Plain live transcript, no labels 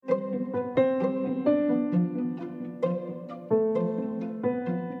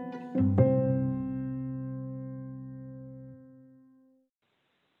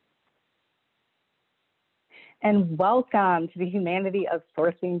And welcome to the Humanity of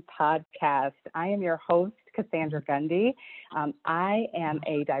Sourcing podcast. I am your host, Cassandra Gundy. I am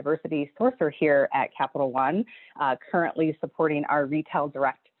a diversity sourcer here at Capital One, currently supporting our retail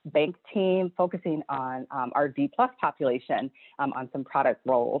direct bank team, focusing on our D+ population on some product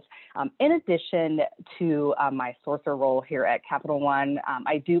roles. In addition to my sourcer role here at Capital One,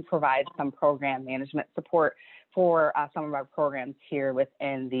 I do provide some program management support for some of our programs here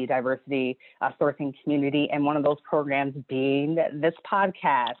within the diversity sourcing community, and one of those programs being this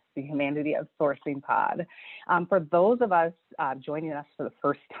podcast, the Humanity of Sourcing Pod. For those of us joining us for the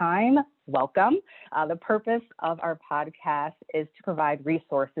first time, welcome. The purpose of our podcast is to provide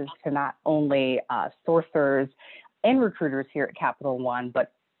resources to not only sourcers and recruiters here at Capital One,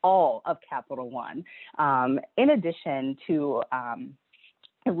 but all of Capital One. In addition to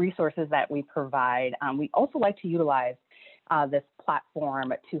the resources that we provide, we also like to utilize this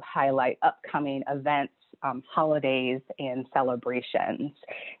platform to highlight upcoming events, holidays, and celebrations.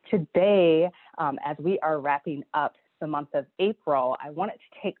 Today, as we are wrapping up the month of April, I wanted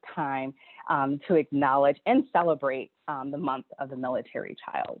to take time to acknowledge and celebrate the month of the military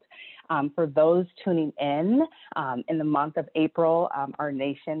child. For those tuning in the month of April, our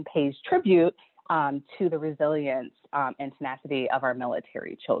nation pays tribute to the resilience and tenacity of our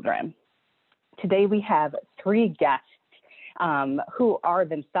military children. Today we have three guests who are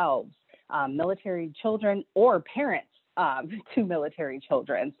themselves military children or parents to military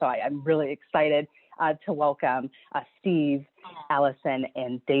children. So I'm really excited to welcome Steve, Allison,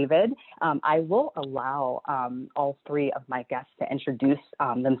 and David. I will allow all three of my guests to introduce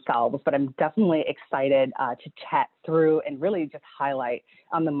themselves, but I'm definitely excited to chat through and really just highlight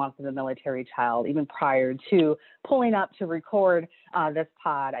the month of the military child. Even prior to pulling up to record this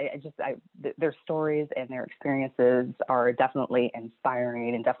pod, their stories and their experiences are definitely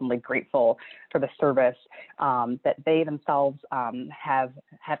inspiring, and definitely grateful for the service that they themselves have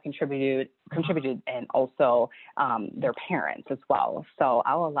contributed, and also their parents as well. So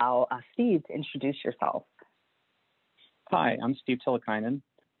I'll allow Steve to introduce yourself. Hi, I'm Steve Tillikainen.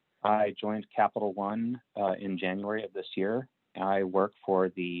 I joined Capital One in January of this year. I work for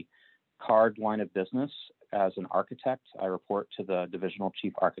the card line of business as an architect. I report to the divisional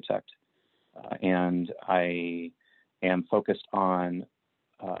chief architect, and I am focused on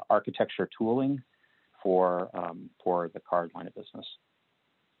architecture tooling for the card line of business.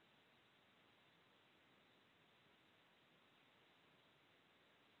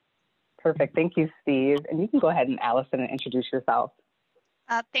 Perfect. Thank you, Steve. And you can go ahead and Allison and introduce yourself.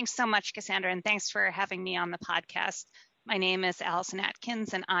 Thanks so much, Cassandra, and thanks for having me on the podcast. My name is Allison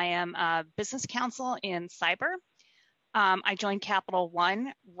Atkins, and I am a business counsel in cyber. I joined Capital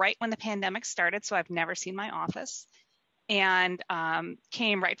One right when the pandemic started, so I've never seen my office, and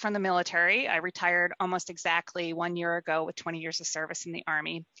came right from the military. I retired almost exactly 1 year ago with 20 years of service in the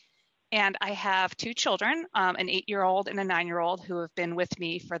Army. And I have two children, an 8-year-old and a 9-year-old, who have been with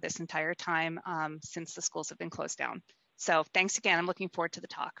me for this entire time since the schools have been closed down. So thanks again. I'm looking forward to the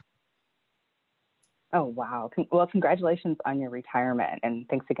talk. Oh, wow. Well, congratulations on your retirement, and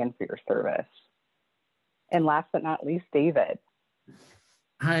thanks again for your service. And last but not least, David.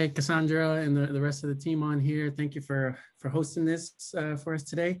 Hi, Cassandra and the rest of the team on here. Thank you for hosting this for us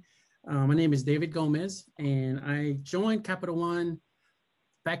today. My name is David Gomez, and I joined Capital One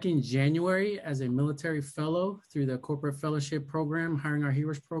back in January as a military fellow through the Corporate Fellowship Program, Hiring Our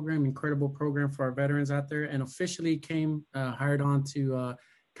Heroes program, incredible program for our veterans out there, and officially came hired on to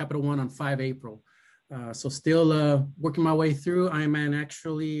Capital One on 5 April. So still working my way through. I am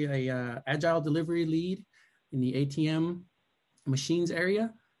actually a agile delivery lead in the ATM machines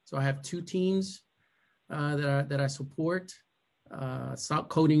area. So I have two teams that I support,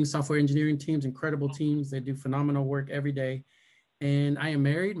 coding, software engineering teams, incredible teams. They do phenomenal work every day. And I am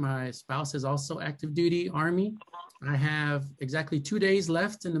married. My spouse is also active duty Army. I have exactly 2 days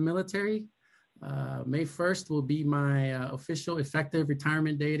left in the military. May 1st will be my official effective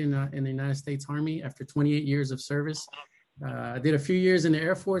retirement date in the United States Army after 28 years of service. I did a few years in the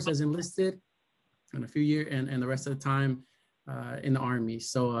Air Force as enlisted, and a few years, and the rest of the time in the Army.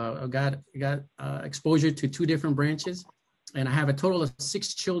 So I got exposure to 2 different branches, and I have a total of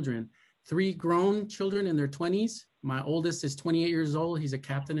 6 children, 3 grown children in their 20s. My oldest is 28 years old. He's a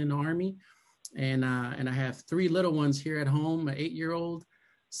captain in the Army. And I have 3 little ones here at home, an 8-year-old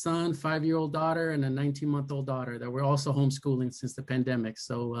son, 5-year-old daughter, and a 19-month-old daughter that we're also homeschooling since the pandemic.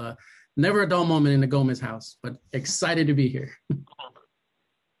 So never a dull moment in the Gomez house, but excited to be here.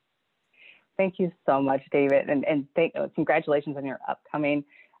 Thank you so much, David. And congratulations on your upcoming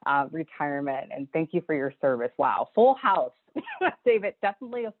retirement. And thank you for your service. Wow, full house. David,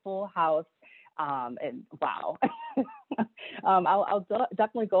 definitely a full house And wow,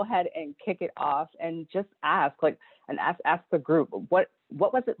 definitely go ahead and kick it off and just ask the group, what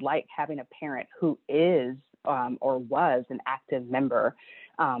was it like having a parent who is or was an active member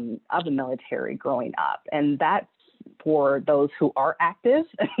of the military growing up? And that's for those who are active,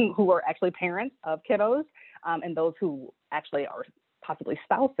 who are actually parents of kiddos, and those who actually are possibly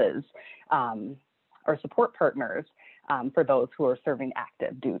spouses or support partners for those who are serving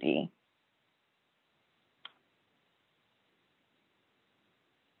active duty.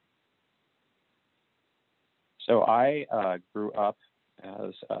 So I grew up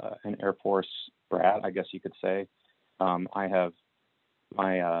as an Air Force brat, I guess you could say. I have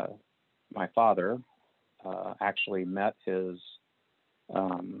my father actually met the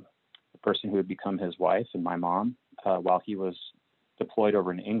person who would become his wife and my mom while he was deployed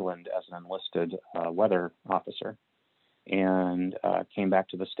over in England as an enlisted weather officer, and came back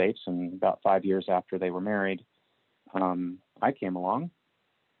to the States. And about 5 years after they were married, I came along,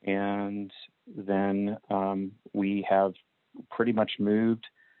 and then we have pretty much moved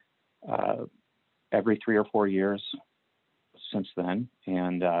every 3 or 4 years since then,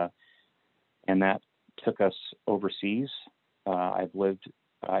 and that took us overseas. I've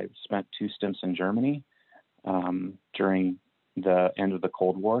spent 2 stints in Germany during the end of the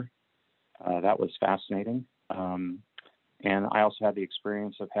Cold War. That was fascinating. And I also had the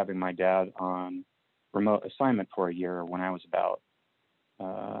experience of having my dad on remote assignment for a year when I was about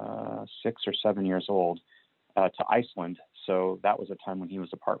 6 or 7 years old to Iceland. So that was a time when he was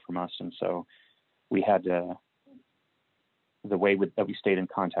apart from us. And so we had the way that we stayed in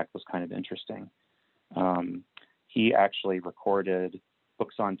contact was kind of interesting. He actually recorded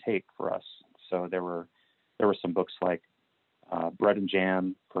books on tape for us. So there were some books like Bread and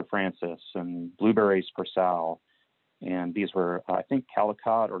Jam for Francis and Blueberries for Sal. And these were, I think,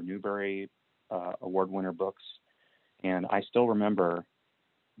 Caldecott or Newbery award winner books. And I still remember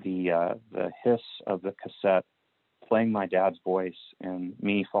the hiss of the cassette playing my dad's voice and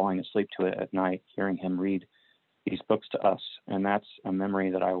me falling asleep to it at night, hearing him read these books to us. And that's a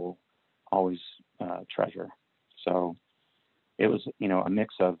memory that I will always treasure. So it was, a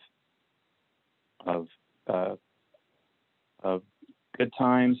mix of good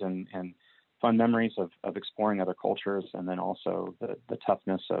times and fun memories of exploring other cultures, and then also the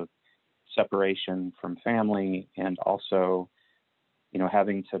toughness of separation from family, and also,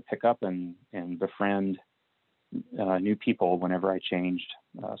 having to pick up and befriend new people whenever I changed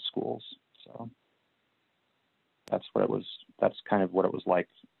schools. So that's kind of what it was like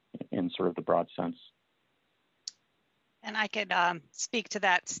in sort of the broad sense. And I could speak to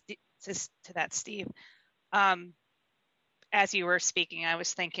that, Steve. As you were speaking, I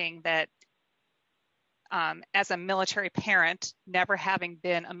was thinking that as a military parent, never having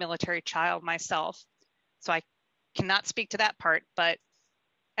been a military child myself, so I cannot speak to that part, but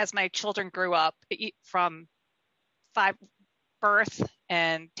as my children grew up from birth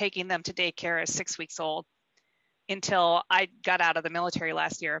and taking them to daycare as 6 weeks old until I got out of the military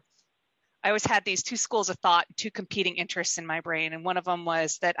last year, I always had these 2 schools of thought, 2 competing interests in my brain. And one of them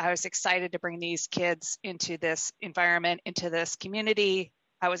was that I was excited to bring these kids into this environment, into this community.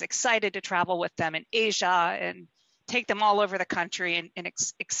 I was excited to travel with them in Asia and take them all over the country and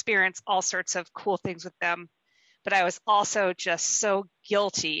experience all sorts of cool things with them. But I was also just so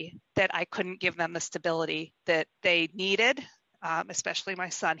guilty that I couldn't give them the stability that they needed, especially my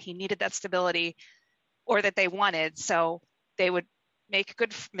son. He needed that stability, or that they wanted. So they would make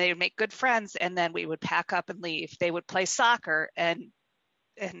good friends, and then we would pack up and leave. They would play soccer, and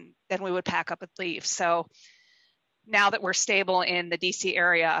then we would pack up and leave. So now that we're stable in the DC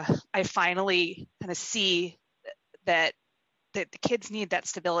area, I finally kind of see that the kids need that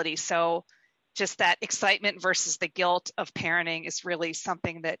stability. So just that excitement versus the guilt of parenting is really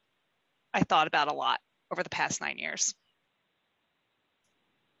something that I thought about a lot over the past 9 years.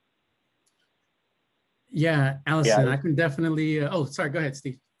 Yeah, Allison, I can definitely, sorry, go ahead,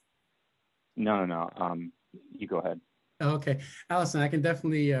 Steve. No. You go ahead. Okay, Allison, I can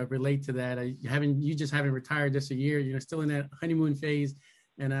definitely relate to that. You just haven't retired just a year. You're still in that honeymoon phase,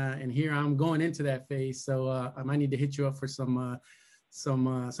 and here I'm going into that phase. So I might need to hit you up for some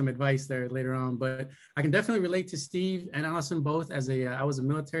advice there later on. But I can definitely relate to Steve and Allison both. I was a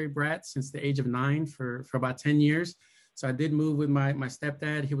military brat since the age of 9 for about 10 years. So I did move with my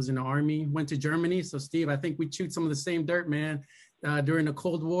stepdad. He was in the Army, went to Germany. So Steve, I think we chewed some of the same dirt, man. During the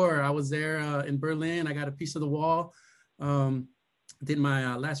Cold War, I was there in Berlin. I got a piece of the wall. Did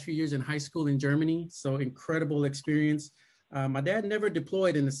my last few years in high school in Germany. So incredible experience. My dad never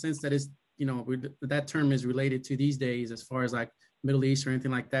deployed in the sense that that term is related to these days, as far as like Middle East or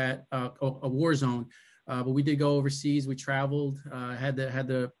anything like that, a war zone. But we did go overseas. We traveled, had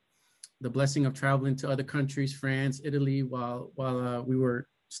the blessing of traveling to other countries, France, Italy, while we were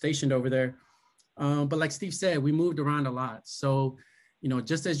stationed over there. But like Steve said, we moved around a lot. So,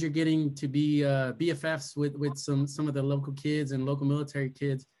 just as you're getting to be BFFs with some of the local kids and local military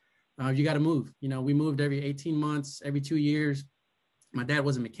kids, you got to move. We moved every 18 months, every 2 years. My dad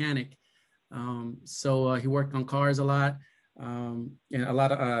was a mechanic, so he worked on cars a lot, and a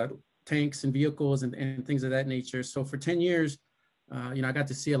lot of tanks and vehicles and things of that nature. So for 10 years, I got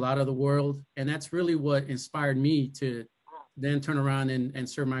to see a lot of the world, and that's really what inspired me to then turn around and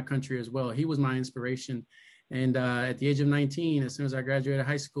serve my country as well. He was my inspiration. And at the age of 19, as soon as I graduated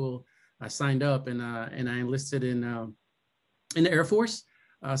high school, I signed up and I enlisted in the Air Force.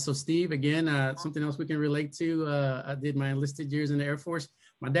 So Steve, again, something else we can relate to. I did my enlisted years in the Air Force.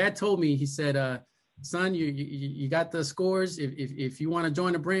 My dad told me, he said, son, you got the scores. If you want to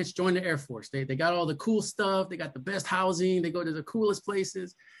join the branch, join the Air Force. They got all the cool stuff. They got the best housing. They go to the coolest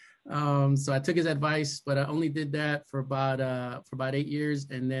places. So I took his advice, but I only did that for about 8 years,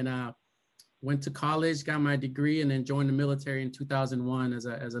 and then went to college, got my degree, and then joined the military in 2001 as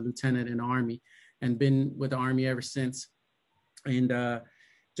a lieutenant in the Army, and been with the Army ever since. And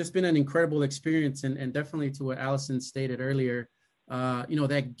just been an incredible experience, and definitely to what Allison stated earlier.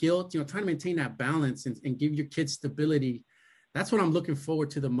 That guilt, trying to maintain that balance and give your kids stability. That's what I'm looking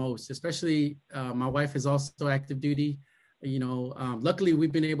forward to the most, especially my wife is also active duty. Luckily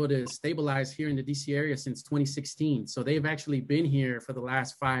we've been able to stabilize here in the DC area since 2016. So they've actually been here for the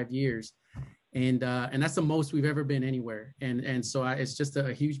last 5 years. And that's the most we've ever been anywhere. And so it's just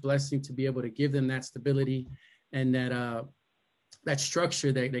a huge blessing to be able to give them that stability and that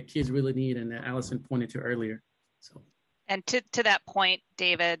structure that kids really need, and that Allison pointed to earlier. So. And to that point,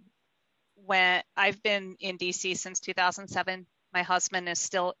 David, when I've been in DC since 2007, my husband is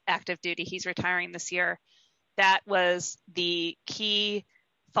still active duty. He's retiring this year. That was the key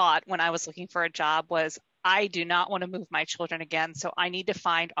thought when I was looking for a job was I do not want to move my children again. So I need to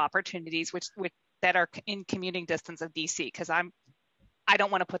find opportunities which that are in commuting distance of DC, because I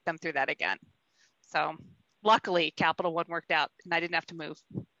don't want to put them through that again. So luckily Capital One worked out and I didn't have to move.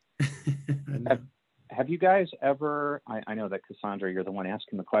 Have you guys ever, I know that Cassandra, you're the one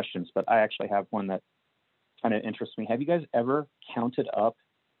asking the questions, but I actually have one that kind of interests me. Have you guys ever counted up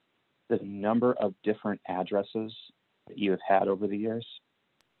the number of different addresses that you have had over the years?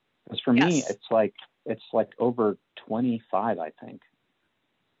 Because for me, it's like over 25, I think.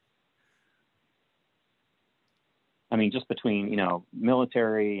 I mean, just between,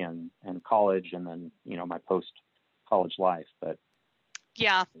 military and college and then, my post-college life, but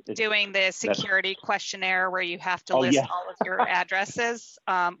yeah, doing the security questionnaire where you have to list all of your addresses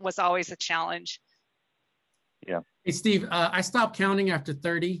was always a challenge. Yeah. Hey, Steve, I stopped counting after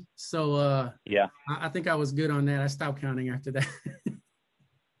 30. So yeah, I think I was good on that. I stopped counting after that.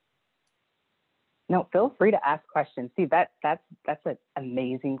 No, feel free to ask questions. See, that's an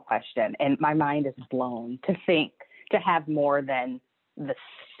amazing question. And my mind is blown to think to have more than the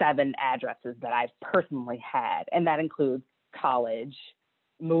 7 addresses that I've personally had. And that includes college,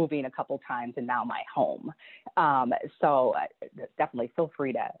 moving a couple times, and now my home. So definitely feel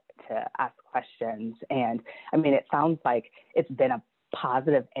free to ask questions. And I mean, it sounds like it's been a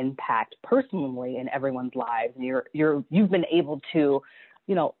positive impact personally in everyone's lives. And you've been able to,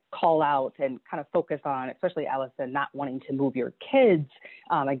 call out and kind of focus on, especially Allison, not wanting to move your kids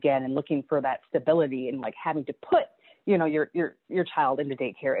again, and looking for that stability, and like having to put your child into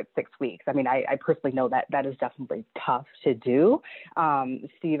daycare at 6 weeks. I mean, I personally know that is definitely tough to do.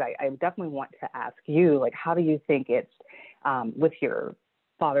 Steve, I definitely want to ask you, like, how do you think it's with your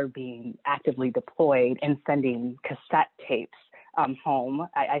father being actively deployed and sending cassette tapes home?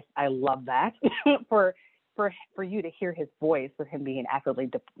 I love that for you to hear his voice with him being actively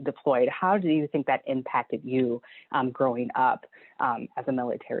deployed. How do you think that impacted you growing up as a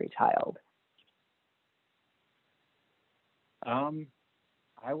military child?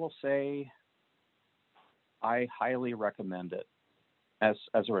 I will say I highly recommend it. As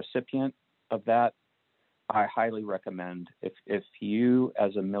a recipient of that, I highly recommend if you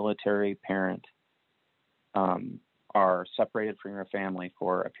as a military parent are separated from your family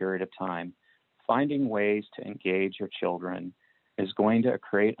for a period of time, finding ways to engage your children is going to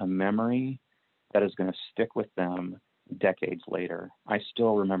create a memory that is going to stick with them decades later. I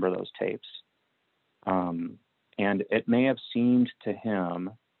still remember those tapes. And it may have seemed to him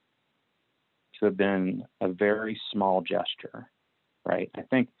to have been a very small gesture, right? I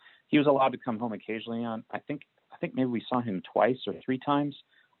think he was allowed to come home occasionally I think maybe we saw him twice or 3 times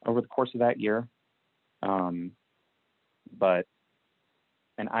over the course of that year. But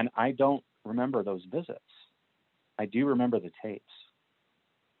I don't remember those visits. I do remember the tapes,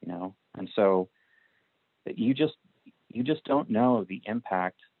 and so you just don't know the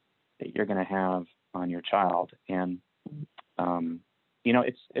impact that you're going to have on your child. And,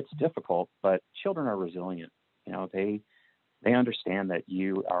 it's difficult, but children are resilient. They understand that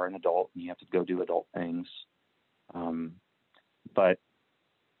you are an adult and you have to go do adult things. But,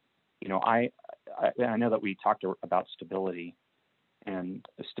 I know that we talked about stability, and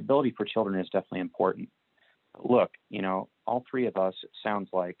stability for children is definitely important. Look, all three of us, it sounds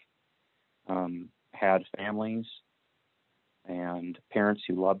like, had families and parents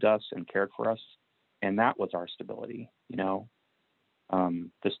who loved us and cared for us. And that was our stability,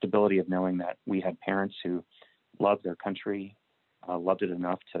 the stability of knowing that we had parents who loved their country, loved it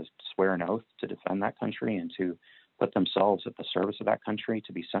enough to swear an oath to defend that country and to put themselves at the service of that country,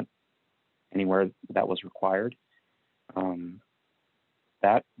 to be sent anywhere that was required.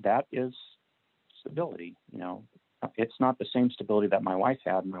 That is stability. It's not the same stability that my wife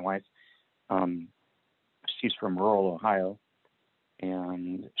had. My wife, she's from rural Ohio,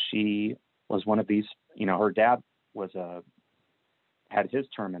 and she was one of these, her dad had his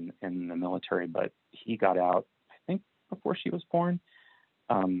term in the military, but he got out, I think, before she was born.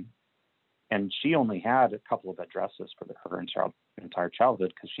 And she only had a couple of addresses for her entire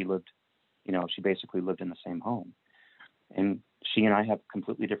childhood, because she lived, she basically lived in the same home. And she and I have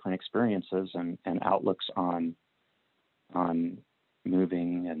completely different experiences and outlooks on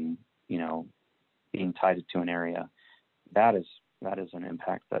moving and, being tied to an area. That is an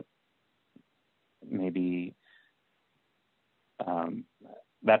impact that maybe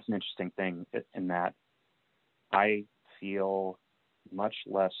that's an interesting thing, in that I feel much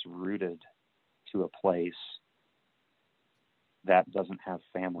less rooted to a place that doesn't have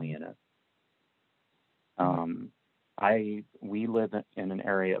family in it. We live in an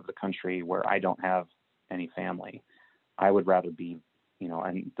area of the country where I don't have any family. I would rather be,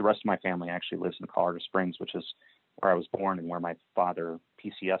 and the rest of my family actually lives in Colorado Springs, which is where I was born and where my father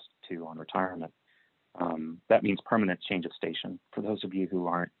PCS'd to on retirement. That means permanent change of station, for those of you who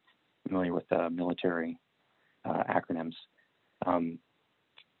aren't familiar with the military acronyms. And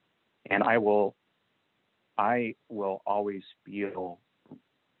I will always feel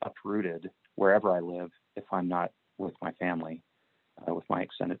uprooted wherever I live if I'm not with my family, with my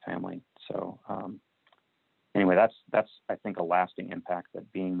extended family. So anyway, that's I think a lasting impact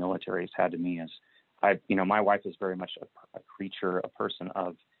that being military has had to me. Is my wife is very much a person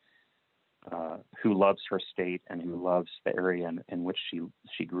of who loves her state and who loves the area in which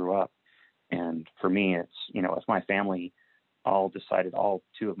she grew up. And for me, it's, if my family all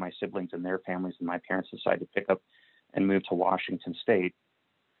two of my siblings and their families and my parents decided to pick up and move to Washington State,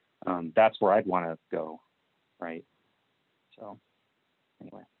 that's where I'd want to go. Right. So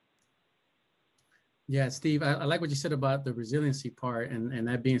anyway. Yeah, Steve, I like what you said about the resiliency part and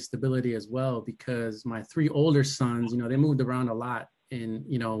that being stability as well, because my three older sons, they moved around a lot. And,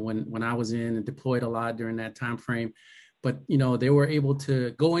 when I was in and deployed a lot during that time frame, but, they were able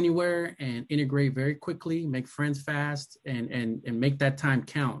to go anywhere and integrate very quickly, make friends fast, and make that time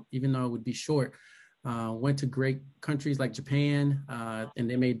count, even though it would be short. Went to great countries like Japan, and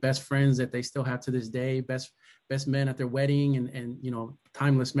they made best friends that they still have to this day, best men at their wedding, and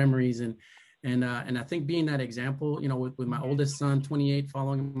timeless memories. And I think being that example, with my oldest son, 28,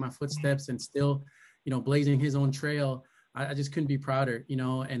 following in my footsteps and still, blazing his own trail, I just couldn't be prouder,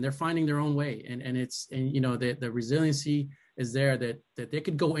 and they're finding their own way. And the resiliency is there that they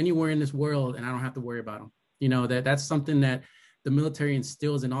could go anywhere in this world and I don't have to worry about them. That's something that the military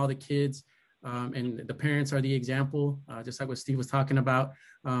instills in all the kids. And the parents are the example, just like what Steve was talking about.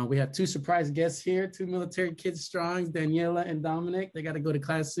 We have two surprise guests here, two military kids strongs, Daniela and Dominic. They got to go to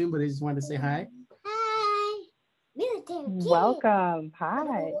class soon, but they just wanted to say hi. Hi. Military kids. Welcome.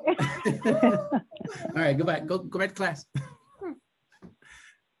 Hi. All right, go back to class.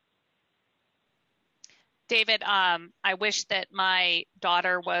 David, I wish that my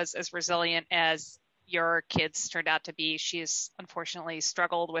daughter was as resilient as your kids turned out to be. She's unfortunately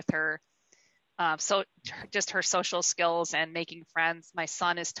struggled with her just her social skills and making friends. My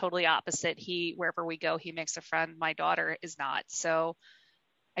son is totally opposite. Wherever we go, he makes a friend. My daughter is not. So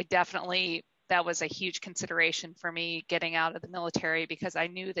that was a huge consideration for me getting out of the military, because I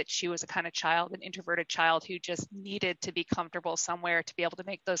knew that she was a kind of child, an introverted child who just needed to be comfortable somewhere to be able to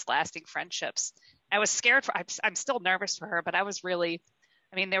make those lasting friendships. I was scared I'm still nervous for her, but I was really,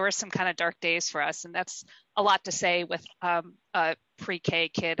 there were some kind of dark days for us, and that's a lot to say with a pre-K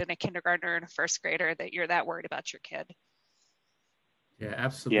kid and a kindergartner and a first grader, that you're that worried about your kid. Yeah,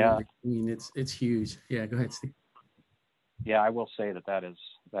 absolutely. Yeah. It's huge. Yeah, go ahead, Steve. Yeah, I will say that is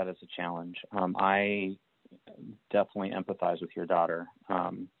a challenge. I definitely empathize with your daughter.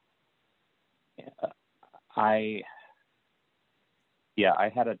 I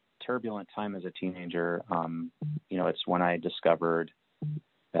had a turbulent time as a teenager. It's when I discovered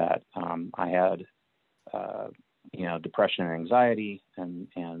that I had depression and anxiety,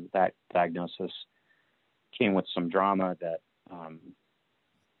 and that diagnosis came with some drama that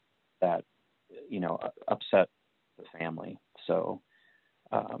upset the family. So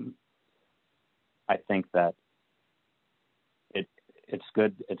I think that it's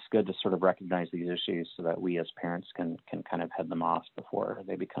good to sort of recognize these issues so that we as parents can kind of head them off before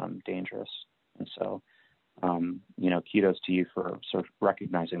they become dangerous. And so kudos to you for sort of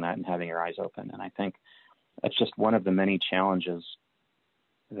recognizing that and having your eyes open. And I think that's just one of the many challenges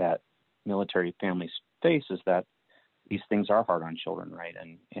that military families face, is that these things are hard on children, right?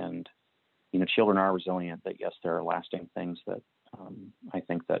 And children are resilient, but yes, there are lasting things that I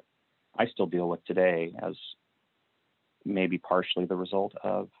think that I still deal with today as maybe partially the result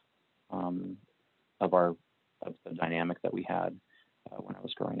of the dynamic that we had when I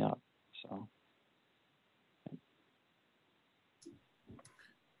was growing up. So.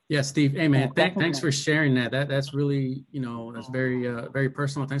 Yeah, Steve. Hey, man, thanks for sharing that. That's really, that's very, very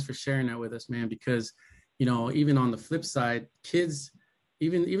personal. Thanks for sharing that with us, man, because, even on the flip side, kids,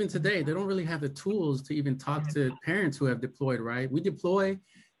 even today, they don't really have the tools to even talk to parents who have deployed, right? We deploy,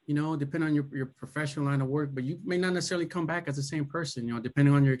 depending on your professional line of work, but you may not necessarily come back as the same person,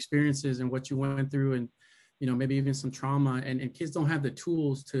 depending on your experiences and what you went through, and, maybe even some trauma, and kids don't have the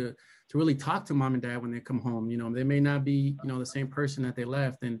tools to really talk to mom and dad when they come home. They may not be, the same person that they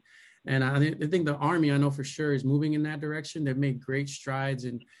left. And I think the Army, I know for sure, is moving in that direction. They've made great strides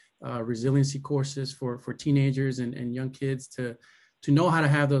in resiliency courses for teenagers and young kids to know how to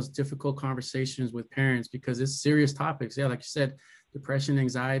have those difficult conversations with parents, because it's serious topics. Yeah, like you said, depression,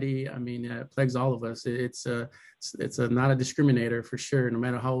 anxiety, it plagues all of us. It's not a discriminator for sure, no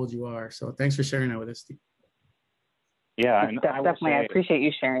matter how old you are. So thanks for sharing that with us, Steve. Yeah, and definitely. I appreciate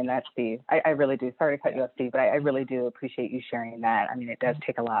you sharing that, Steve. I really do. Sorry to cut you off, Steve, but I really do appreciate you sharing that. It does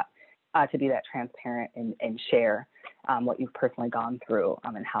take a lot to be that transparent and share what you've personally gone through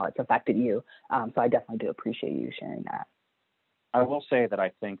and how it's affected you. So I definitely do appreciate you sharing that. I will say that I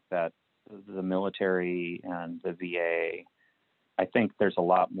think that the military and the VA, I think there's a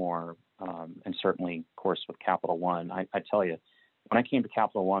lot more, and certainly, of course, with Capital One. I tell you, when I came to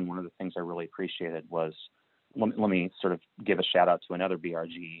Capital One, one of the things I really appreciated was, let me sort of give a shout out to another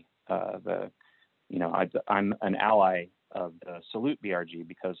BRG. I'm an ally of the Salute BRG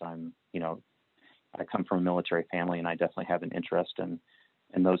because I come from a military family, and I definitely have an interest in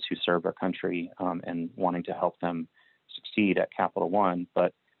those who serve our country and wanting to help them succeed at Capital One.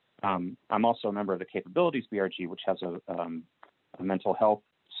 But I'm also a member of the Capabilities BRG, which has a mental health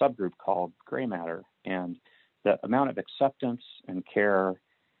subgroup called Gray Matter, and the amount of acceptance and care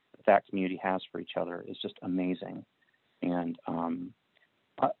that community has for each other is just amazing. And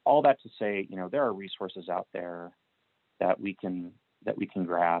all that to say, there are resources out there that we can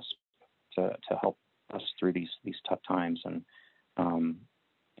grasp to help us through these tough times. And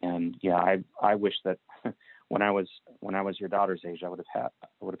yeah, I wish that when I was your daughter's age, I would have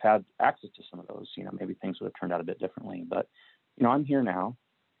had access to some of those. Maybe things would have turned out a bit differently. But I'm here now,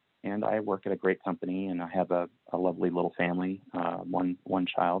 and I work at a great company, and I have a lovely little family, one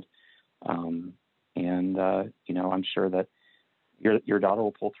child, and I'm sure that your daughter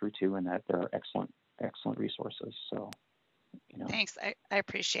will pull through too, and that there are excellent resources. So, Thanks. I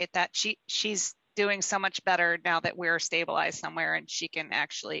appreciate that. She's doing so much better now that we're stabilized somewhere, and she can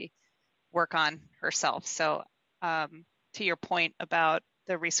actually work on herself. So, to your point about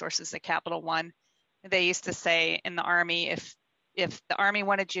the resources at Capital One, they used to say in the Army, if the Army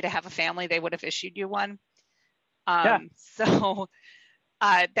wanted you to have a family, they would have issued you one. So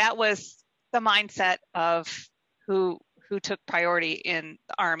that was the mindset of who took priority in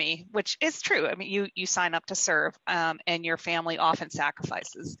the Army, which is true. You sign up to serve, and your family often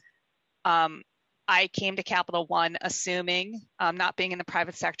sacrifices. I came to Capital One assuming, not being in the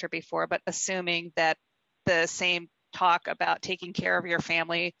private sector before, but assuming that the same talk about taking care of your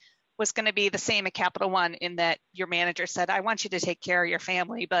family was going to be the same at Capital One, in that your manager said, I want you to take care of your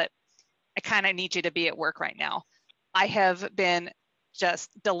family, but I kind of need you to be at work right now. I have been just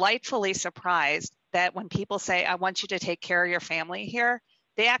delightfully surprised that when people say, I want you to take care of your family here,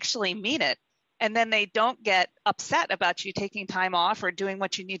 they actually mean it. And then they don't get upset about you taking time off or doing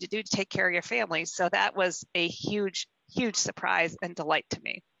what you need to do to take care of your family. So that was a huge, huge surprise and delight to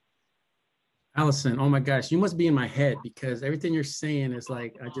me. Allison, oh my gosh, you must be in my head, because everything you're saying is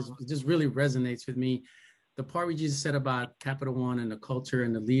like, it just really resonates with me. the part we just said about Capital One and the culture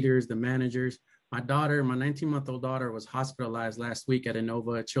and the leaders, the managers. My daughter, my 19-month-old daughter, was hospitalized last week at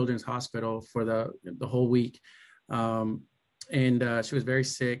Inova Children's Hospital for the whole week, and she was very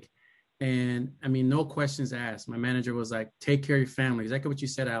sick. And I mean, no questions asked. My manager was like, "Take care of your family." Exactly what you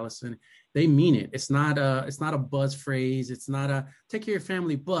said, Allison. They mean it. It's not a buzz phrase. It's not a take care of your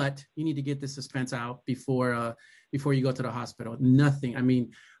family, but you need to get the suspense out before you go to the hospital. Nothing. I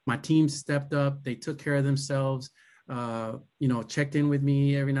mean, my team stepped up. They took care of themselves. Checked in with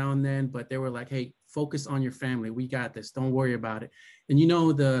me every now and then, but they were like, "Hey, focus on your family. We got this. Don't worry about it." And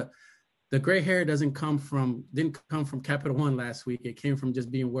the gray hair didn't come from Capital One last week. It came from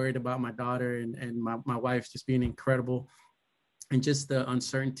just being worried about my daughter and my wife just being incredible, and just the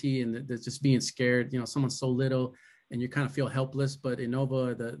uncertainty and the just being scared. Someone's so little and you kind of feel helpless. But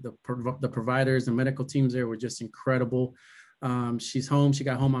Inova, the providers, the medical teams there were just incredible. She's home. She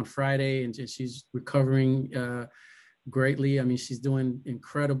got home on Friday and she's recovering greatly. I mean, she's doing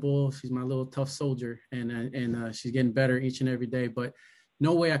incredible. She's my little tough soldier, and she's getting better each and every day. But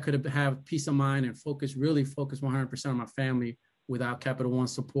no way I could have peace of mind and really focus 100% on my family without Capital One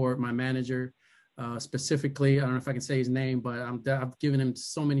support. My manager, specifically, I don't know if I can say his name, but I've given him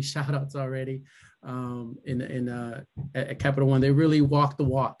so many shout outs already. At Capital One, they really walk the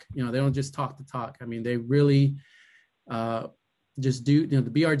walk. They don't just talk the talk. I mean, they really just do. The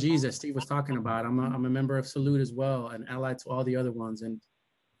BRGs that Steve was talking about. I'm a member of Salute as well, and allied to all the other ones. And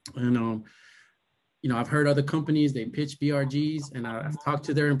I've heard other companies, they pitch BRGs, and I've talked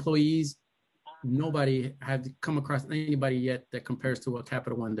to their employees. Nobody had come across anybody yet that compares to what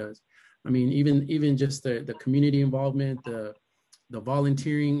Capital One does. I mean, even just the community involvement, the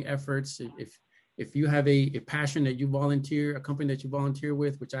volunteering efforts. If you have a passion that you volunteer, a company that you volunteer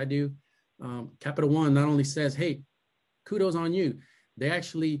with, which I do, Capital One not only says, "Hey, kudos on you," they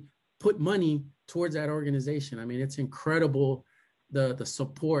actually put money towards that organization. I mean, it's incredible the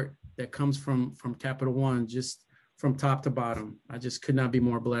support that comes from Capital One, just from top to bottom. I just could not be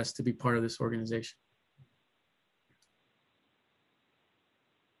more blessed to be part of this organization.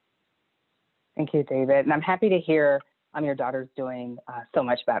 Thank you, David. And I'm happy to hear your daughter's doing so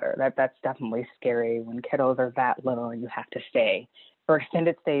much better. That's definitely scary when kiddos are that little and you have to stay for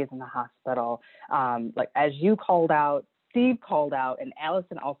extended stays in the hospital. Like as you called out, Steve called out, and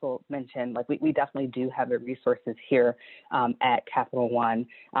Allison also mentioned, like we definitely do have the resources here at Capital One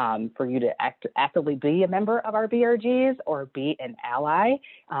for you to actively be a member of our BRGs or be an ally.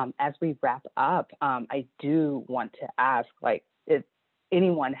 As we wrap up, I do want to ask, like, if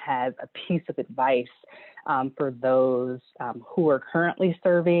anyone has a piece of advice for those who are currently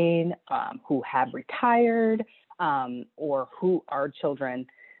serving, who have retired, or who are children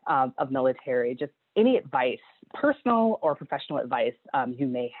of military, just any advice, personal or professional advice you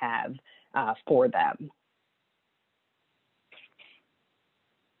may have for them.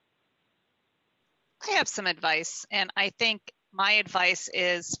 I have some advice, and I think my advice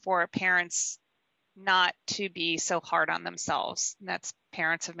is for parents not to be so hard on themselves. And that's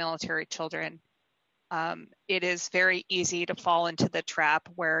parents of military children. It is very easy to fall into the trap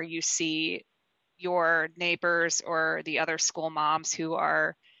where you see your neighbors or the other school moms who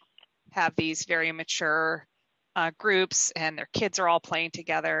have these very mature groups and their kids are all playing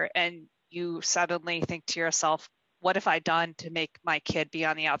together, and you suddenly think to yourself, what have I done to make my kid be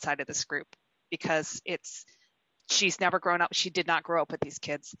on the outside of this group? Because she's never grown up. She did not grow up with these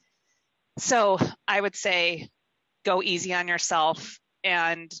kids. So I would say go easy on yourself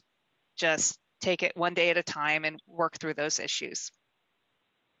and just take it one day at a time and work through those issues.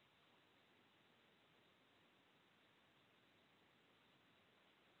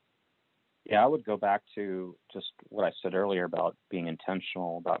 Yeah, I would go back to just what I said earlier about being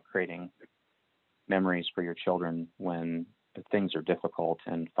intentional, about creating memories for your children when things are difficult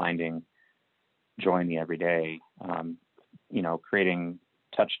and finding joy in the everyday. Creating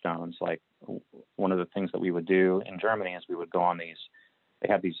touchstones. Like one of the things that we would do in Germany is we would go on they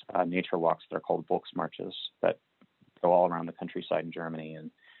have these nature walks that are called Volksmarches that go all around the countryside in Germany.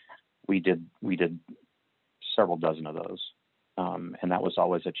 And we did several dozen of those. And that was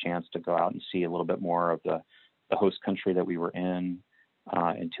always a chance to go out and see a little bit more of the host country that we were in,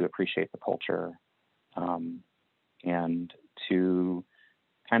 and to appreciate the culture, and to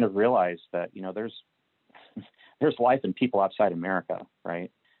kind of realize that, there's life and people outside America,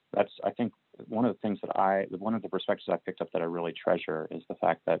 right? That's, I think, one of the perspectives I picked up that I really treasure is the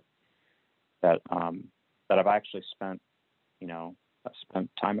fact that I've actually spent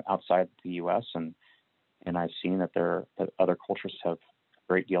time outside the U.S. and I've seen that other cultures have a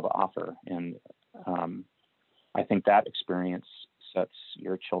great deal to offer. And I think that experience sets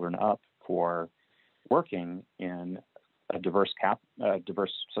your children up for work working in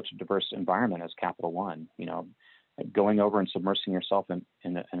such a diverse environment as Capital One. Going over and submersing yourself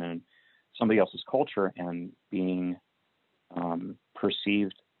in somebody else's culture and being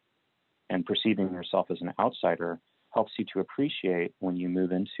perceived and perceiving yourself as an outsider helps you to appreciate when you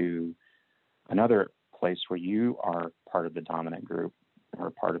move into another place where you are part of the dominant group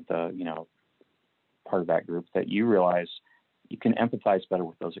or part of that group, that you realize you can empathize better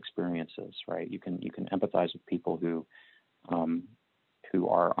with those experiences, right? You can empathize with people who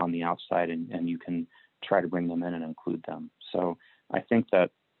are on the outside, and you can try to bring them in and include them. So I think that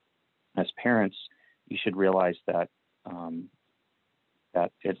as parents, you should realize that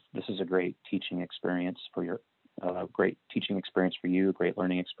this is a great teaching experience for you, a great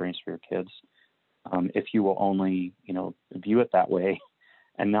learning experience for your kids. If you will only, view it that way,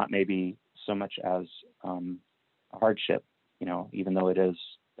 and not maybe so much as a hardship, even though it is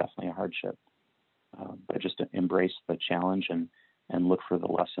definitely a hardship, but just to embrace the challenge and look for the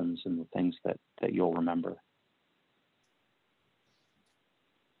lessons and the things that you'll remember.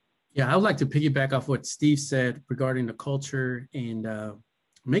 Yeah, I would like to piggyback off what Steve said regarding the culture and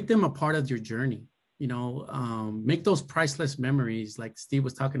make them a part of your journey. Make those priceless memories like Steve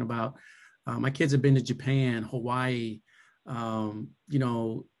was talking about. My kids have been to Japan, Hawaii,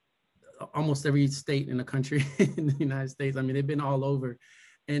 almost every state in the country in the United States. I mean, they've been all over.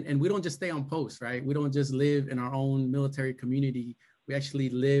 And we don't just stay on post, right? We don't just live in our own military community. We actually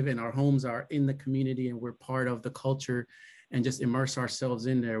live, and our homes are in the community, and we're part of the culture and just immerse ourselves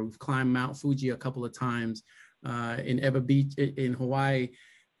in there. We've climbed Mount Fuji a couple of times in Ewa Beach in Hawaii.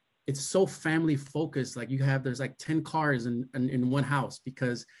 It's so family focused. Like there's like 10 cars in one house,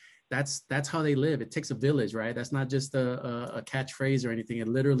 because that's how they live. It takes a village, right? That's not just a catchphrase or anything. It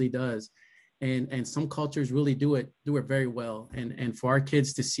literally does. And some cultures really do it very well. And for our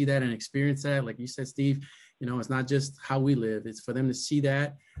kids to see that and experience that, like you said, Steve, it's not just how we live. It's for them to see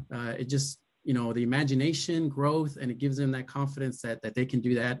that. It just, the imagination, growth, and it gives them that confidence that they can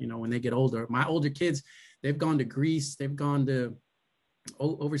do that, when they get older. My older kids, they've gone to Greece, they've gone to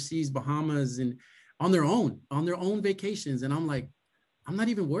overseas, Bahamas, and on their own vacations. And I'm like, I'm not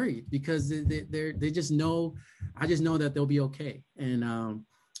even worried, because they just know, I just know that they'll be okay.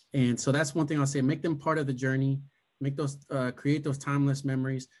 And so that's one thing I'll say: make them part of the journey, create those timeless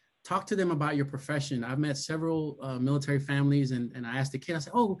memories. Talk to them about your profession. I've met several military families, and I asked the kid, I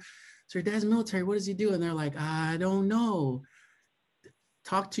said, "Oh, so your dad's military, what does he do?" And they're like, "I don't know."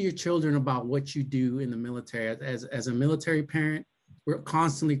 Talk to your children about what you do in the military. As a military parent, we're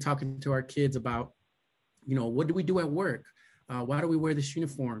constantly talking to our kids about, what do we do at work? Why do we wear this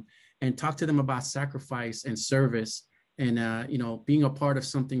uniform? And talk to them about sacrifice and service, and being a part of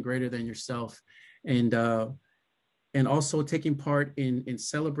something greater than yourself, and also taking part in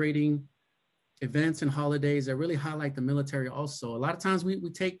celebrating events and holidays that really highlight the military. Also, a lot of times we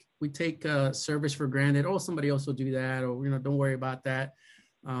take service for granted. Oh, somebody else will do that, or don't worry about that.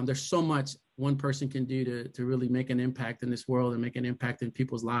 There's so much one person can do to really make an impact in this world and make an impact in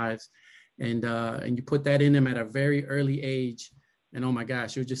people's lives. And you put that in them at a very early age, and oh my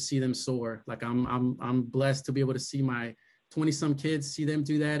gosh, you'll just see them soar. Like I'm blessed to be able to see my 20-some kids, see them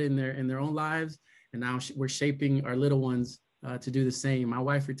do that in their own lives, and now we're shaping our little ones to do the same. My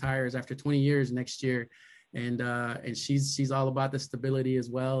wife retires after 20 years next year, and she's all about the stability as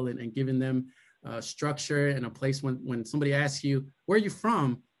well, and giving them structure and a place when somebody asks you, where are you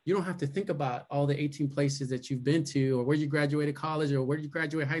from? You don't have to think about all the 18 places that you've been to, or where you graduated college, or where you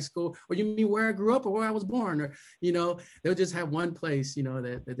graduated high school, or you mean where I grew up or where I was born, or, they'll just have one place,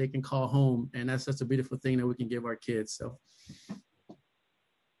 that they can call home. And that's such a beautiful thing that we can give our kids. So.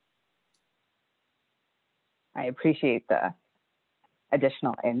 I appreciate the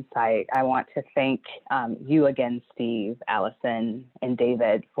additional insight. I want to thank you again, Steve, Allison, and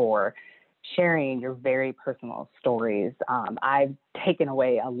David, for sharing your very personal stories. I've taken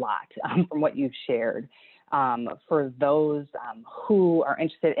away a lot from what you've shared. For those who are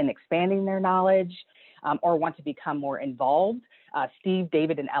interested in expanding their knowledge or want to become more involved, Steve,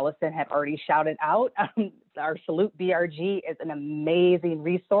 David, and Allison have already shouted out. Our Salute BRG is an amazing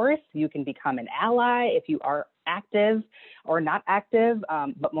resource. You can become an ally if you are active or not active,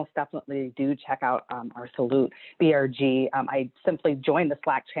 but most definitely do check out our Salute BRG. I simply joined the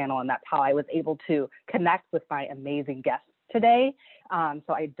Slack channel, and that's how I was able to connect with my amazing guests today.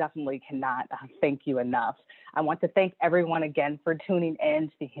 So I definitely cannot thank you enough. I want to thank everyone again for tuning in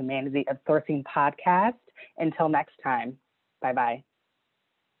to the Humanity of Sourcing podcast. Until next time, bye-bye.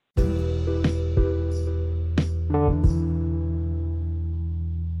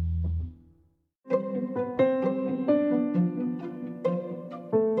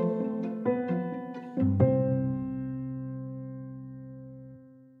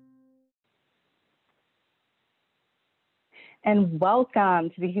 and welcome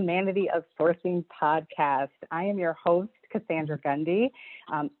to the Humanity of Sourcing podcast. I am your host, Cassandra Gundy.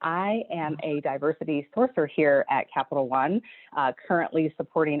 I am a diversity sourcer here at Capital One, currently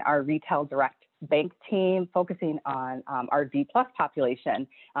supporting our retail direct bank team, focusing on our D+ population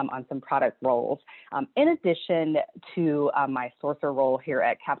on some product roles. In addition to my sourcer role here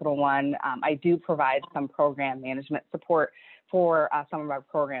at Capital One, I do provide some program management support for some of our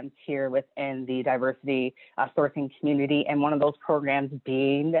programs here within the diversity sourcing community, and one of those programs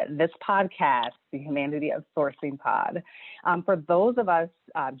being this podcast, the Humanity of Sourcing Pod. For those of us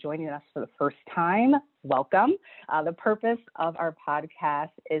joining us for the first time, welcome. The purpose of our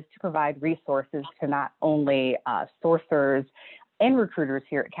podcast is to provide resources to not only sourcers and recruiters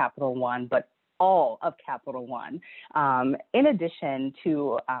here at Capital One, but all of Capital One. In addition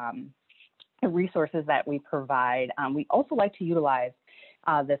to the resources that we provide, we also like to utilize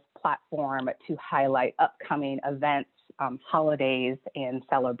this platform to highlight upcoming events, holidays, and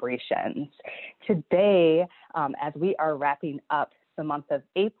celebrations. Today, as we are wrapping up the month of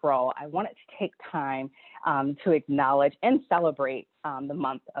April, I wanted to take time to acknowledge and celebrate the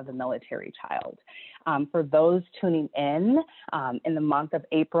month of the military child. For those tuning in the month of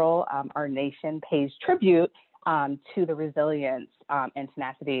April, our nation pays tribute to the resilience and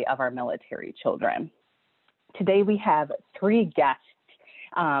tenacity of our military children. Today we have three guests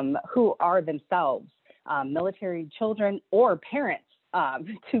who are themselves military children or parents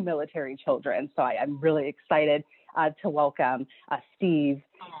to military children. So I'm really excited to welcome Steve,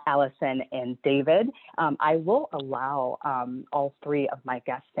 Allison, and David. I will allow all three of my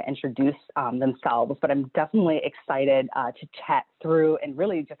guests to introduce themselves, but I'm definitely excited to chat through and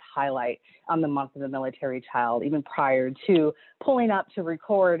really just highlight the month of the military child, even prior to pulling up to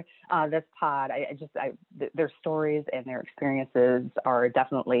record this pod. Their stories and their experiences are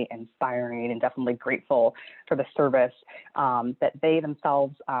definitely inspiring, and definitely grateful for the service that they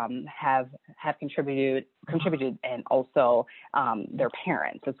themselves have contributed, and also their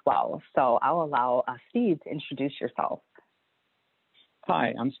parents as well. So I'll allow Steve to introduce yourself.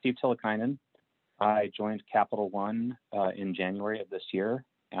 Hi, I'm Steve Tillikainen. I joined Capital One in January of this year.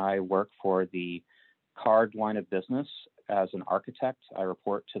 I work for the card line of business as an architect. I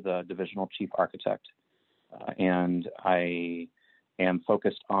report to the divisional chief architect, and I am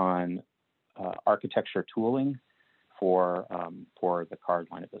focused on architecture tooling for the card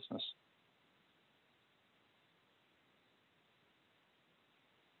line of business.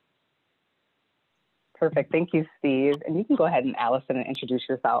 Perfect. Thank you, Steve. And you can go ahead and Allison and introduce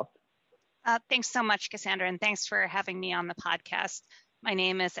yourself. Thanks so much, Cassandra, and thanks for having me on the podcast. My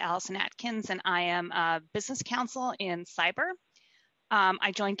name is Allison Atkins, and I am a business counsel in cyber.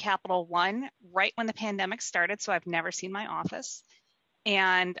 I joined Capital One right when the pandemic started, so I've never seen my office,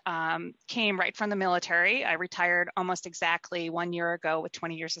 and came right from the military. I retired almost exactly 1 year ago with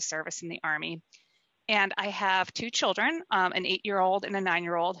 20 years of service in the Army. And I have two children, an 8-year-old and a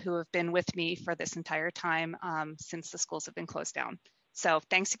 9-year-old, who have been with me for this entire time since the schools have been closed down. So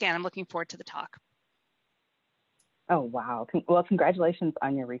thanks again. I'm looking forward to the talk. Oh, wow. Well, congratulations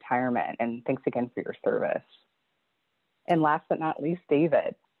on your retirement, and thanks again for your service. And last but not least,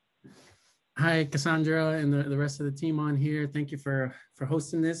 David. Hi, Cassandra, and the rest of the team on here. Thank you for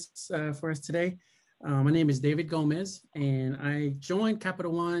hosting this for us today. My name is David Gomez, and I joined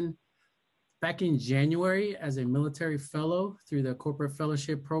Capital One back in January as a military fellow through the Corporate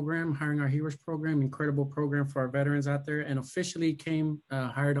Fellowship Program, Hiring Our Heroes program, incredible program for our veterans out there, and officially came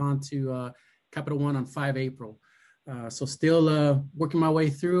hired on to Capital One on 5 April. So still working my way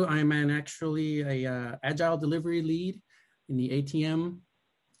through. I am actually a agile delivery lead in the ATM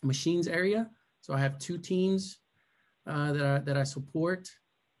machines area. So I have two teams that I support,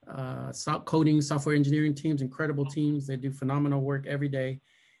 coding, software engineering teams, incredible teams. They do phenomenal work every day.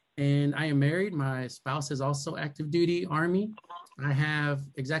 And I am married. My spouse is also active duty Army. I have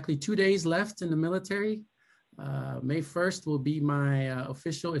exactly 2 days left in the military. May 1st will be my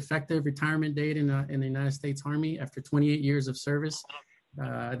official effective retirement date in the United States Army after 28 years of service.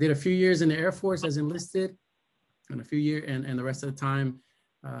 I did a few years in the Air Force as enlisted, and a few years, and the rest of the time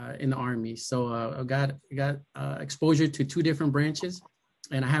in the Army. So I got exposure to 2 different branches,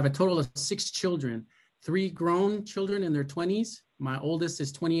 and I have a total of 6 children, 3 grown children in their 20s. My oldest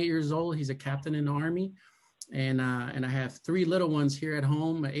is 28 years old. He's a captain in the Army. And I have 3 little ones here at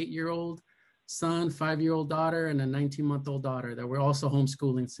home, an 8-year-old son, 5-year-old daughter, and a 19-month-old daughter that we're also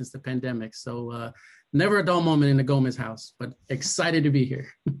homeschooling since the pandemic. So never a dull moment in the Gomez house, but excited to be here.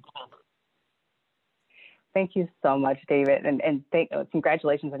 Thank you so much, David. And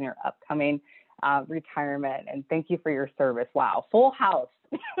congratulations on your upcoming retirement. And thank you for your service. Wow, full house.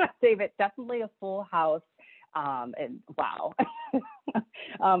 David, definitely a full house And wow.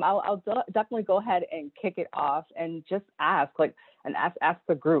 Definitely go ahead and kick it off and just ask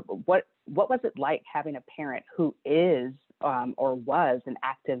the group, what was it like having a parent who is or was an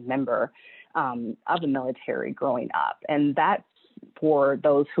active member of the military growing up? And that's for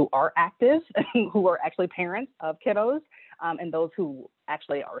those who are active, who are actually parents of kiddos, and those who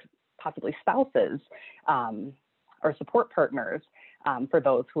actually are possibly spouses or support partners for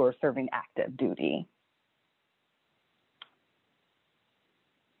those who are serving active duty.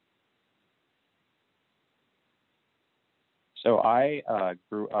 So I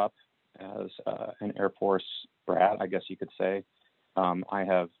grew up as an Air Force brat, I guess you could say. I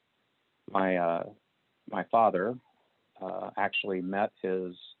have my father actually met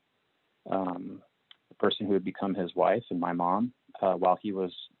the person who would become his wife and my mom while he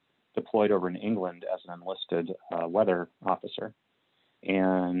was deployed over in England as an enlisted weather officer,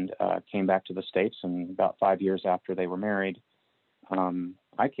 and came back to the States. And about 5 years after they were married,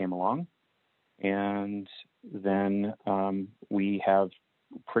 I came along. And then we have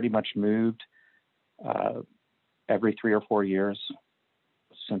pretty much moved every 3 or 4 years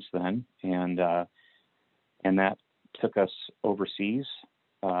since then, and that took us overseas.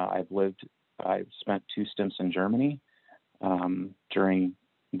 I've spent 2 stints in Germany during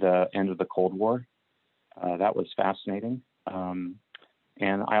the end of the Cold War. That was fascinating, and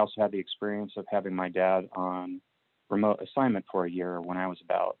I also had the experience of having my dad on remote assignment for a year when I was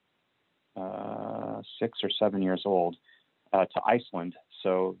about 6 or 7 years old to Iceland.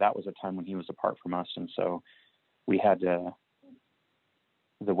 So that was a time when he was apart from us. And so we had the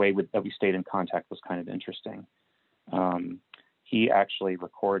way that we stayed in contact was kind of interesting. He actually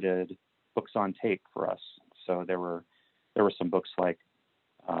recorded books on tape for us. So there were some books like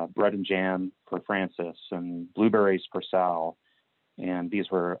Bread and Jam for Francis and Blueberries for Sal. And these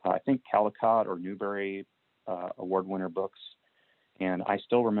were, I think, Caldecott or Newbery award winner books. And I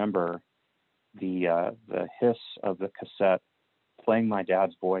still remember the hiss of the cassette playing my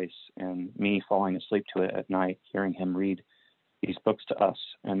dad's voice and me falling asleep to it at night, hearing him read these books to us.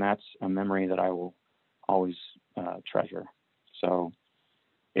 And that's a memory that I will always treasure. So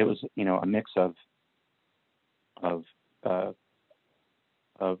it was, a mix of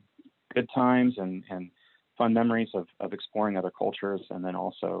good times and fun memories of exploring other cultures, and then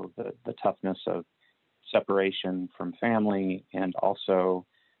also the toughness of separation from family, and also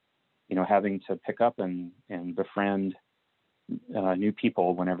having to pick up and befriend new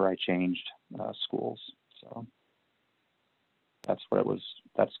people whenever I changed schools. So that's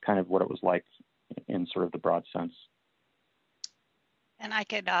kind of what it was like in sort of the broad sense. And I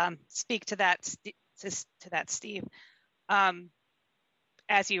could speak to that, Steve.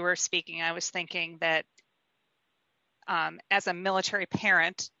 As you were speaking, I was thinking that as a military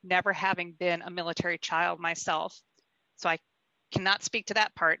parent, never having been a military child myself, so I cannot speak to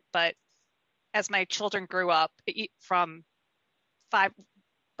that part, but as my children grew up from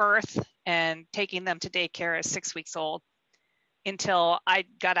birth and taking them to daycare as 6 weeks old until I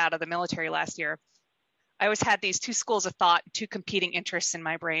got out of the military last year, I always had these 2 schools of thought, 2 competing interests in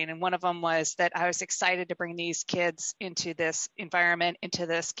my brain. And one of them was that I was excited to bring these kids into this environment, into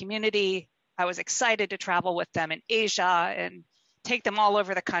this community. I was excited to travel with them in Asia and take them all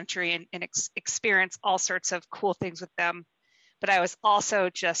over the country and experience all sorts of cool things with them. But I was also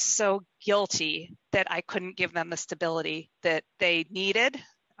just so guilty that I couldn't give them the stability that they needed,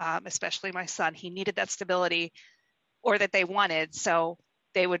 especially my son. He needed that stability, or that they wanted. So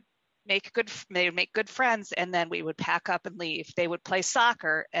they would make good friends, and then we would pack up and leave. They would play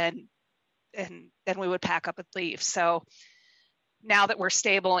soccer, and then we would pack up and leave. So now that we're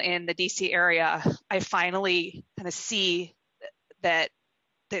stable in the DC area, I finally kind of see that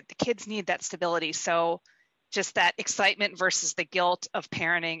the kids need that stability. So just that excitement versus the guilt of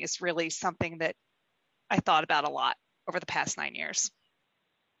parenting is really something that I thought about a lot over the past 9 years.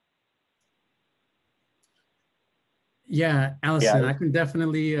 Yeah, Allison, Yeah. I can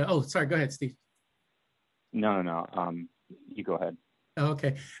definitely, sorry, go ahead, Steve. No. You go ahead.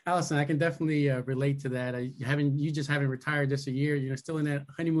 Okay, Allison, I can definitely relate to that. You just haven't retired just a year. You're still in that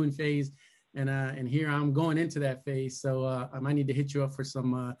honeymoon phase, and here I'm going into that phase. So I might need to hit you up for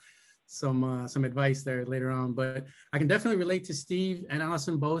some advice there later on. But I can definitely relate to Steve and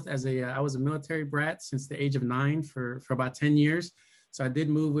Allison both. I was a military brat since the age of 9 for about 10 years. So I did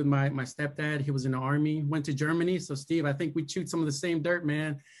move with my stepdad. He was in the Army, went to Germany. So Steve, I think we chewed some of the same dirt,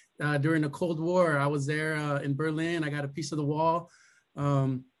 man. During the Cold War, I was there in Berlin. I got a piece of the wall.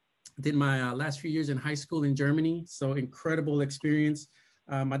 Did my last few years in high school in Germany. So incredible experience.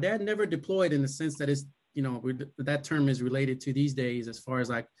 My dad never deployed in the sense that that term is related to these days, as far as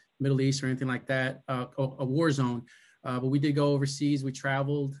like, Middle East or anything like that, a war zone. But we did go overseas. We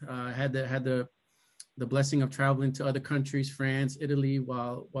traveled, had the blessing of traveling to other countries, France, Italy,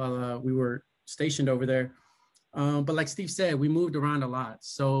 while we were stationed over there. But like Steve said, we moved around a lot.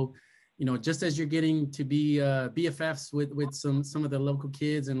 So, just as you're getting to be BFFs with some of the local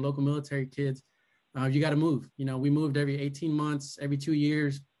kids and local military kids, you got to move. We moved every 18 months, every 2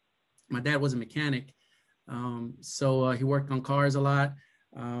 years. My dad was a mechanic, so he worked on cars a lot,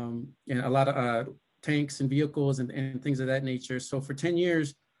 and a lot of tanks and vehicles and things of that nature. So for 10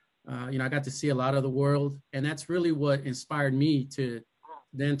 years, I got to see a lot of the world, and that's really what inspired me to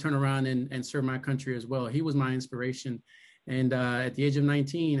then turn around and serve my country as well. He was my inspiration. And at the age of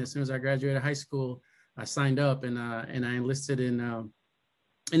 19, as soon as I graduated high school, I signed up and I enlisted in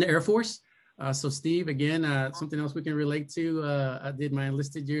the Air Force. So Steve, again, something else we can relate to. I did my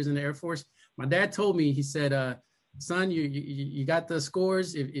enlisted years in the Air Force. My dad told me, he said, son, you got the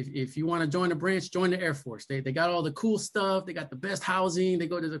scores. If you want to join the branch, join the Air Force. They got all the cool stuff. They got the best housing. They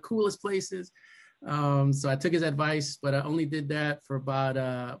go to the coolest places. So I took his advice, but I only did that for about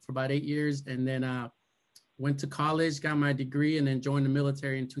 8 years, and then went to college, got my degree, and then joined the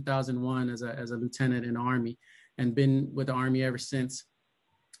military in 2001 as a lieutenant in the Army, and been with the Army ever since.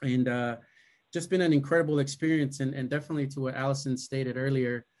 And just been an incredible experience, and definitely to what Allison stated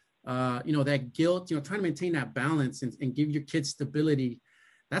earlier, that guilt, trying to maintain that balance and give your kids stability.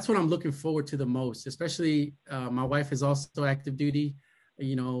 That's what I'm looking forward to the most, especially my wife is also active duty.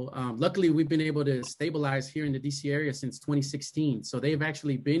 Luckily we've been able to stabilize here in the DC area since 2016. So they've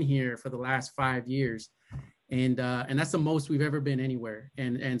actually been here for the last 5 years. And that's the most we've ever been anywhere.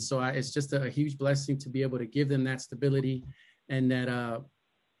 And so it's just a huge blessing to be able to give them that stability and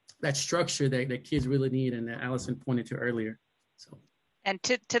that structure that kids really need, and that Allison pointed to earlier. So. And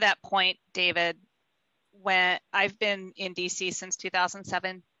to that point, David, when I've been in DC since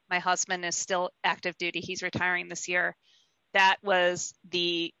 2007, my husband is still active duty. He's retiring this year. That was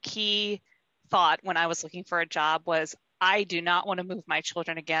the key thought when I was looking for a job was, I do not want to move my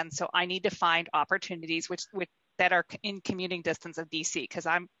children again. So I need to find opportunities which that are in commuting distance of DC, because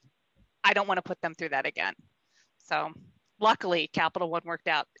I don't want to put them through that again. So luckily Capital One worked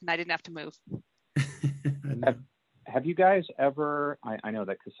out and I didn't have to move. Have you guys ever, I know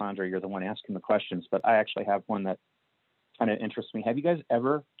that Cassandra, you're the one asking the questions, but I actually have one that kind of interests me. Have you guys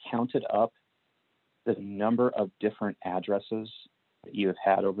ever counted up the number of different addresses that you have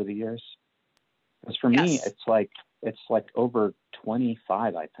had over the years? Because for me, it's like over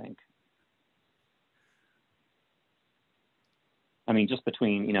 25, I think. I mean, just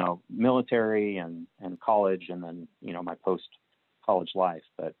between, military and college, and then, my post-college life.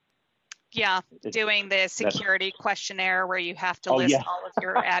 But yeah, doing the security questionnaire where you have to list all of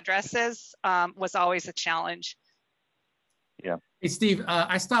your addresses was always a challenge. Yeah. Hey, Steve,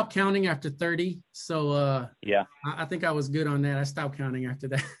 I stopped counting after 30. So yeah, I think I was good on that. I stopped counting after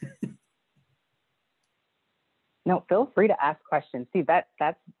that. No, feel free to ask questions. Steve, that's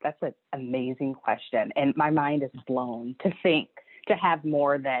an amazing question. And my mind is blown to think to have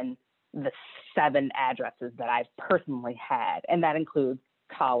more than the 7 addresses that I've personally had. And that includes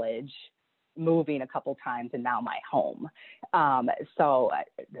college, moving a couple times, and now my home. So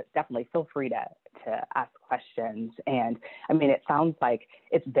definitely feel free to ask questions. And I mean, it sounds like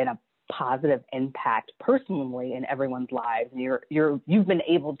it's been a positive impact personally in everyone's lives. And you've been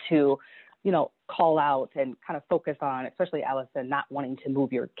able to, call out and kind of focus on, especially Allison, not wanting to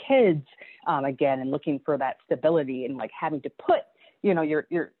move your kids again, and looking for that stability, and like having to put,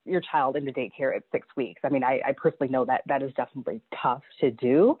 your child into daycare at 6 weeks. I mean, I personally know that is definitely tough to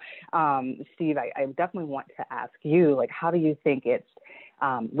do. Steve, I definitely want to ask you, like, how do you think it's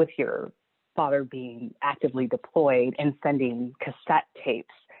with your father being actively deployed and sending cassette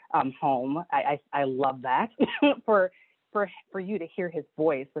tapes home? I love that for you to hear his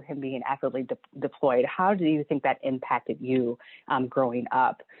voice with him being actively deployed. How do you think that impacted you growing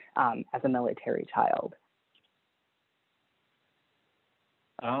up as a military child?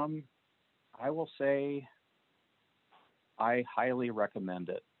 I will say I highly recommend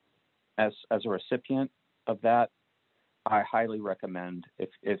it. As a recipient of that, I highly recommend,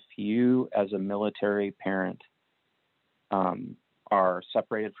 if you as a military parent are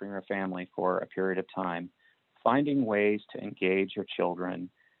separated from your family for a period of time, finding ways to engage your children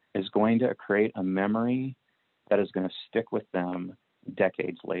is going to create a memory that is going to stick with them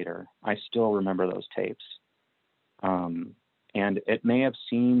decades later. I still remember those tapes. And it may have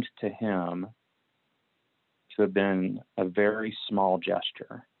seemed to him to have been a very small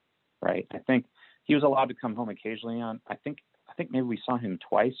gesture, right? I think he was allowed to come home occasionally I think maybe we saw him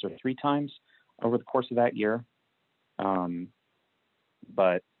 2 or 3 times over the course of that year.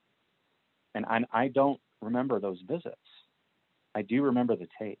 But I don't remember those visits. I do remember the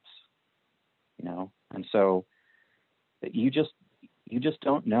tapes, and so that you just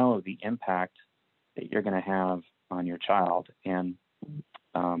don't know the impact that you're going to have on your child. And,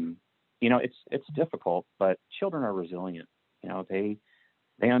 it's difficult, but children are resilient. They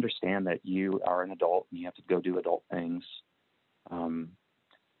understand that you are an adult and you have to go do adult things.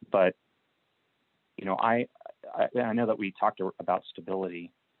 But, I know that we talked about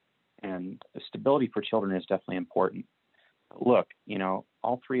stability, and stability for children is definitely important. Look,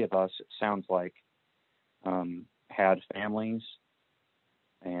 all three of us, it sounds like, had families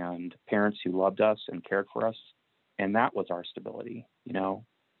and parents who loved us and cared for us. And that was our stability,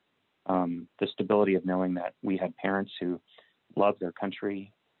 the stability of knowing that we had parents who loved their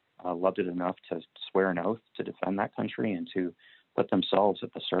country, loved it enough to swear an oath to defend that country and to put themselves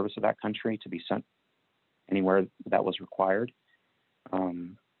at the service of that country, to be sent anywhere that was required.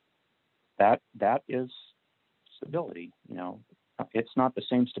 That is stability. It's not the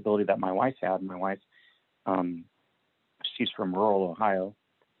same stability that my wife had. My wife, she's from rural Ohio,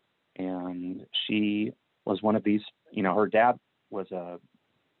 and she was one of these, her dad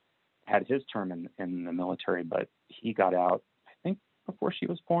had his term in the military, but he got out, I think, before she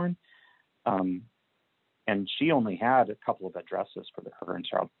was born. And she only had a couple of addresses for her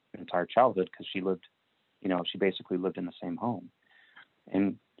entire childhood, because she lived, she basically lived in the same home.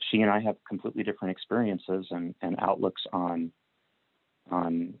 And she and I have completely different experiences and outlooks on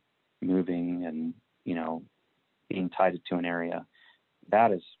moving and, being tied to an area.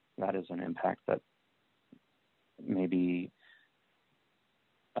 That is an impact that maybe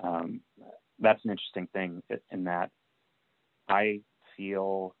that's an interesting thing, in that I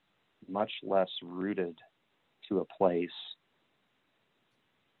feel much less rooted to a place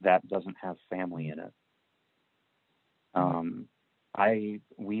that doesn't have family in it.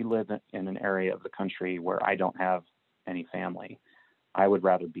 We live in an area of the country where I don't have any family. I would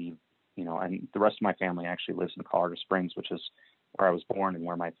rather be, and the rest of my family actually lives in Colorado Springs, which is where I was born and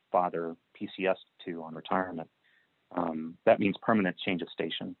where my father PCS'd to on retirement. That means permanent change of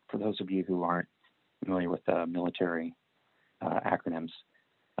station, for those of you who aren't familiar with the military acronyms.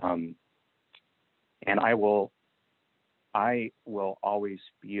 And I will always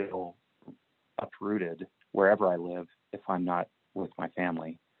feel uprooted wherever I live if I'm not with my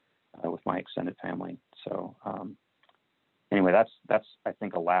family, with my extended family. So anyway, that's I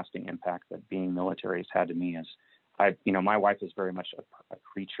think a lasting impact that being military has had to me. Is my wife is very much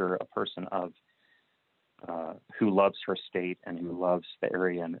a person of who loves her state and who loves the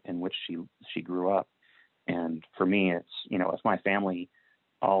area in which she grew up. And for me, it's, if my family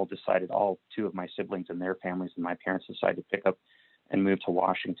all two of my siblings and their families and my parents decided to pick up and move to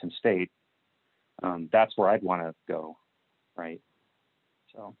Washington State, that's where I'd want to go. Right.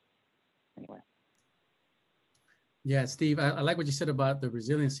 So anyway. Yeah, Steve, I like what you said about the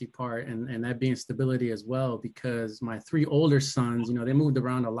resiliency part and that being stability as well, because my three older sons, they moved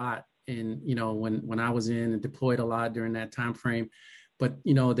around a lot. And, when I was in and deployed a lot during that time frame, but,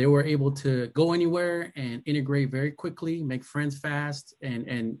 they were able to go anywhere and integrate very quickly, make friends fast,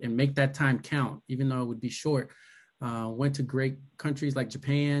 and make that time count, even though it would be short. Went to great countries like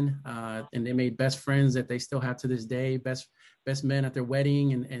Japan, and they made best friends that they still have to this day, best men at their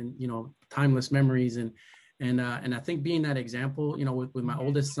wedding, and timeless memories. And I think being that example, with my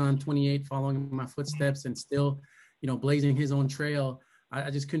oldest son, 28, following in my footsteps and still, blazing his own trail, I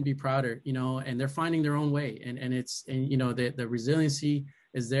just couldn't be prouder, and they're finding their own way. And the resiliency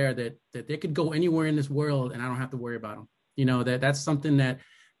is there that they could go anywhere in this world and I don't have to worry about them. That's something that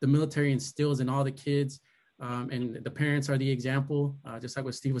the military instills in all the kids. And the parents are the example, just like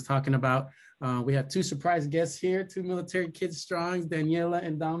what Steve was talking about. We have two surprise guests here, two military kids strong, Daniela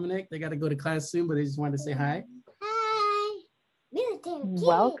and Dominic. They got to go to class soon, but they just wanted to say hi. Hi. Military kid.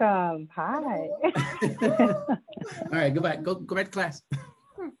 Welcome. Hi. All right, go back to class.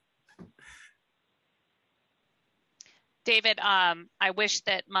 David, I wish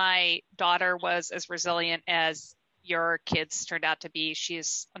that my daughter was as resilient as your kids turned out to be.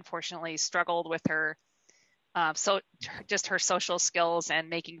 She's unfortunately struggled with her just her social skills and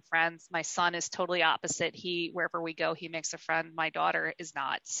making friends. My son is totally opposite. Wherever we go, he makes a friend. My daughter is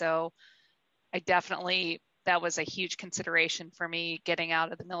not. So that was a huge consideration for me getting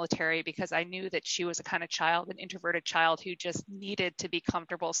out of the military, because I knew that she was a kind of child, an introverted child who just needed to be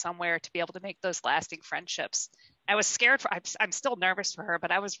comfortable somewhere to be able to make those lasting friendships. I was scared I'm still nervous for her,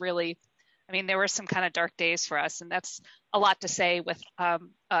 but I was really, there were some kind of dark days for us, and that's a lot to say with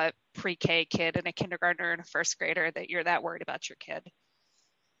a pre-K kid and a kindergartner and a first grader, that you're that worried about your kid.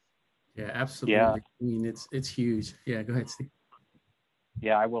 Yeah, absolutely. Yeah. It's huge. Yeah, go ahead, Steve.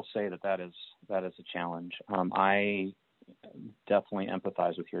 Yeah, I will say that that is a challenge. I definitely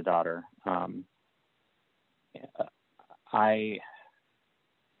empathize with your daughter. I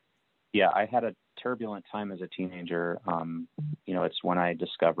had a turbulent time as a teenager. It's when I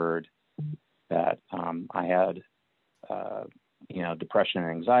discovered that I had depression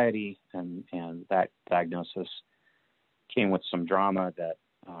and anxiety, and that diagnosis came with some drama that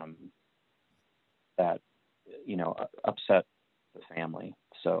upset the family.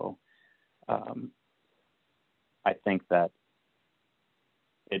 So I think that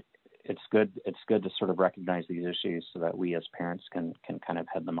it's good to sort of recognize these issues so that we as parents can kind of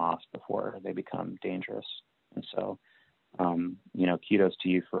head them off before they become dangerous. And so kudos to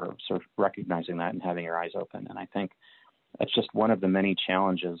you for sort of recognizing that and having your eyes open. And I think that's just one of the many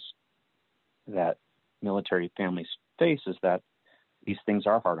challenges that military families face, is that these things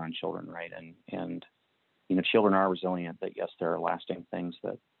are hard on children, right? And children are resilient, but yes, there are lasting things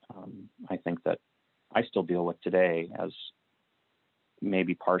that I think that I still deal with today as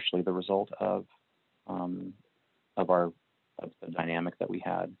maybe partially the result of the dynamic that we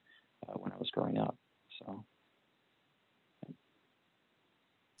had when I was growing up. So.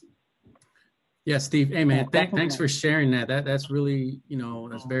 Yeah, Steve. Hey, man, thanks for sharing that. That's really,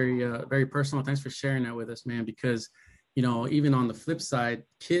 that's very, very personal. Thanks for sharing that with us, man, because, even on the flip side,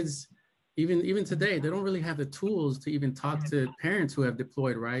 kids, even today, they don't really have the tools to even talk to parents who have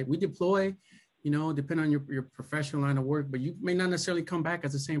deployed, right? We deploy, depending on your professional line of work, but you may not necessarily come back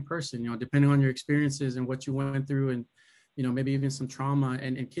as the same person, depending on your experiences and what you went through, and, maybe even some trauma,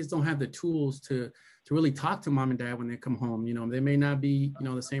 and kids don't have the tools to really talk to mom and dad when they come home. They may not be,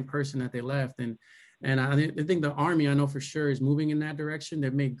 the same person that they left. And I think the Army, I know for sure, is moving in that direction.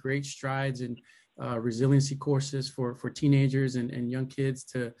 They've made great strides in resiliency courses for teenagers and young kids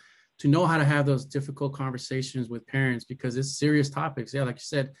to know how to have those difficult conversations with parents, because it's serious topics. Yeah, like you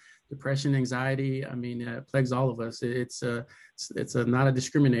said, depression, anxiety, plagues all of us. It's not a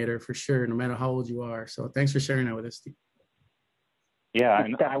discriminator for sure, no matter how old you are. So thanks for sharing that with us, Steve. Yeah,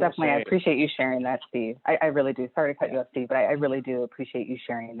 and definitely. I appreciate you sharing that, Steve. I really do. Sorry to cut you off, Steve, but I really do appreciate you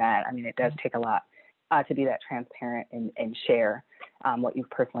sharing that. It does take a lot to be that transparent and share what you've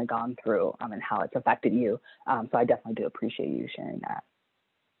personally gone through and how it's affected you. So I definitely do appreciate you sharing that.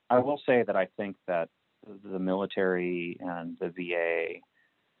 I will say that I think that the military and the VA,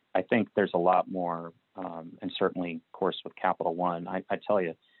 I think there's a lot more, and certainly, of course, with Capital One. I tell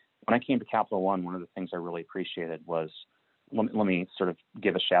you, when I came to Capital One, one of the things I really appreciated was, let me sort of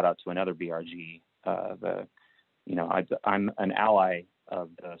give a shout out to another BRG. I'm an ally of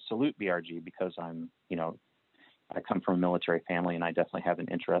the Salute BRG because I come from a military family, and I definitely have an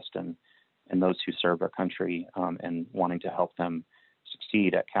interest in those who serve our country and wanting to help them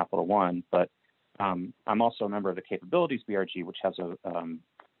succeed at Capital One. But I'm also a member of the Capabilities BRG, which has a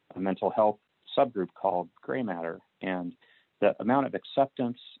mental health subgroup called Gray Matter, and the amount of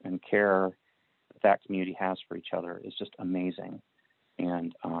acceptance and care that community has for each other is just amazing.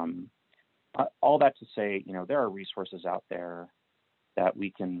 And all that to say, there are resources out there that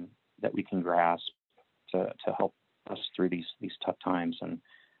we can grasp to help us through these tough times.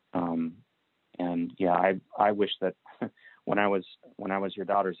 And yeah, I wish that when I was your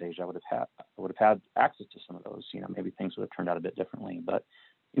daughter's age, I would have had access to some of those. Maybe things would have turned out a bit differently. But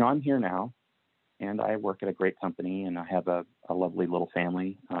I'm here now, and I work at a great company, and I have a lovely little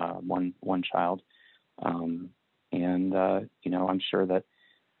family, one child, and I'm sure that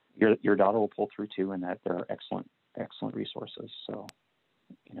your daughter will pull through too, and that there are excellent resources. So,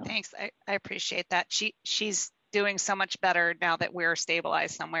 Thanks. I appreciate that. She's doing so much better now that we're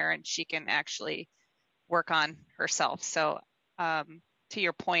stabilized somewhere, and she can actually work on herself. So, to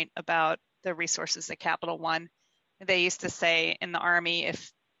your point about the resources at Capital One, they used to say in the Army,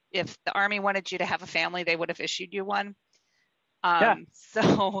 if the Army wanted you to have a family, they would have issued you one.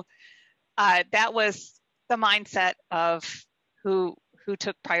 So that was the mindset of who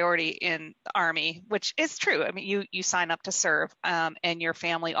took priority in the Army, which is true. You sign up to serve, and your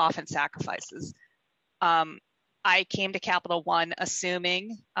family often sacrifices. I came to Capital One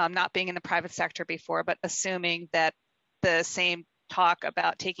assuming, not being in the private sector before, but assuming that the same talk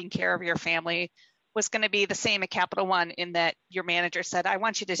about taking care of your family was going to be the same at Capital One, in that your manager said, I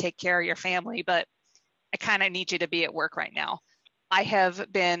want you to take care of your family, but I kind of need you to be at work right now. I have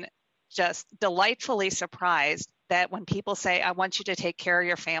been just delightfully surprised that when people say, I want you to take care of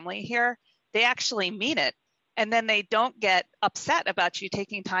your family here, they actually mean it. And then they don't get upset about you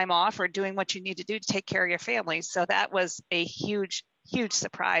taking time off or doing what you need to do to take care of your family. So that was a huge, huge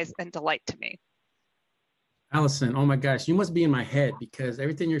surprise and delight to me. Allison, oh my gosh, you must be in my head, because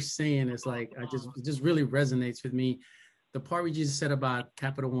everything you're saying is like, it just really resonates with me. the part we just said about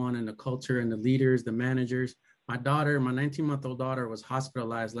Capital One and the culture and the leaders, the managers. My daughter, my 19-month-old daughter, was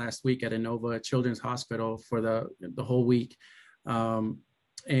hospitalized last week at Inova Children's Hospital for the whole week, and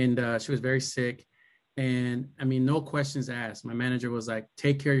she was very sick. And I mean, no questions asked. My manager was like,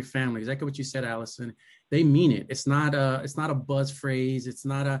 "Take care of your family." Exactly what you said, Allison. They mean it. It's not a buzz phrase. It's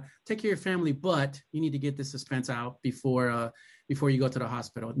not a take care of your family, but you need to get this suspense out before you go to the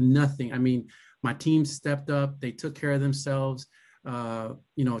hospital. Nothing. I mean, my team stepped up. They took care of themselves.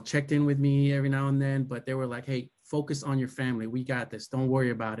 Checked in with me every now and then, but they were like, "Hey, focus on your family. We got this. Don't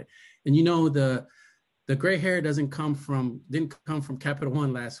worry about it." And the gray hair didn't come from Capital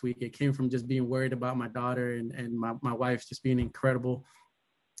One last week. It came from just being worried about my daughter and my wife just being incredible,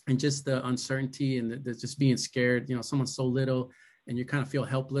 and just the uncertainty and the just being scared. Someone's so little and you kind of feel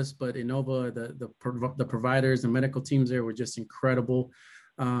helpless. But Inova, the providers, the medical teams there were just incredible.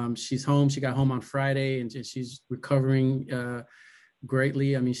 She's home. She got home on Friday and she's recovering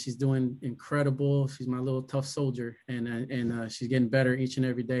greatly. I mean, she's doing incredible. She's my little tough soldier, and she's getting better each and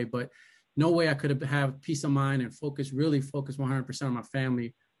every day. But no way I could have peace of mind and really focus 100% on my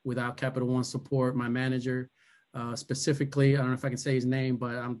family without Capital One support. My manager, specifically, I don't know if I can say his name,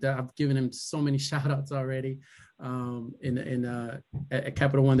 but I've given him so many shout outs already. At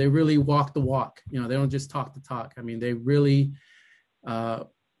Capital One, they really walk the walk. They don't just talk the talk. I mean, they really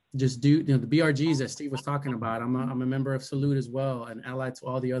just do. The BRGs that Steve was talking about. I'm a member of Salute as well, and allied to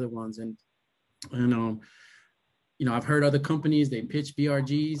all the other ones. And I've heard other companies, they pitch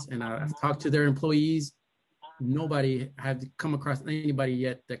BRGs, and I've talked to their employees. Nobody had come across anybody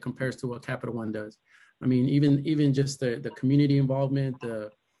yet that compares to what Capital One does. I mean, even just the community involvement,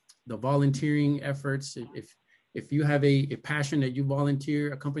 the volunteering efforts. If you have a passion that you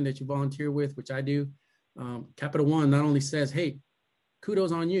volunteer, a company that you volunteer with, which I do, Capital One not only says, "Hey,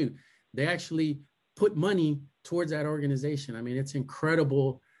 kudos on you," they actually put money towards that organization. I mean, it's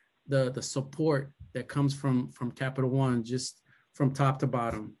incredible the support that comes from Capital One, just from top to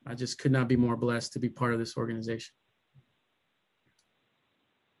bottom. I just could not be more blessed to be part of this organization.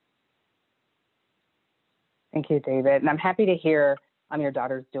 Thank you, David. And I'm happy to hear your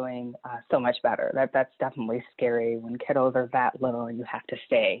daughter's doing so much better. That's definitely scary when kiddos are that little and you have to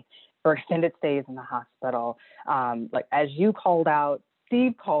stay for extended stays in the hospital. Like as you called out,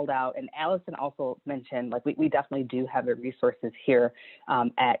 Steve called out, and Allison also mentioned, like we definitely do have the resources here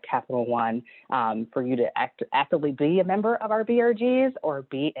at Capital One for you to actively be a member of our BRGs or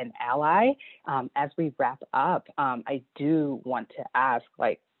be an ally. As we wrap up, I do want to ask,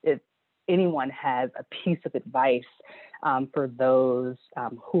 like, if anyone has a piece of advice for those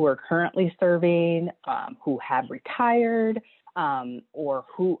who are currently serving, who have retired, or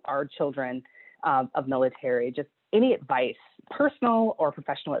who are children of military, just any advice, personal or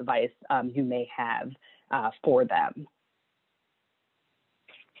professional advice you may have for them.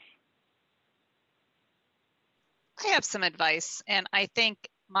 I have some advice, and I think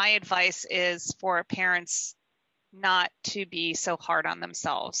my advice is for parents not to be so hard on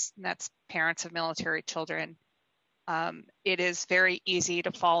themselves. And that's parents of military children. It is very easy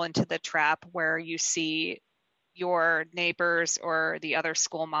to fall into the trap where you see your neighbors or the other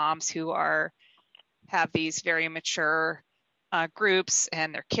school moms who have these very mature groups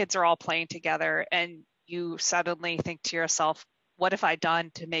and their kids are all playing together, and you suddenly think to yourself, what have I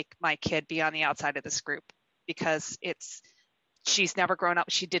done to make my kid be on the outside of this group? Because she's never grown up.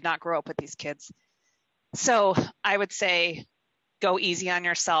 She did not grow up with these kids. So I would say go easy on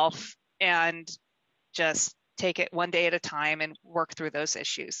yourself and just take it one day at a time and work through those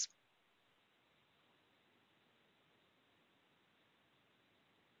issues.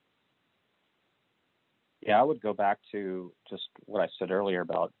 Yeah, I would go back to just what I said earlier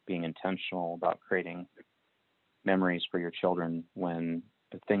about being intentional about creating memories for your children when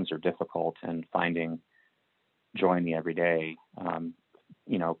things are difficult and finding joy in the everyday.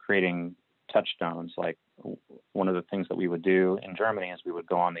 Creating touchstones. Like one of the things that we would do in Germany is we would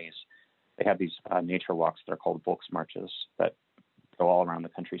go on they have these nature walks that are called Volksmarches that go all around the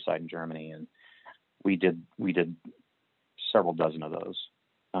countryside in Germany. And we did several dozen of those.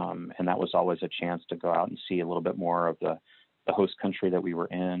 And that was always a chance to go out and see a little bit more of the host country that we were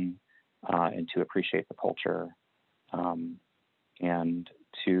in, and to appreciate the culture, and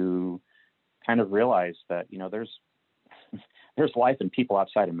to kind of realize that, there's life and people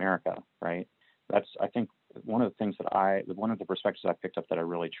outside America, right? That's, I think, one of the perspectives I picked up that I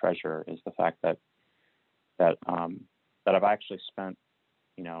really treasure is the fact that I've actually spent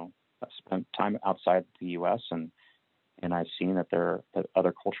time outside the U.S. and I've seen that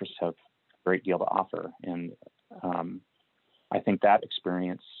other cultures have a great deal to offer. And I think that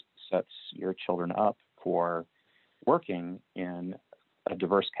experience sets your children up for working in such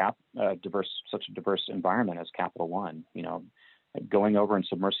a diverse environment as Capital One. Going over and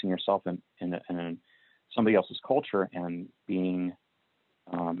submersing yourself in somebody else's culture and being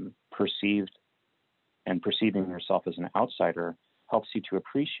perceived and perceiving yourself as an outsider helps you to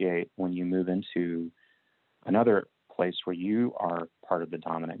appreciate when you move into another place where you are part of the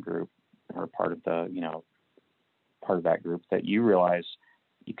dominant group or part of that group, that you realize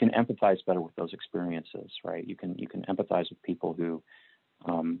you can empathize better with those experiences, right? You can empathize with people who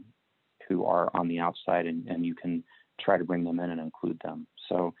are on the outside, and you can try to bring them in and include them.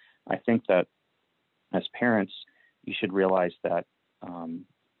 So I think that as parents, you should realize that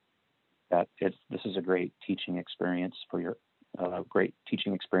this is a great teaching experience for you, a great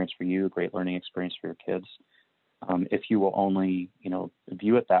learning experience for your kids. If you will only,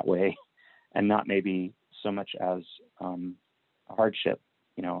 view it that way, and not maybe so much as a hardship,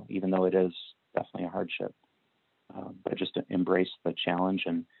 even though it is definitely a hardship, but just to embrace the challenge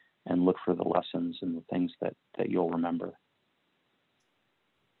and look for the lessons and the things that you'll remember.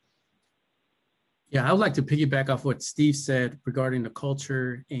 Yeah, I would like to piggyback off what Steve said regarding the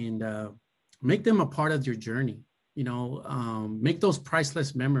culture and make them a part of your journey. Make those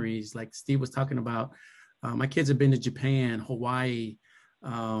priceless memories like Steve was talking about. My kids have been to Japan, Hawaii,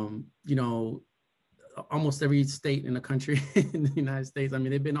 almost every state in the country in the United States. I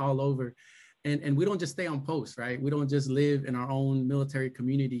mean, they've been all over. And we don't just stay on post, right? We don't just live in our own military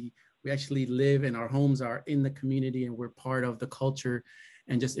community. We actually live, and our homes are in the community, and we're part of the culture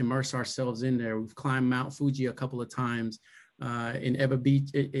and just immerse ourselves in there. We've climbed Mount Fuji a couple of times in Ewa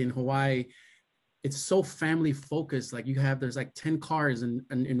Beach in Hawaii. It's so family focused. Like there's like 10 cars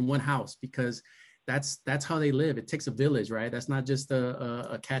in one house, because that's how they live. It takes a village, right? That's not just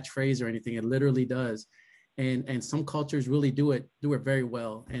a catchphrase or anything. It literally does. And some cultures really do it very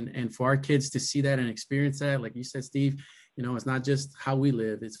well. And for our kids to see that and experience that, like you said, Steve, it's not just how we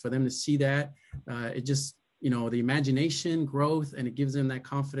live. It's for them to see that. It just, the imagination growth, and it gives them that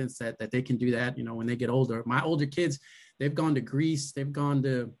confidence that they can do that, when they get older. My older kids, they've gone to Greece, they've gone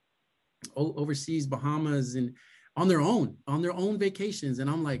to overseas, Bahamas, and on their own vacations. And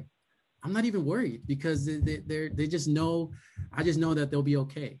I'm like, I'm not even worried, because they just know, I just know that they'll be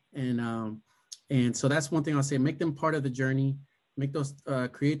okay. And so that's one thing I'll say: make them part of the journey,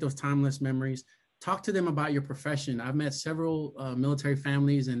 create those timeless memories. Talk to them about your profession. I've met several military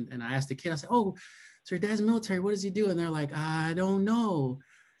families, and I asked the kid, I said, "Oh, so your dad's military, what does he do?" And they're like, "I don't know."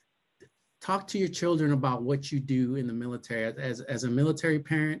 Talk to your children about what you do in the military. As a military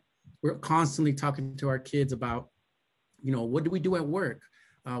parent, we're constantly talking to our kids about, what do we do at work?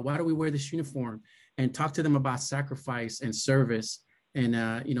 Why do we wear this uniform? And talk to them about sacrifice and service, and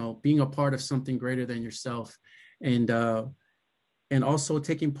being a part of something greater than yourself, and also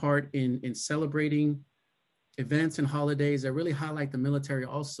taking part in celebrating events and holidays that really highlight the military.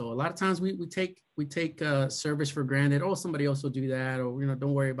 Also, a lot of times we take service for granted. Oh, somebody else will do that, or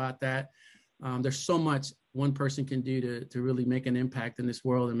don't worry about that. There's so much one person can do to really make an impact in this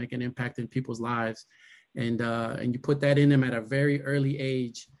world and make an impact in people's lives. And you put that in them at a very early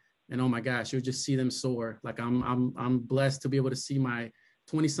age, and oh my gosh, you'll just see them soar. Like I'm blessed to be able to see my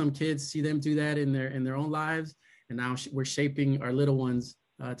 20-some kids, see them do that in their own lives, and now we're shaping our little ones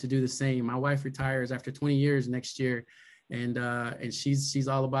to do the same. My wife retires after 20 years next year, and she's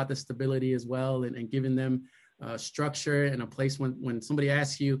all about the stability as well, and giving them structure and a place when somebody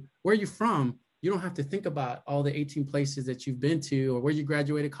asks you, where are you from? You don't have to think about all the 18 places that you've been to, or where you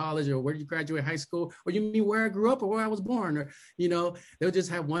graduated college, or where you graduate high school, or you mean where I grew up or where I was born, or, they'll just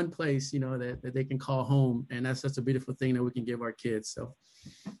have one place, that they can call home. And that's such a beautiful thing that we can give our kids. So.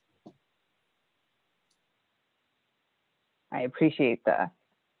 I appreciate the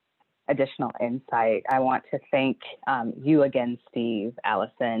additional insight. I want to thank you again, Steve,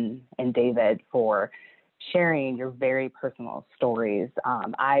 Allison, and David, for sharing your very personal stories.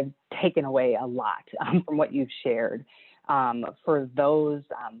 I've taken away a lot from what you've shared. For those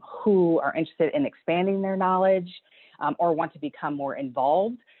who are interested in expanding their knowledge or want to become more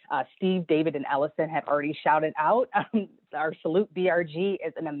involved, Steve, David, and Allison have already shouted out. Our Salute BRG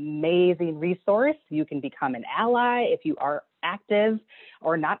is an amazing resource. You can become an ally if you are active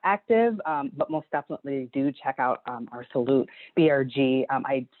or not active, but most definitely do check out our Salute BRG.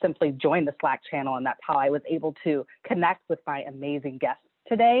 I simply joined the Slack channel, and that's how I was able to connect with my amazing guests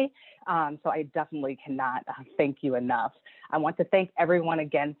today. So I definitely cannot thank you enough. I want to thank everyone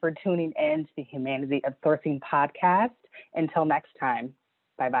again for tuning in to the Humanity of Sourcing podcast. Until next time,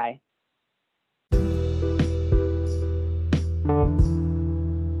 bye-bye.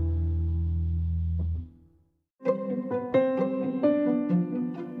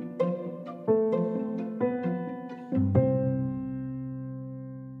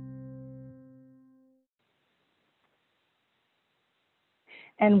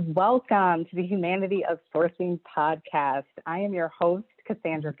 and welcome to the Humanity of Sourcing podcast. I am your host,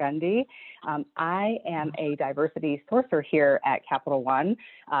 Cassandra Gundy. I am a diversity sourcer here at Capital One,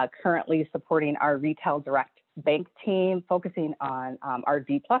 currently supporting our retail direct bank team, focusing on our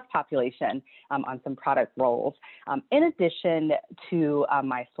D+ population on some product roles. In addition to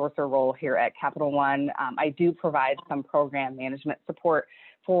my sourcer role here at Capital One, I do provide some program management support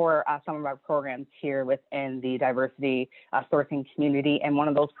for some of our programs here within the diversity sourcing community, and one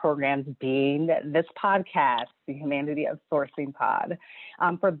of those programs being this podcast, the Humanity of Sourcing Pod.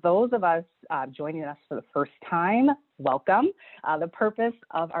 For those of us joining us for the first time, welcome. The purpose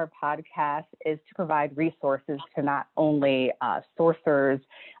of our podcast is to provide resources to not only sourcers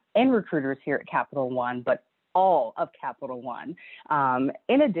and recruiters here at Capital One, but all of Capital One.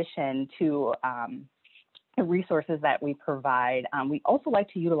 In addition to the resources that we provide, we also like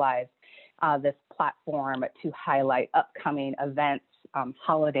to utilize this platform to highlight upcoming events,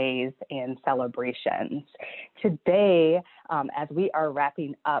 holidays, and celebrations. Today, as we are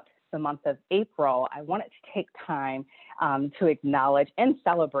wrapping up the month of April, I wanted to take time to acknowledge and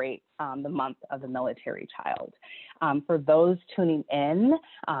celebrate the month of the military child. For those tuning in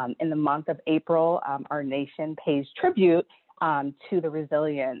the month of April, our nation pays tribute to the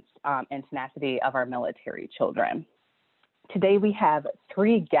resilience and tenacity of our military children. Today we have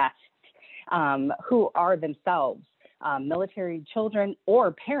three guests who are themselves military children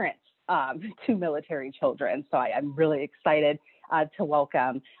or parents to military children. So I'm really excited to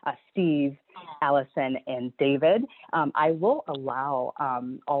welcome Steve, Allison, and David. I will allow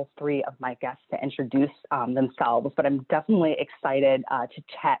all three of my guests to introduce themselves, but I'm definitely excited to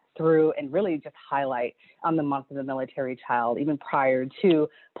chat through and really just highlight the month of the military child. Even prior to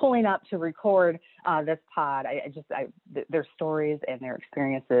pulling up to record this pod, their stories and their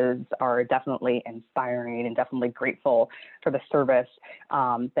experiences are definitely inspiring, and definitely grateful for the service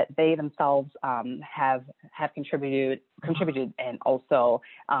that they themselves have contributed, and also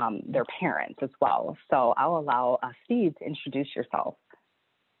their parents as well. So I'll allow Steve to introduce yourself.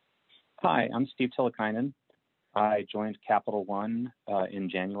 Hi, I'm Steve Tillikainen. I joined Capital One in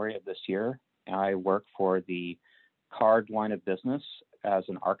January of this year. I work for the card line of business as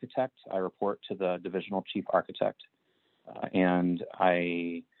an architect. I report to the divisional chief architect, and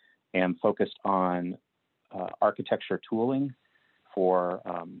I am focused on architecture tooling for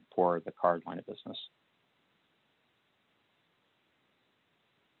the card line of business.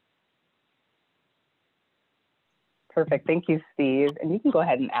 Perfect. Thank you, Steve. And you can go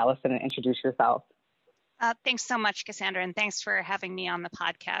ahead and Allison and introduce yourself. Thanks so much, Cassandra, and thanks for having me on the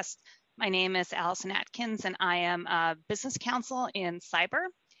podcast. My name is Allison Atkins, and I am a business counsel in cyber.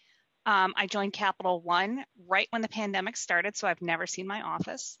 I joined Capital One right when the pandemic started, so I've never seen my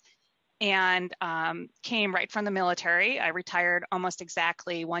office, and came right from the military. I retired almost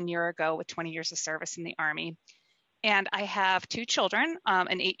exactly 1 year ago with 20 years of service in the Army. And I have two children,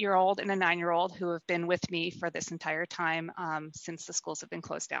 an 8-year-old and a 9-year-old, who have been with me for this entire time since the schools have been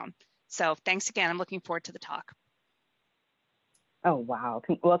closed down. So thanks again. I'm looking forward to the talk. Oh, wow.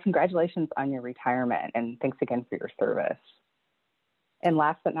 Well, congratulations on your retirement, and thanks again for your service. And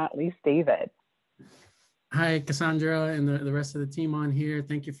last but not least, David. Hi, Cassandra, and the rest of the team on here.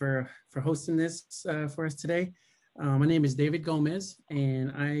 Thank you for hosting this for us today. My name is David Gomez,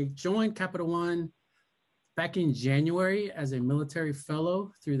 and I joined Capital One back in January as a military fellow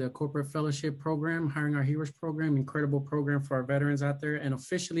through the Corporate Fellowship Program, Hiring Our Heroes program, incredible program for our veterans out there, and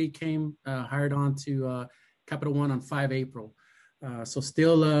officially came hired on to Capital One on 5 April. So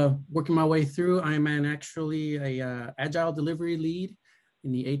still working my way through. I am actually a agile delivery lead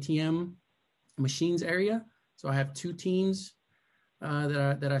in the ATM machines area. So I have two teams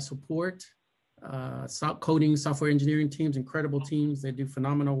that I support, coding, software engineering teams, incredible teams. They do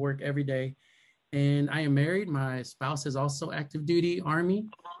phenomenal work every day. And I am married. My spouse is also active duty Army.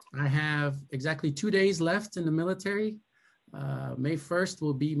 I have exactly 2 days left in the military. May 1st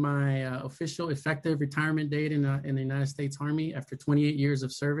will be my official effective retirement date in the United States Army after 28 years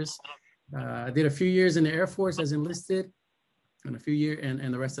of service. I did a few years in the Air Force as enlisted, and a few years,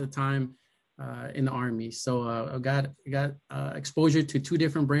 and the rest of the time in the Army. So I got exposure to 2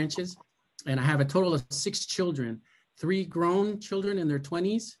 different branches, and I have a total of 6 children, 3 grown children in their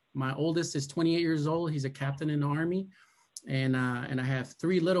 20s. My oldest is 28 years old. He's a captain in the Army. And I have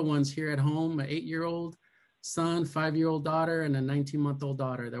 3 little ones here at home, an 8-year-old son, 5-year-old daughter, and a 19-month-old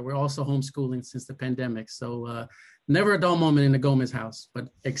daughter that we're also homeschooling since the pandemic. So never a dull moment in the Gomez house, but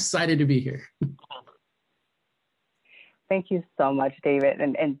excited to be here. Thank you so much, David.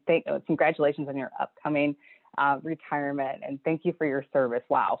 And congratulations on your upcoming retirement. And thank you for your service.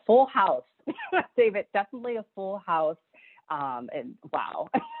 Wow, full house. David, definitely a full house And wow,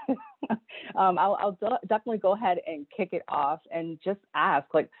 definitely go ahead and kick it off and just ask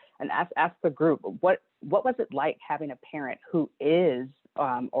the group, what was it like having a parent who is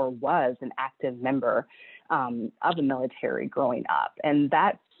or was an active member of the military growing up? And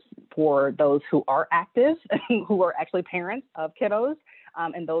that's for those who are active, who are actually parents of kiddos,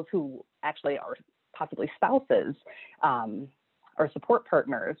 and those who actually are possibly spouses or support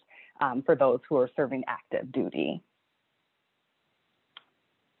partners for those who are serving active duty.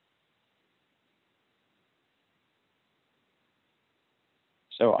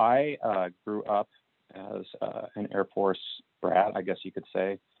 So I grew up as an Air Force brat, I guess you could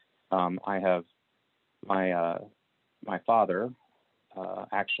say. I have my father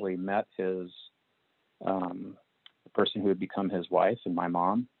actually met the person who would become his wife and my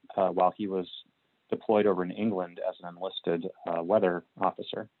mom while he was deployed over in England as an enlisted weather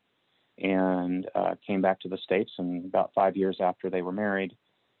officer, and came back to the States. And about 5 years after they were married,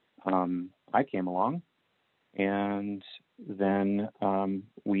 I came along. And then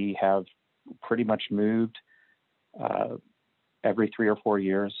we have pretty much moved every 3 or 4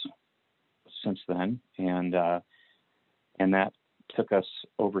 years since then, and that took us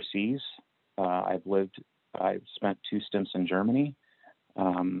overseas. I've spent 2 stints in Germany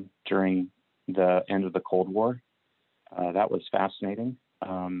during the end of the Cold War. That was fascinating,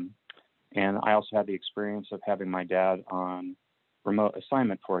 and I also had the experience of having my dad on remote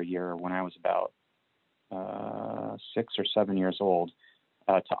assignment for a year when I was about 6 or 7 years old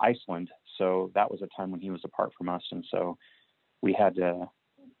to Iceland. So that was a time when he was apart from us. And so we had the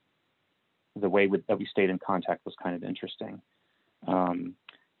way that we stayed in contact was kind of interesting.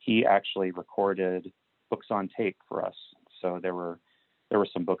 He actually recorded books on tape for us. So there were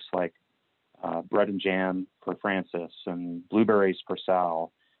some books like Bread and Jam for Francis and Blueberries for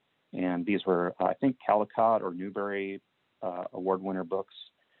Sal. And these were, I think, Caldecott or Newbery award winner books.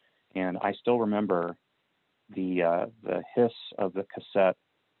 And I still remember the hiss of the cassette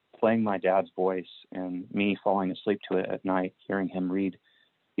playing my dad's voice and me falling asleep to it at night, hearing him read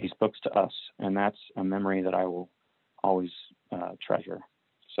these books to us. And that's a memory that I will always treasure.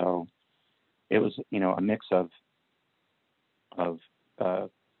 So it was, a mix of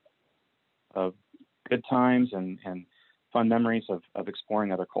good times and fun memories of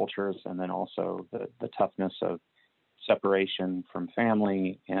exploring other cultures, and then also the toughness of separation from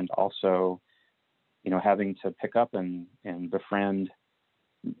family, and also having to pick up and befriend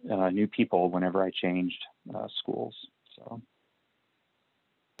new people whenever I changed schools. So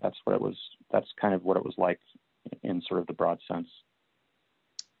that's kind of what it was like in sort of the broad sense.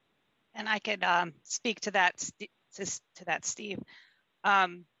 And I could speak to that, Steve.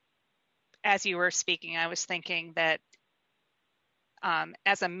 As you were speaking, I was thinking that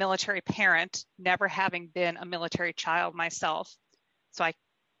as a military parent, never having been a military child myself, so I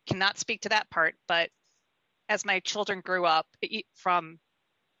cannot speak to that part, but as my children grew up from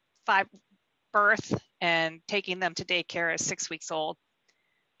birth and taking them to daycare as 6 weeks old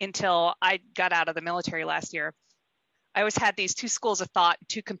until I got out of the military last year, I always had these 2 schools of thought,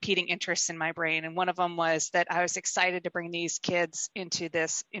 2 competing interests in my brain. And one of them was that I was excited to bring these kids into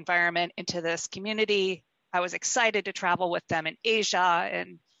this environment, into this community. I was excited to travel with them in Asia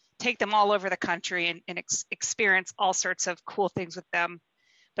and take them all over the country and experience all sorts of cool things with them.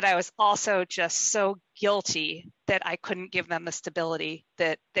 But I was also just so guilty that I couldn't give them the stability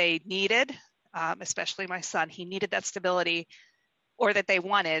that they needed, especially my son. He needed that stability, or that they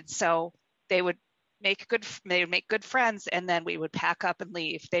wanted. So they would make good friends, and then we would pack up and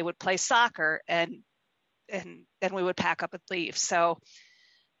leave. They would play soccer, and then we would pack up and leave. So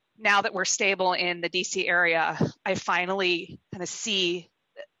now that we're stable in the DC area, I finally kind of see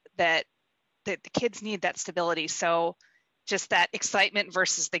that the kids need that stability. So just that excitement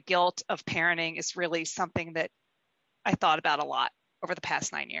versus the guilt of parenting is really something that I thought about a lot over the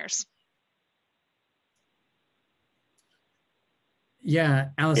past 9 years. Yeah,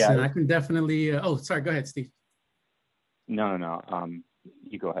 Allison, I can definitely, sorry, go ahead, Steve. No.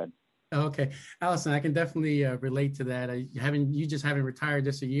 You go ahead. Okay, Allison, I can definitely relate to that. You just haven't retired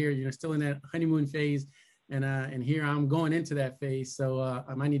just a year. You're still in that honeymoon phase, and here I'm going into that phase. So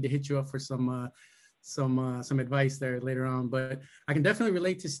I might need to hit you up for some advice there later on. But I can definitely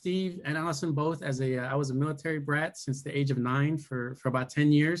relate to Steve and Allison both. I was a military brat since the age of 9 for about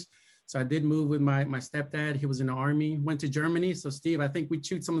 10 years. So I did move with my stepdad. He was in the Army, went to Germany. So Steve, I think we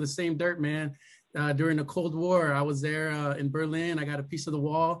chewed some of the same dirt, man. During the Cold War, I was there in Berlin. I got a piece of the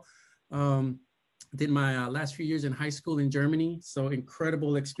wall. Did my last few years in high school in Germany. So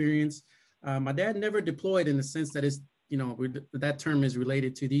incredible experience. My dad never deployed in the sense that that term is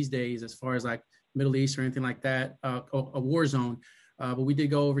related to these days, as far as like Middle East or anything like that, a war zone. But we did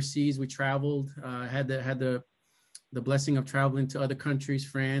go overseas. We traveled, had the blessing of traveling to other countries,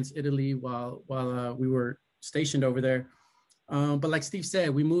 France, Italy, while we were stationed over there. But like Steve said,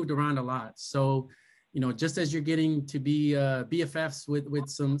 we moved around a lot. So, just as you're getting to be BFFs with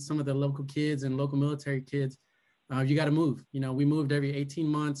some of the local kids and local military kids, you got to move. We moved every 18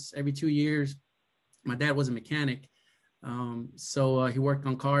 months, every 2 years. My dad was a mechanic, so he worked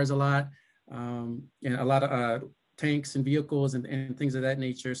on cars a lot, and a lot of tanks and vehicles and things of that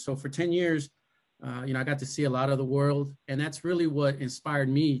nature. So for 10 years, I got to see a lot of the world, and that's really what inspired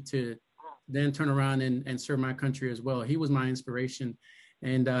me to then turn around and serve my country as well. He was my inspiration.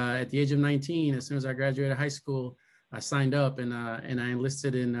 And at the age of 19, as soon as I graduated high school, I signed up and I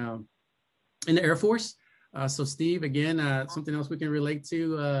enlisted in the Air Force. So Steve, again, something else we can relate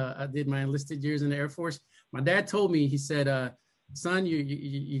to. I did my enlisted years in the Air Force. My dad told me, he said, son,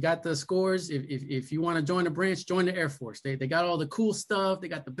 you got the scores. If you want to join the branch, join the Air Force. They got all the cool stuff. They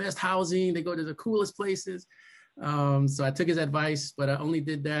got the best housing. They go to the coolest places. So I took his advice, but I only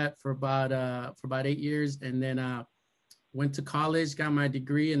did that for about 8 years, and then went to college, got my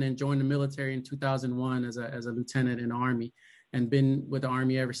degree, and then joined the military in 2001 as a lieutenant in the Army, and been with the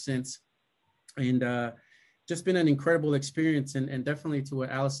Army ever since. And just been an incredible experience, and definitely to what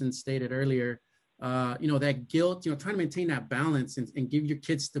Allison stated earlier, that guilt, trying to maintain that balance and give your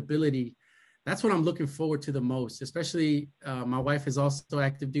kids stability. That's what I'm looking forward to the most, especially my wife is also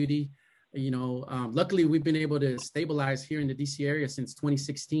active duty. Luckily we've been able to stabilize here in the DC area since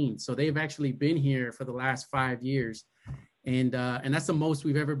 2016. So they've actually been here for the last 5 years. And that's the most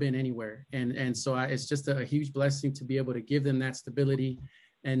we've ever been anywhere. And so it's just a huge blessing to be able to give them that stability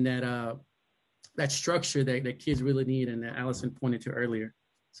and that structure that kids really need, and that Allison pointed to earlier.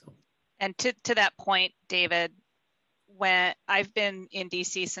 So. And to that point, David, when I've been in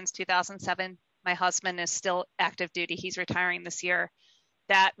DC since 2007, my husband is still active duty. He's retiring this year.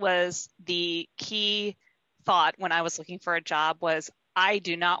 That was the key thought when I was looking for a job was, I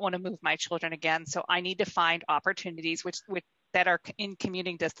do not want to move my children again. So I need to find opportunities which that are in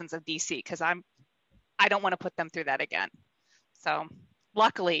commuting distance of DC, because I don't want to put them through that again. So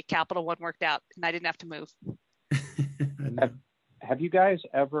luckily Capital One worked out and I didn't have to move. Have you guys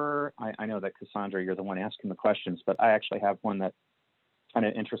ever, I know that Cassandra, you're the one asking the questions, but I actually have one that kind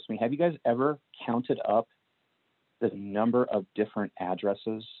of interests me. Have you guys ever counted up the number of different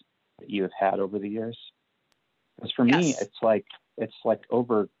addresses that you have had over the years? Because for me, it's like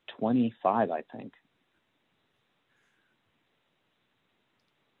over 25, I think.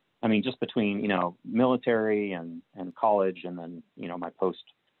 I mean, just between, military and college, and then, my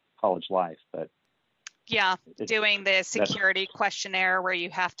post-college life. But yeah, doing the security questionnaire where you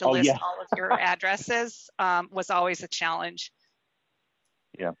have to list all of your addresses was always a challenge.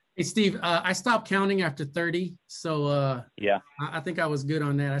 Yeah. Hey, Steve, I stopped counting after 30. So yeah, I think I was good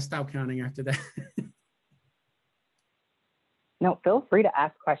on that. I stopped counting after that. No, feel free to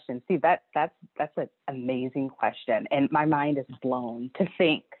ask questions. See, that's an amazing question. And my mind is blown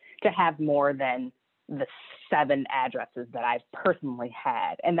to have more than the 7 addresses that I've personally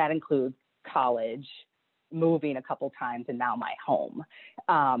had. And that includes college, moving a couple times, and now my home.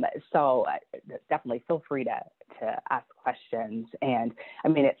 So definitely feel free to ask questions. And I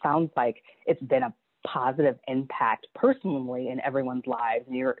mean, it sounds like it's been a positive impact personally in everyone's lives.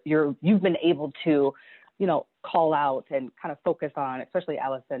 And you've been able to, call out and kind of focus on, especially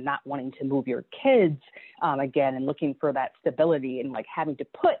Allison, not wanting to move your kids again, and looking for that stability, and like having to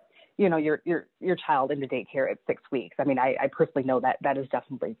put, your child into daycare at 6 weeks. I mean, I personally know that is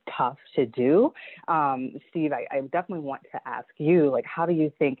definitely tough to do. Steve, I definitely want to ask you, like, how do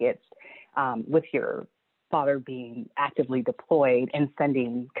you think it's with your father being actively deployed and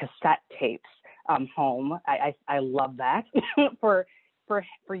sending cassette tapes home? I love that for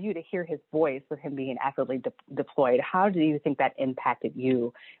you to hear his voice with him being actively deployed. How do you think that impacted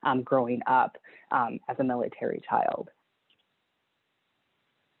you growing up as a military child?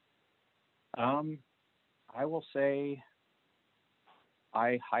 I will say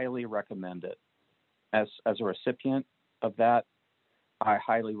I highly recommend it. As a recipient of that, I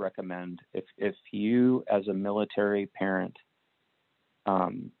highly recommend, if you as a military parent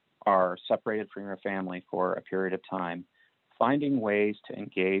are separated from your family for a period of time, finding ways to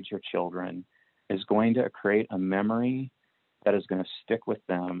engage your children is going to create a memory that is going to stick with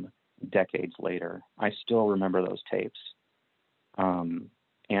them decades later. I still remember those tapes.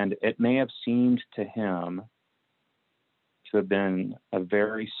 And it may have seemed to him to have been a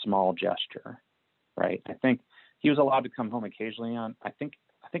very small gesture, right? I think he was allowed to come home occasionally I think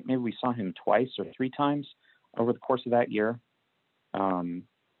maybe we saw him twice or 3 times over the course of that year.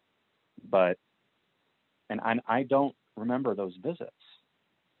 But I don't remember those visits.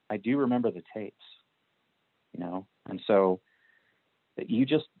 I do remember the tapes, and so you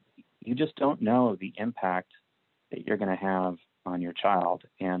just don't know the impact that you're going to have on your child.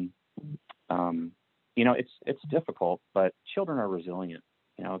 And, it's difficult, but children are resilient.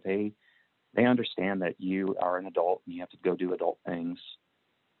 They understand that you are an adult and you have to go do adult things.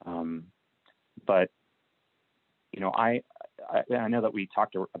 But, I know that we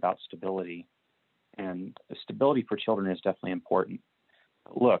talked about stability, and stability for children is definitely important.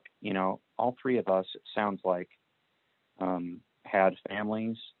 Look, all three of us, it sounds like, had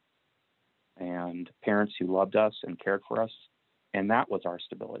families and parents who loved us and cared for us. And that was our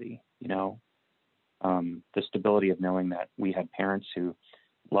stability, the stability of knowing that we had parents who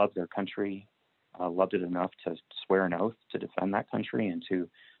loved their country, loved it enough to swear an oath to defend that country and to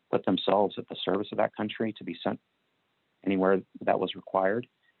put themselves at the service of that country, to be sent anywhere that was required.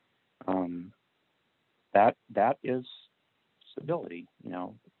 That is stability.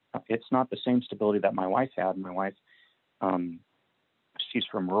 It's not the same stability that my wife had. My wife, she's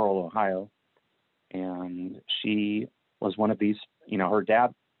from rural Ohio, and she was one of these. Her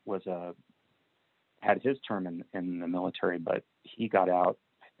dad had his term in the military, but he got out,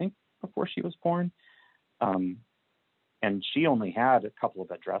 I think, before she was born. And she only had a couple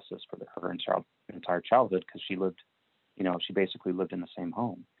of addresses for her entire childhood, because she lived, she basically lived in the same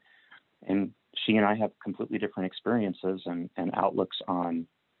home. And she and I have completely different experiences and outlooks on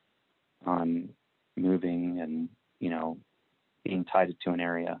moving and, being tied to an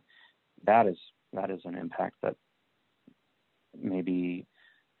area. That is an impact that maybe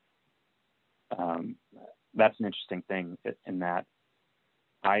that's an interesting thing, in that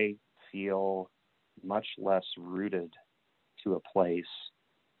I feel much less rooted to a place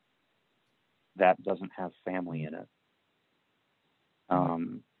that doesn't have family in it.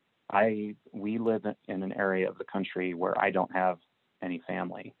 We live in an area of the country where I don't have any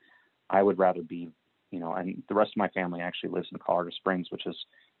family. I would rather be, and the rest of my family actually lives in Colorado Springs, which is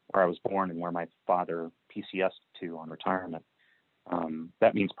where I was born and where my father PCS'd to on retirement.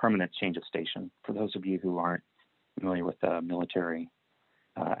 That means permanent change of station, for those of you who aren't familiar with the military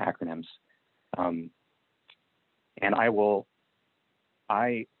acronyms. And I will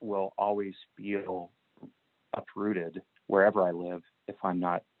always feel uprooted wherever I live if I'm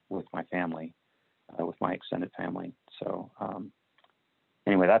not with my family, with my extended family. So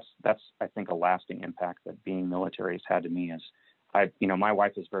anyway, that's I think a lasting impact that being military has had to me. Is my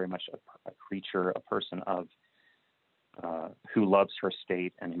wife is very much a person of who loves her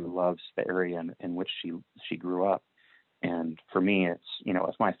state and who loves the area in which she grew up. And for me, it's,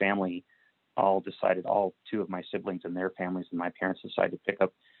 if my family all two of my siblings and their families and my parents decided to pick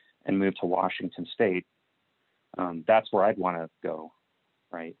up and move to Washington State, that's where I'd want to go.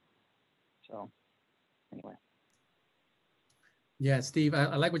 Right. So anyway. Yeah, Steve,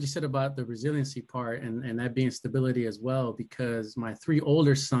 I like what you said about the resiliency part and that being stability as well, because my three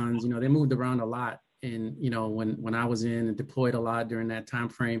older sons, they moved around a lot. And, when I was in and deployed a lot during that time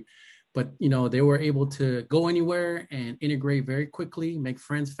frame, but, they were able to go anywhere and integrate very quickly, make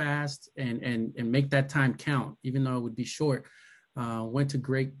friends fast, and make that time count, even though it would be short. Went to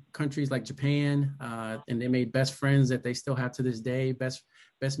great countries like Japan, and they made best friends that they still have to this day, best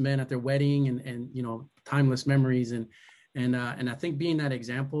men at their wedding, and timeless memories. And I think being that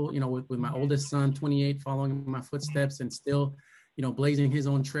example, with my oldest son, 28, following in my footsteps and still, blazing his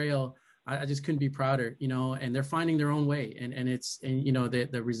own trail, I just couldn't be prouder, and they're finding their own way. And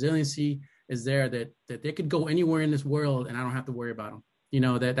the resiliency is there that they could go anywhere in this world and I don't have to worry about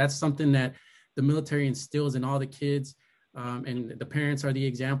them. That's something that the military instills in all the kids. And the parents are the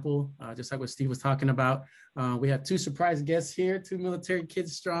example, just like what Steve was talking about. We have two surprise guests here, two military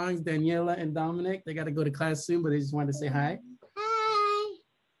kids strongs, Daniela and Dominic. They got to go to class soon, but they just wanted to say hi. Hi.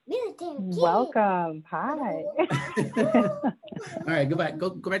 Military kid. Welcome. Hi. All right, go back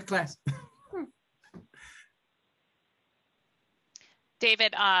to class.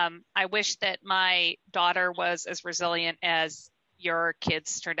 David, I wish that my daughter was as resilient as your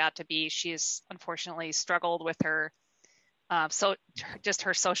kids turned out to be. She's unfortunately struggled with her just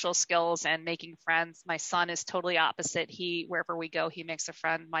her social skills and making friends. My son is totally opposite. Wherever we go, he makes a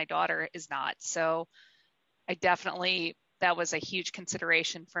friend. My daughter is not. So that was a huge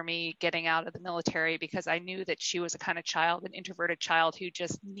consideration for me getting out of the military, because I knew that she was a kind of child, an introverted child who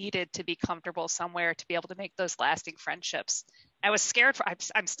just needed to be comfortable somewhere to be able to make those lasting friendships. I was scared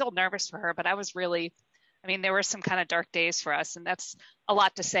I'm still nervous for her, but there were some kind of dark days for us, and that's a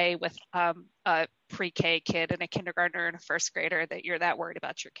lot to say with a pre-K kid and a kindergartner and a first grader, that you're that worried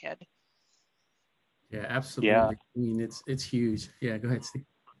about your kid. Yeah, absolutely. Yeah. I mean, it's huge. Yeah, go ahead, Steve.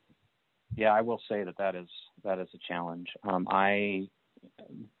 Yeah, I will say that is a challenge. I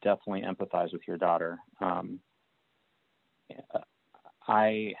definitely empathize with your daughter.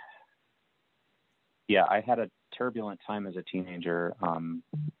 I had a turbulent time as a teenager.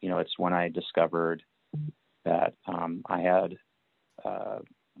 It's when I discovered that I had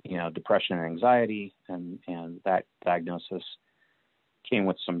depression and anxiety, and that diagnosis came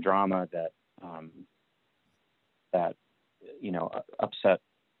with some drama that upset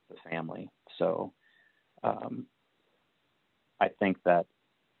the family. So I think that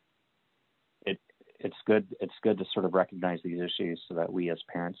it's good to sort of recognize these issues so that we as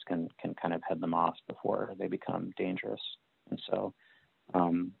parents can kind of head them off before they become dangerous. And so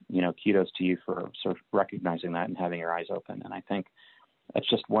kudos to you for sort of recognizing that and having your eyes open. And I think that's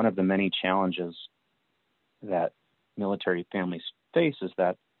just one of the many challenges that military families face, is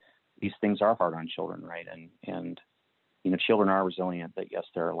that these things are hard on children, right? And children are resilient, but yes,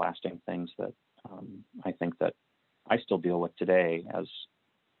 there are lasting things that I think that I still deal with today as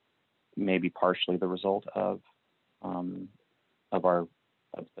maybe partially the result of the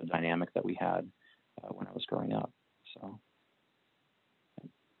dynamic that we had when I was growing up. So.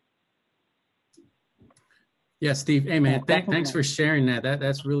 Yeah, Steve. Hey, man, thanks for sharing that.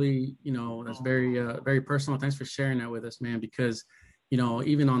 That's really, that's very, very personal. Thanks for sharing that with us, man, because,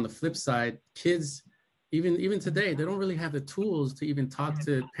 even on the flip side, kids, even today, they don't really have the tools to even talk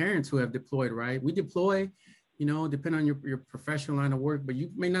to parents who have deployed, right? We deploy, depending on your professional line of work, but you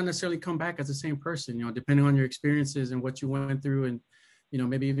may not necessarily come back as the same person, depending on your experiences and what you went through, and,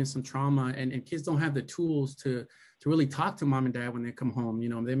 maybe even some trauma, and kids don't have the tools to really talk to mom and dad when they come home.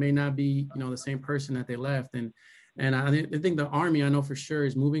 They may not be, the same person that they left. And I think the Army, I know for sure,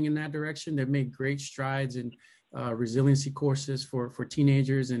 is moving in that direction. They've made great strides in resiliency courses for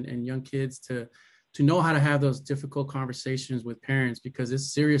teenagers and young kids to know how to have those difficult conversations with parents, because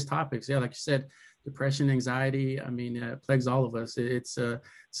it's serious topics. Yeah, like you said, depression, anxiety, it plagues all of us. It's not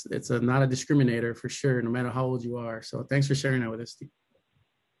a discriminator for sure, no matter how old you are. So thanks for sharing that with us, Steve.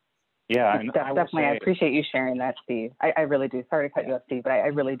 Yeah, and definitely. I appreciate you sharing that, Steve. I really do. Sorry to cut you off, Steve, but I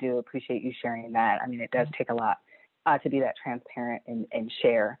really do appreciate you sharing that. It does take a lot to be that transparent and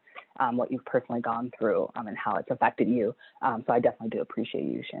share what you've personally gone through and how it's affected you. So I definitely do appreciate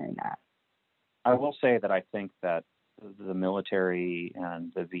you sharing that. I will say that I think that the military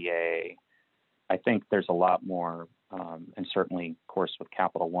and the VA, I think there's a lot more, and certainly, of course, with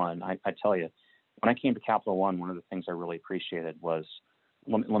Capital One. I tell you, when I came to Capital One, one of the things I really appreciated was,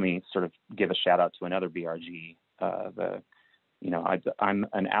 let me sort of give a shout out to another BRG. I'm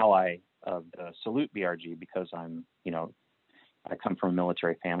an ally of the Salute BRG because I come from a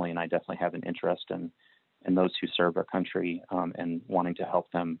military family, and I definitely have an interest in those who serve our country and wanting to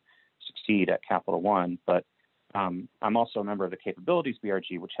help them succeed at Capital One. But I'm also a member of the Capabilities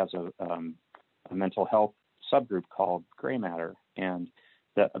BRG, which has a mental health subgroup called Gray Matter, and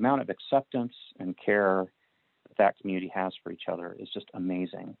the amount of acceptance and care that community has for each other is just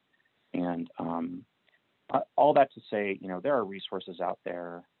amazing. And all that to say, there are resources out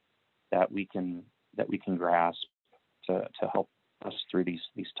there that we can grasp to help us through these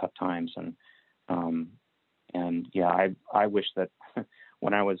tough times. And yeah, I wish that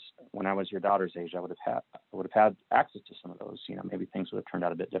when I was your daughter's age, I would have had access to some of those. Maybe things would have turned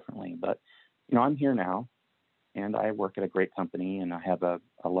out a bit differently. But I'm here now, and I work at a great company, and I have a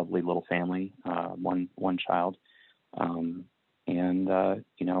lovely little family, one child, and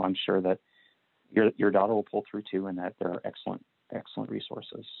I'm sure that your daughter will pull through too, and that there are excellent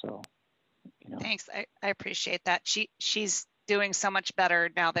resources. So, Thanks. I appreciate that. She's doing so much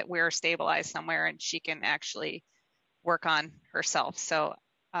better now that we're stabilized somewhere, and she can actually work on herself. So,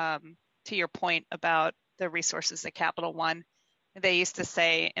 to your point about the resources at Capital One, they used to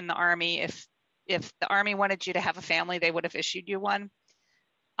say in the Army, if the Army wanted you to have a family, they would have issued you one.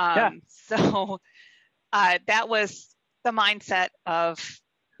 So that was the mindset of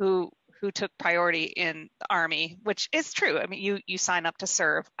who took priority in the Army, which is true. You sign up to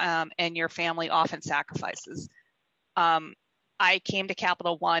serve, and your family often sacrifices. I came to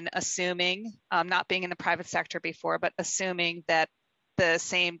Capital One assuming, not being in the private sector before, but assuming that the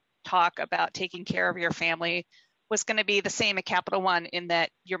same talk about taking care of your family was going to be the same at Capital One, in that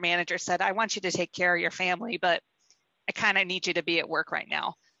your manager said, I want you to take care of your family, but I kind of need you to be at work right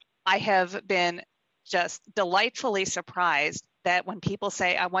now. I have been just delightfully surprised that when people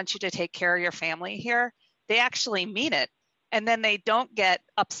say, I want you to take care of your family here, they actually mean it. And then they don't get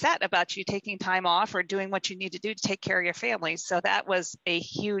upset about you taking time off or doing what you need to do to take care of your family. So that was a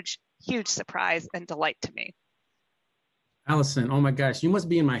huge, huge surprise and delight to me. Allison, oh my gosh, you must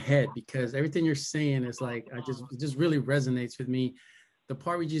be in my head, because everything you're saying is like, it just really resonates with me. the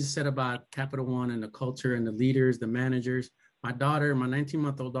part we just said about Capital One and the culture and the leaders, the managers. My daughter, my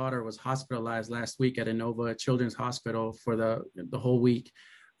 19-month-old daughter, was hospitalized last week at Inova Children's Hospital for the whole week,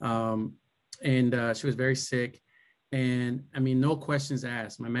 and she was very sick. And I mean, no questions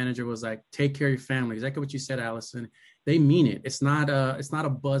asked. My manager was like, "Take care of your family." Exactly what you said, Allison. They mean it. It's not a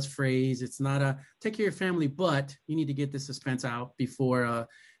buzz phrase. It's not a take care of your family, but you need to get this suspense out before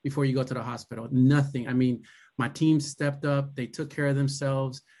you go to the hospital. Nothing. I mean, my team stepped up. They took care of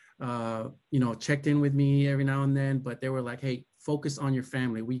themselves. Checked in with me every now and then, but they were like, "Hey, focus on your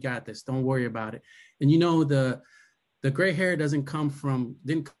family. We got this. Don't worry about it." And the gray hair didn't come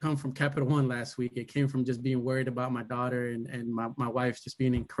from Capital One last week. It came from just being worried about my daughter and my wife just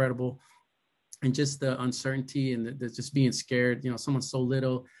being incredible, and just the uncertainty and the just being scared. Someone's so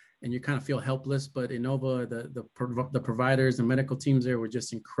little and you kind of feel helpless. But Inova, the providers, the medical teams there were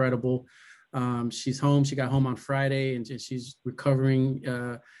just incredible. She's home. She got home on Friday and she's recovering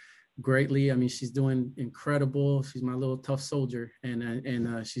greatly. I mean, she's doing incredible. She's my little tough soldier,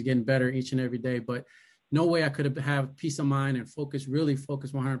 and she's getting better each and every day. But no way I could have peace of mind and really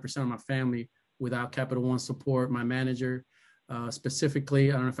focus 100% on my family without Capital One support. My manager,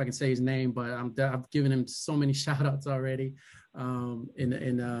 specifically, I don't know if I can say his name, but I've given him so many shout outs already.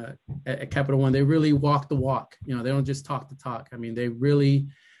 At Capital One, they really walk the walk. They don't just talk the talk. I mean, they really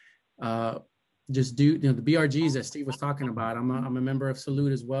just do. The BRGs that Steve was talking about. I'm a member of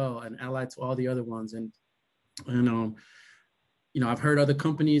Salute as well, and allied to all the other ones. And I've heard other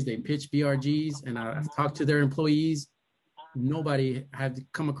companies, they pitch BRGs, and I've talked to their employees. Nobody had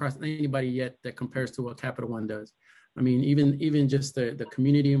come across anybody yet that compares to what Capital One does. I mean, even just the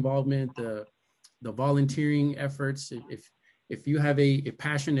community involvement, the volunteering efforts. If you have a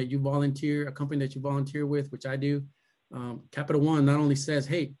passion that you volunteer, a company that you volunteer with, which I do, Capital One not only says,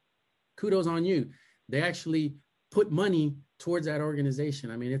 "Hey, kudos on you," they actually put money towards that organization.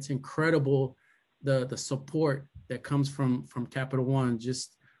 I mean, it's incredible the support that comes from Capital One,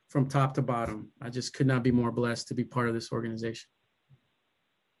 just from top to bottom. I just could not be more blessed to be part of this organization.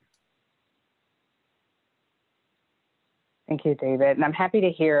 Thank you, David. And I'm happy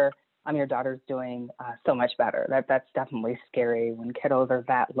to hear your daughter's doing so much better. That's definitely scary when kiddos are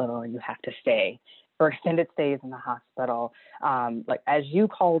that little and you have to stay for extended stays in the hospital. Like as you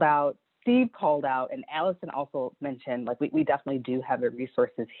called out, Steve called out, and Allison also mentioned, like we definitely do have the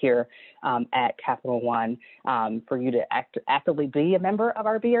resources here at Capital One for you to actively be a member of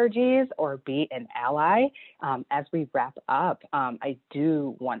our BRGs or be an ally. As we wrap up, I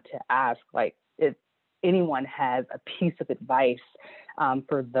do want to ask, like, if anyone has a piece of advice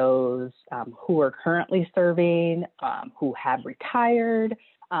for those who are currently serving, who have retired,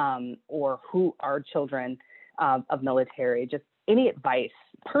 or who are children of military, just any advice,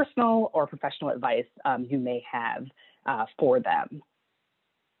 personal or professional advice you may have for them.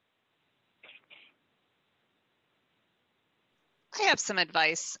 I have some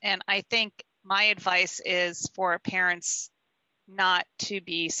advice, and I think my advice is for parents not to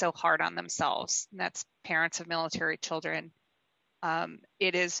be so hard on themselves. And that's parents of military children.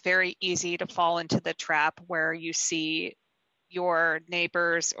 It is very easy to fall into the trap where you see your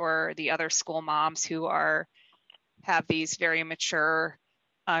neighbors or the other school moms who have these very mature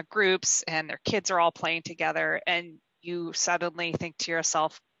groups and their kids are all playing together, and you suddenly think to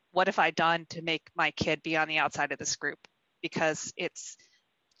yourself, what have I done to make my kid be on the outside of this group? Because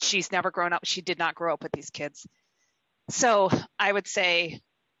she's never grown up. She did not grow up with these kids. So I would say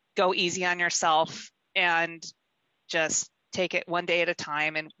go easy on yourself and just take it one day at a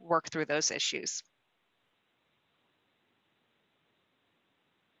time and work through those issues.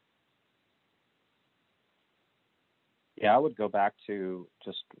 Yeah, I would go back to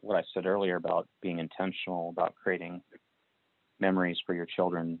just what I said earlier about being intentional about creating memories for your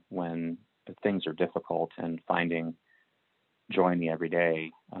children when things are difficult and finding joy in the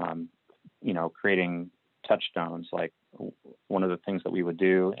everyday. Creating touchstones. Like one of the things that we would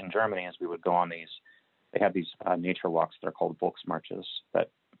do in Germany is we would go on they have these nature walks that are called Volksmarches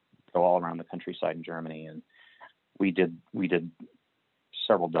that go all around the countryside in Germany. And we did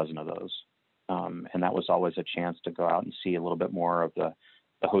several dozen of those. And that was always a chance to go out and see a little bit more of the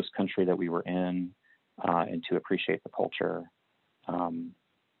host country that we were in, and to appreciate the culture,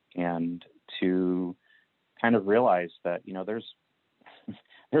 and to kind of realize that,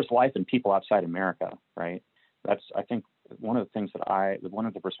 there's life and people outside America, right? That's, I think, one of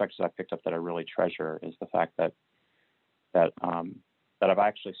the perspectives I picked up that I really treasure is the fact that I've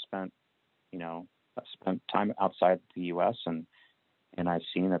actually spent time outside the U.S. and I've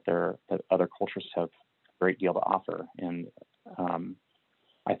seen that other cultures have a great deal to offer. And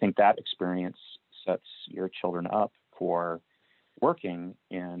I think that experience sets your children up for working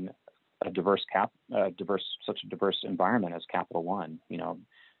in such a diverse environment as Capital One.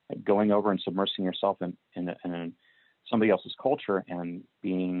 Going over and submersing yourself in somebody else's culture and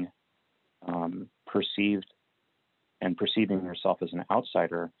being perceived and perceiving yourself as an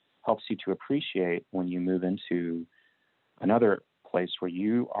outsider helps you to appreciate when you move into another place where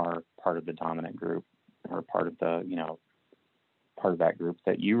you are part of the dominant group or part of that group,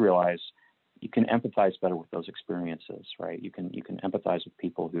 that you realize you can empathize better with those experiences, right? You can empathize with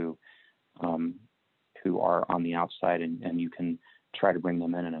people who are on the outside, and you can try to bring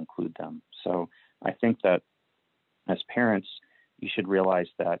them in and include them. So I think that as parents, you should realize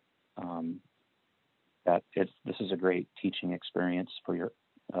that this is a great teaching experience for you,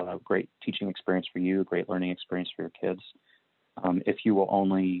 a great learning experience for your kids. If you will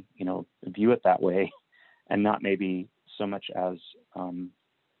only, view it that way, and not maybe so much as a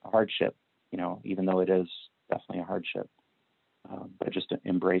hardship, even though it is definitely a hardship, but just to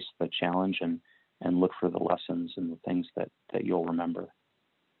embrace the challenge and look for the lessons and the things that you'll remember.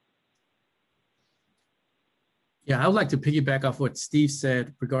 Yeah, I would like to piggyback off what Steve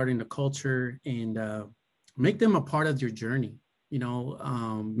said regarding the culture and make them a part of your journey.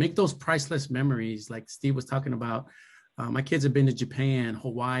 Make those priceless memories like Steve was talking about. My kids have been to Japan,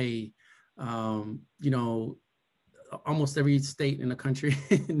 Hawaii, almost every state in the country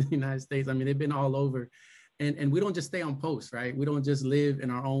in the United States. I mean, they've been all over. And we don't just stay on post, right? We don't just live in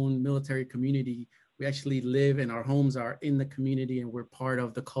our own military community. We actually live, and our homes are in the community, and we're part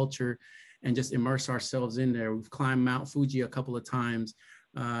of the culture and just immerse ourselves in there. We've climbed Mount Fuji a couple of times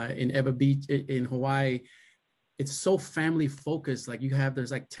in Ewa Beach in Hawaii. It's so family focused. Like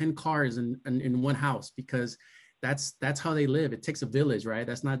there's like 10 cars in one house, because that's how they live. It takes a village, right?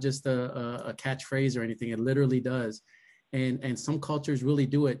 That's not just a catchphrase or anything. It literally does. And some cultures really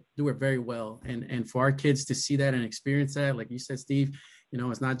do it very well. And for our kids to see that and experience that, like you said, Steve,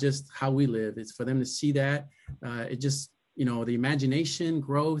 it's not just how we live. It's for them to see that. It just, the imagination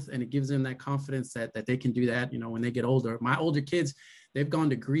growth, and it gives them that confidence that they can do that, when they get older. My older kids, they've gone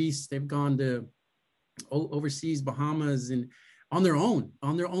to Greece, they've gone to overseas, Bahamas, and on their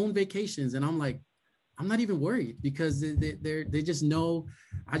own vacations. And I'm like, I'm not even worried, because they just know,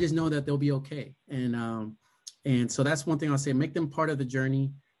 I just know that they'll be okay. And so that's one thing I'll say, make them part of the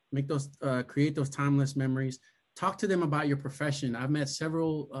journey, create those timeless memories. Talk to them about your profession. I've met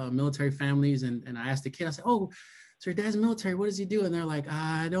several military families, and I asked the kid, I said, oh, so your dad's military, what does he do? And they're like,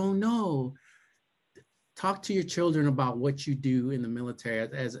 I don't know. Talk to your children about what you do in the military.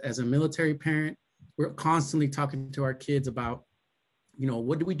 As a military parent, we're constantly talking to our kids about,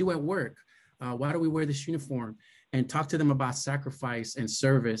 what do we do at work? Why do we wear this uniform? And talk to them about sacrifice and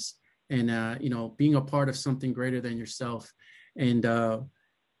service, and being a part of something greater than yourself, and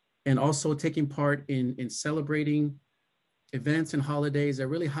also taking part in celebrating events and holidays that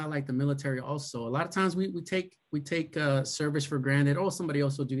really highlight the military. Also, a lot of times we take service for granted. Oh, somebody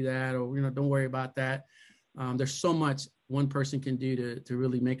else will do that, or don't worry about that. There's so much one person can do to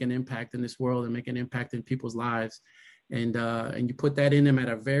really make an impact in this world and make an impact in people's lives, and you put that in them at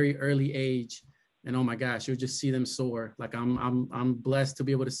a very early age. And oh my gosh, you'll just see them soar. Like I'm blessed to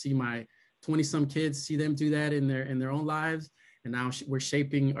be able to see my 20-some kids, see them do that in their own lives. And now we're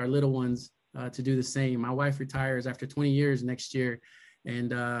shaping our little ones to do the same. My wife retires after 20 years next year,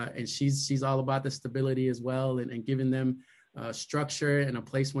 and she's all about the stability as well, and giving them structure and a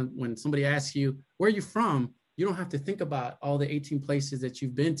place when somebody asks you, where are you from? You don't have to think about all the 18 places that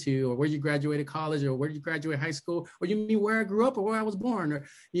you've been to, or where you graduated college, or where you graduate high school, or you mean where I grew up or where I was born, or,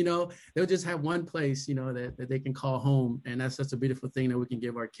 they'll just have one place, that they can call home. And that's such a beautiful thing that we can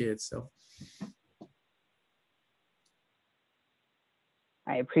give our kids. So.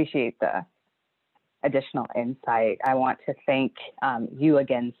 I appreciate the additional insight. I want to thank you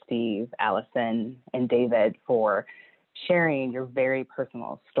again, Steve, Allison, and David, for sharing your very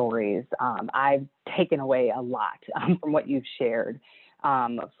personal stories. I've taken away a lot from what you've shared.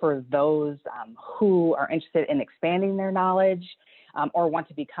 For those who are interested in expanding their knowledge or want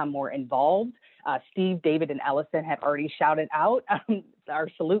to become more involved, Steve, David, and Allison have already shouted out. Our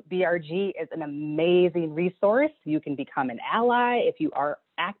Salute BRG is an amazing resource. You can become an ally if you are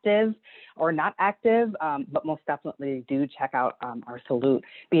active or not active, but most definitely do check out our Salute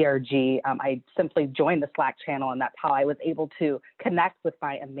BRG. I simply joined the Slack channel, and that's how I was able to connect with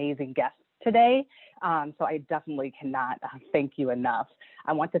my amazing guests today. So I definitely cannot thank you enough.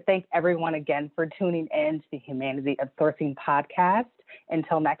 I want to thank everyone again for tuning in to the Humanity of Sourcing podcast.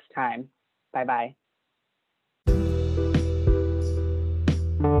 Until next time, bye-bye.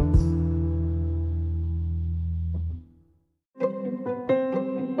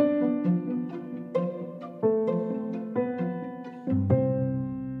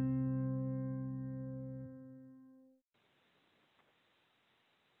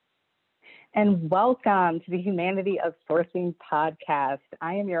 And welcome to the Humanity of Sourcing podcast.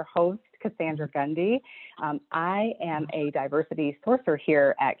 I am your host, Cassandra Gundy. I am a diversity sourcer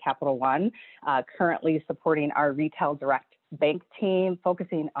here at Capital One, currently supporting our retail direct bank team,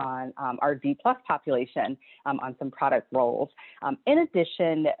 focusing on our D+ population on some product roles. In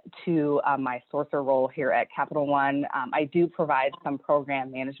addition to my sourcer role here at Capital One, I do provide some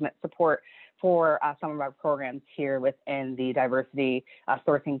program management support for some of our programs here within the diversity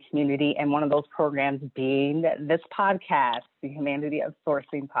sourcing community, and one of those programs being this podcast, the Humanity of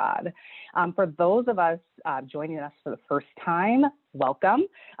Sourcing Pod. For those of us joining us for the first time, welcome.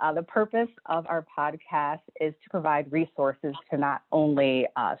 The purpose of our podcast is to provide resources to not only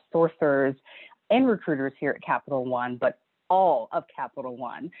sourcers and recruiters here at Capital One, but all of Capital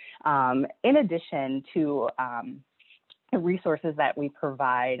One. In addition to the resources that we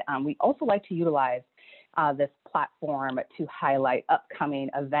provide, we also like to utilize this platform to highlight upcoming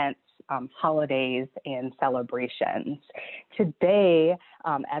events, holidays, and celebrations. Today,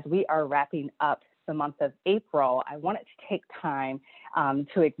 as we are wrapping up the month of April, I wanted to take time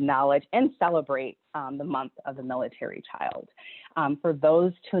to acknowledge and celebrate the month of the military child. For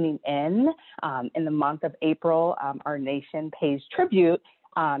those tuning in the month of April, our nation pays tribute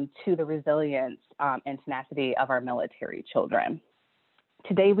to the resilience and tenacity of our military children.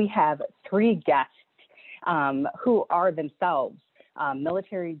 Today we have three guests who are themselves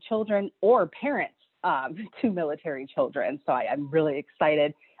military children or parents to military children. So I'm really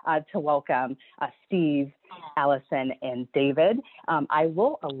excited to welcome Steve, Allison, and David. I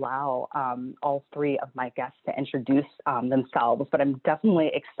will allow all three of my guests to introduce themselves, but I'm definitely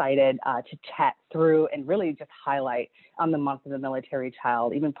excited to chat through and really just highlight the month of the military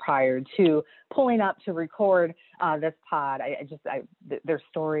child, even prior to pulling up to record this pod. Their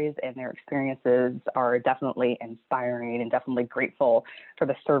stories and their experiences are definitely inspiring, and definitely grateful for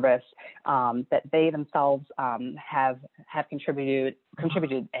the service that they themselves have contributed,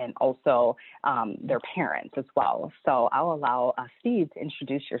 and also their parents as well. So I'll allow Steve to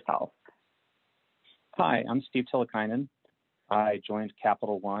introduce yourself. Hi, I'm Steve Tillikainen. I joined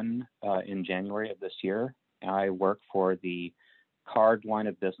Capital One in January of this year. I work for the card line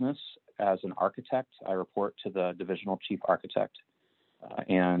of business as an architect. I report to the divisional chief architect,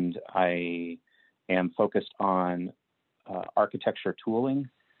 and I am focused on architecture tooling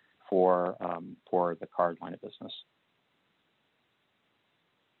for the card line of business.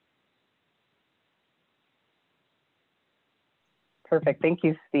 Perfect. Thank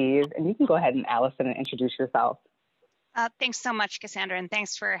you, Steve. And you can go ahead and Allison and introduce yourself. Thanks so much, Cassandra, and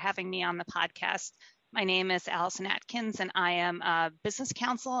thanks for having me on the podcast. My name is Allison Atkins, and I am a business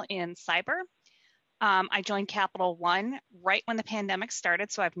counsel in cyber. I joined Capital One right when the pandemic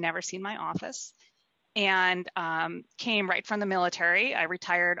started, so I've never seen my office, and came right from the military. I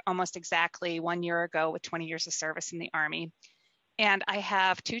retired almost exactly 1 year ago with 20 years of service in the Army. And I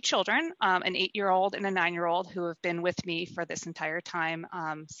have two children, an 8-year-old and a 9-year-old, who have been with me for this entire time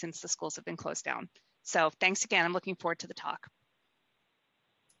since the schools have been closed down. So thanks again. I'm looking forward to the talk.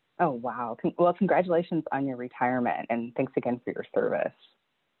 Oh, wow. Well, congratulations on your retirement, and thanks again for your service.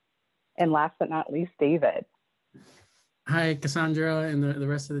 And last but not least, David. Hi, Cassandra, and the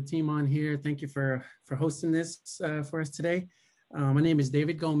rest of the team on here. Thank you for hosting this for us today. My name is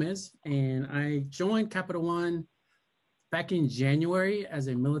David Gomez, and I joined Capital One back in January as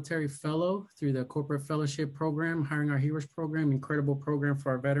a military fellow through the Corporate Fellowship Program, Hiring Our Heroes program, incredible program for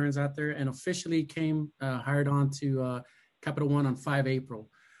our veterans out there, and officially came hired on to Capital One on 5 April.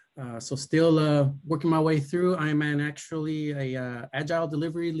 So still working my way through. I am actually a agile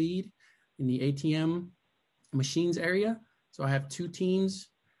delivery lead in the ATM machines area. So I have two teams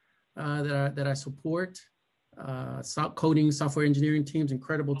that I support, coding, software engineering teams,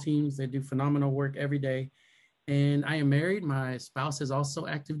 incredible teams. They do phenomenal work every day. And I am married. My spouse is also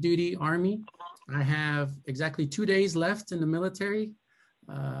active duty Army. I have exactly 2 days left in the military.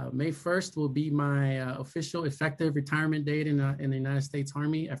 May 1st will be my official effective retirement date in the United States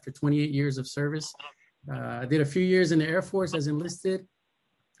Army after 28 years of service. I did a few years in the Air Force as enlisted,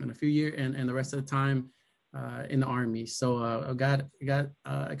 and a few years, and the rest of the time in the Army. So I got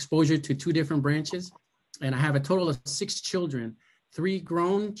exposure to 2 different branches, and I have a total of 6 children, 3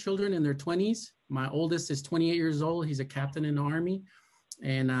 grown children in their 20s. My oldest is 28 years old. He's a captain in the Army.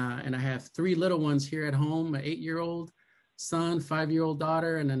 And I have 3 little ones here at home, an 8-year-old son, 5-year-old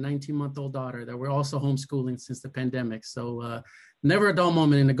daughter, and a 19-month-old daughter that we're also homeschooling since the pandemic. So never a dull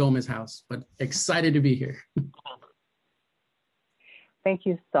moment in the Gomez house, but excited to be here. Thank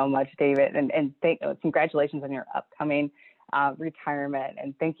you so much, David. And congratulations on your upcoming retirement.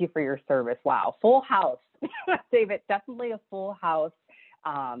 And thank you for your service. Wow, full house. David, definitely a full house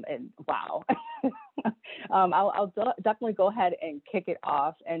And wow. Definitely go ahead and kick it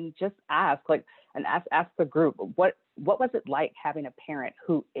off and just ask the group, what was it like having a parent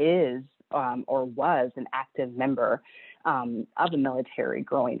who is or was an active member of the military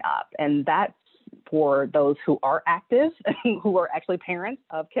growing up? And that's for those who are active, who are actually parents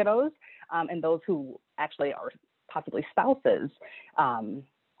of kiddos, and those who actually are possibly spouses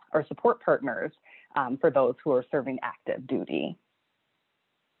or support partners for those who are serving active duty.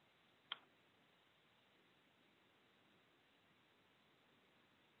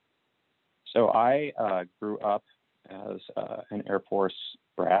 So I grew up as an Air Force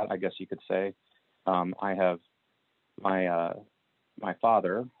brat, I guess you could say. I have my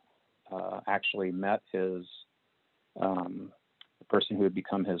father actually met his the person who would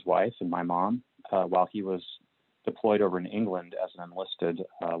become his wife and my mom while he was deployed over in England as an enlisted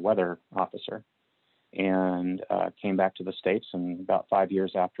weather officer, and came back to the States. And about 5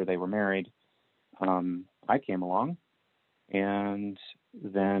 years after they were married, I came along, and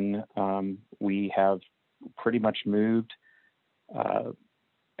then we have pretty much moved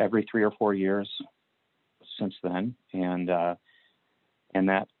every 3 or 4 years since then, and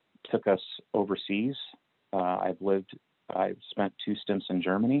that took us overseas. I've spent 2 stints in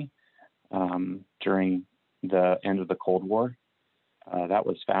Germany during the end of the Cold War. That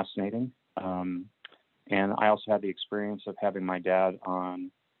was fascinating. And I also had the experience of having my dad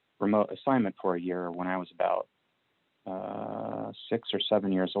on remote assignment for a year when I was about 6 or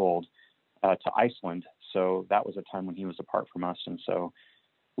 7 years old to Iceland. So that was a time when he was apart from us. And so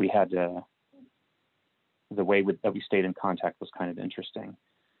we had to, the way that we stayed in contact was kind of interesting.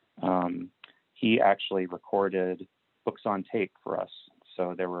 He actually recorded books on tape for us.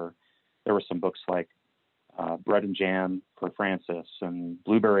 So there were some books like Bread and Jam for Francis and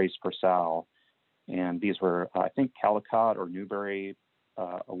Blueberries for Sal. And these were, I think, Caldecott or Newbery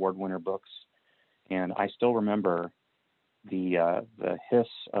award winner books. And I still remember the hiss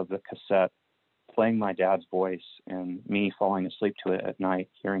of the cassette playing my dad's voice and me falling asleep to it at night,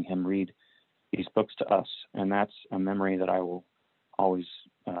 hearing him read these books to us. And that's a memory that I will always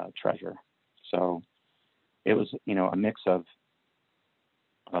treasure. So it was, a mix of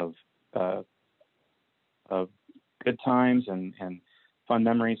good times and fun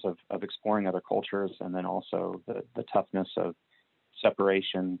memories of exploring other cultures, and then also the toughness of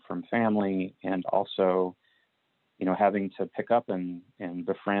separation from family, and also, having to pick up and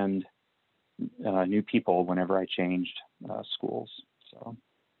befriend new people whenever I changed schools. So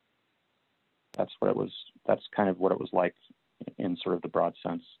that's kind of what it was like in sort of the broad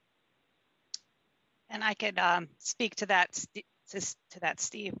sense. And I could speak to that,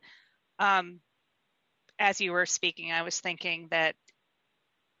 Steve. As you were speaking, I was thinking that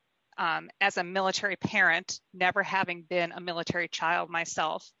as a military parent, never having been a military child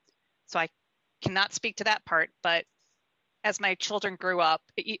myself, so I cannot speak to that part, but as my children grew up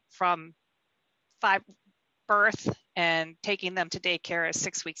from birth and taking them to daycare as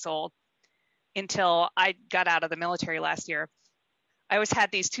 6 weeks old until I got out of the military last year, I always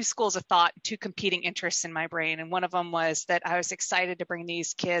had these 2 schools of thought, 2 competing interests in my brain. And one of them was that I was excited to bring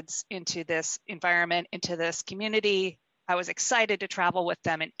these kids into this environment, into this community. I was excited to travel with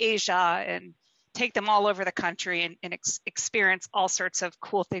them in Asia and take them all over the country and experience all sorts of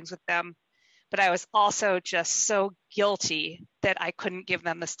cool things with them. But I was also just so guilty that I couldn't give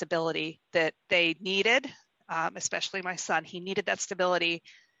them the stability that they needed, especially my son. He needed that stability,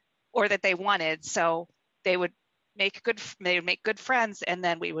 or that they wanted. So they would make good friends, and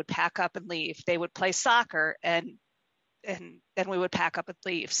then we would pack up and leave. They would play soccer, and then we would pack up and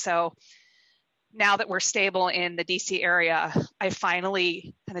leave. So now that we're stable in the DC area, I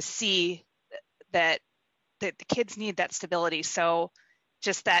finally kind of see that the kids need that stability. So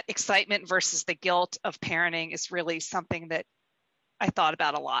just that excitement versus the guilt of parenting is really something that I thought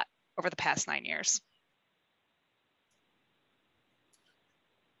about a lot over the past 9 years.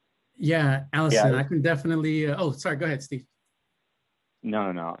 Yeah, Allison, Yeah. I can definitely, sorry, go ahead, Steve.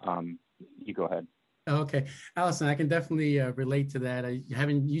 No. You go ahead. Okay, Allison, I can definitely relate to that.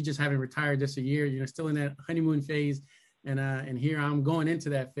 You just haven't retired just a year. You're still in that honeymoon phase, and here I'm going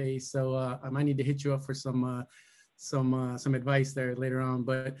into that phase. So I might need to hit you up for some advice there later on.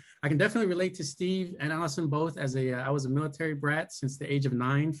 But I can definitely relate to Steve and Allison both. I was a military brat since the age of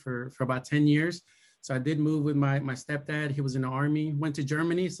 9 for about 10 years. So I did move with my stepdad. He was in the Army, went to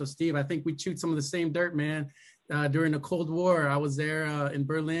Germany. So Steve, I think we chewed some of the same dirt, man. During the Cold War, I was there in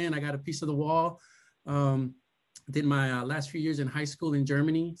Berlin. I got a piece of the wall. Did my last few years in high school in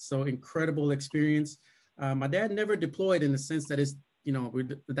Germany. So incredible experience. My dad never deployed in the sense that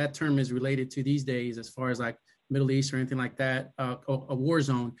that term is related to these days, as far as like, Middle East or anything like that, a war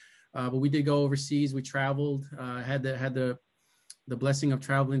zone. But we did go overseas. We traveled, had the blessing of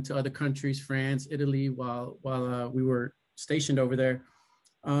traveling to other countries, France, Italy, while we were stationed over there.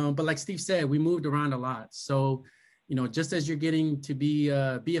 But like Steve said, we moved around a lot. So, just as you're getting to be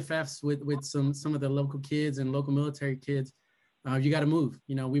BFFs with some of the local kids and local military kids, you got to move.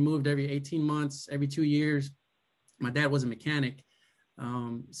 We moved every 18 months, every 2 years. My dad was a mechanic,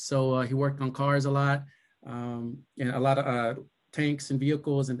 so he worked on cars a lot, and a lot of tanks and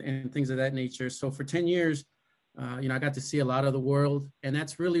vehicles and things of that nature. So for 10 years, I got to see a lot of the world, and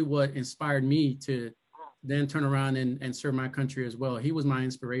that's really what inspired me to then turn around and serve my country as well. He was my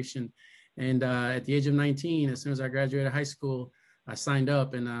inspiration. And at the age of 19, as soon as I graduated high school, I signed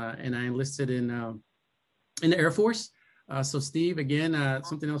up and I enlisted in the Air Force. So Steve, again,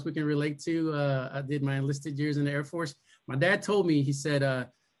 something else we can relate to. I did my enlisted years in the Air Force. My dad told me, he said,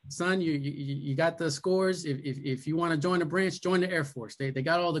 son, you got the scores. If you want to join the branch, join the Air Force. They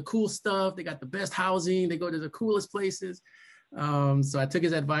got all the cool stuff. They got the best housing. They go to the coolest places. So I took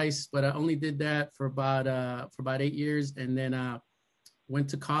his advice, but I only did that for about 8 years, and then went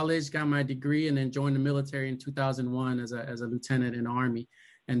to college, got my degree, and then joined the military in 2001 as a lieutenant in the Army,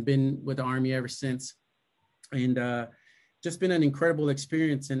 and been with the Army ever since. And just been an incredible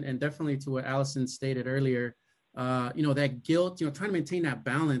experience, and definitely to what Allison stated earlier, that guilt, trying to maintain that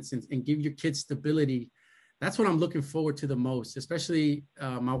balance and give your kids stability. That's what I'm looking forward to the most, especially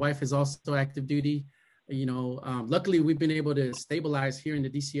my wife is also active duty. Luckily we've been able to stabilize here in the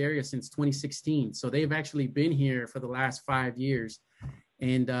DC area since 2016. So they've actually been here for the last 5 years.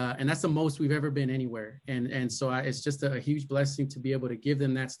 And that's the most we've ever been anywhere. And so it's just a huge blessing to be able to give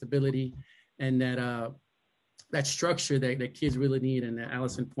them that stability and that structure that kids really need, and that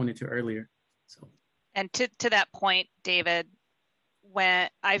Allison pointed to earlier. So. And to that point, David, when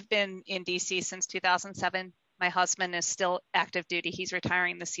I've been in DC since 2007, my husband is still active duty. He's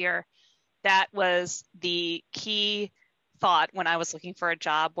retiring this year. That was the key thought when I was looking for a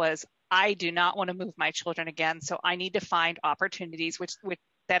job was, I do not want to move my children again. So I need to find opportunities which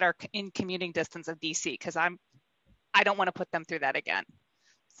that are in commuting distance of DC, because I don't want to put them through that again.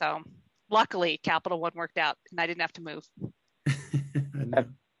 So luckily Capital One worked out and I didn't have to move.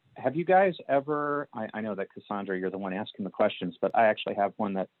 Have you guys ever, I know that Cassandra, you're the one asking the questions, but I actually have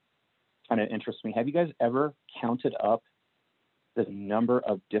one that kind of interests me. Have you guys ever counted up the number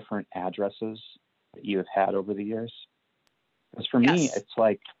of different addresses that you have had over the years? Because for me, it's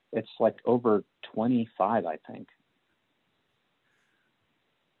like over 25, I think.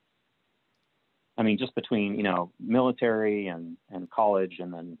 I mean, just between, military and college,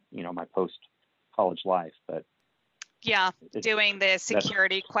 and then, my post-college life. But yeah, doing the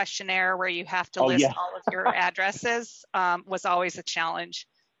security questionnaire where you have to list all of your addresses was always a challenge.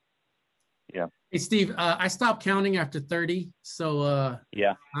 Yeah. Hey, Steve, I stopped counting after 30. So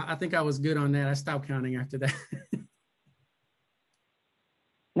yeah, I think I was good on that. I stopped counting after that.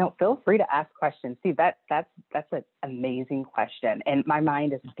 No, feel free to ask questions. Steve, that's an amazing question. And my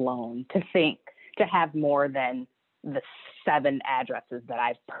mind is blown to think to have more than the 7 addresses that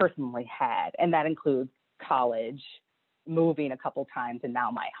I've personally had. And that includes college, moving a couple times, and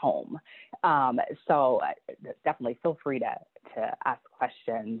now my home. So definitely feel free to ask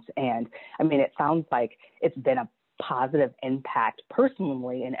questions. And I mean, it sounds like it's been a positive impact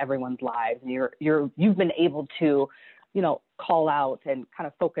personally in everyone's lives. And you've been able to, call out and kind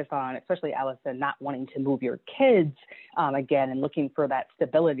of focus on, especially Allison, not wanting to move your kids again, and looking for that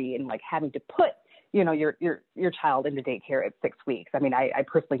stability, and like having to put, your child into daycare at 6 weeks. I mean, I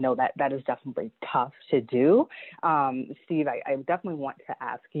personally know that is definitely tough to do. Steve, I definitely want to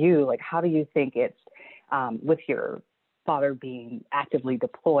ask you, like, how do you think it's with your father being actively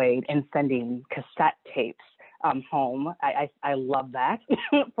deployed and sending cassette tapes home? I love that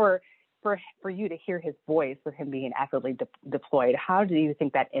for you to hear his voice with him being actively deployed. How do you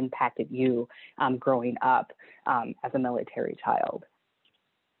think that impacted you growing up as a military child?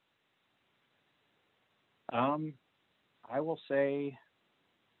 I will say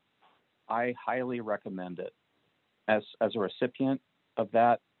I highly recommend it. As a recipient of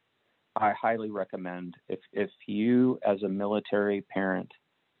that, I highly recommend, if you as a military parent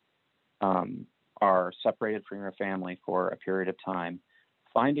are separated from your family for a period of time,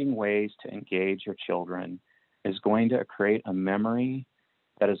 finding ways to engage your children is going to create a memory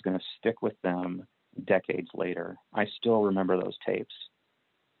that is going to stick with them decades later. I still remember those tapes.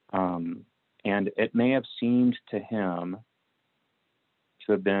 And it may have seemed to him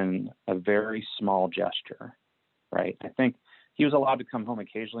to have been a very small gesture, right? I think he was allowed to come home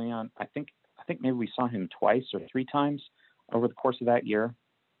occasionally I think maybe we saw him 2 or 3 times over the course of that year.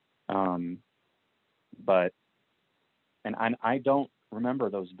 But I don't remember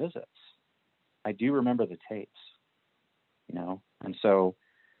those visits. I do remember the tapes, and so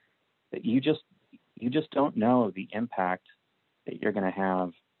that you just don't know the impact that you're going to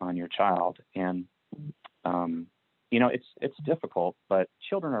have on your child. And, it's difficult, but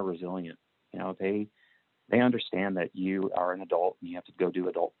children are resilient. They understand that you are an adult and you have to go do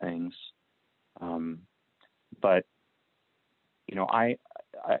adult things. But, I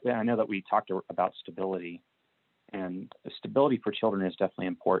know that we talked about stability, and stability for children is definitely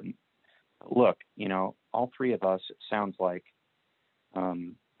important. Look, all three of us, it sounds like,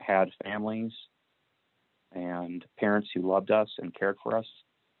 had families and parents who loved us and cared for us.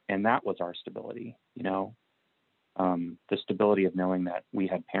 And that was our stability, the stability of knowing that we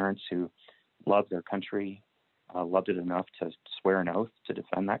had parents who loved their country, loved it enough to swear an oath to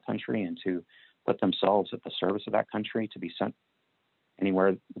defend that country and to put themselves at the service of that country, to be sent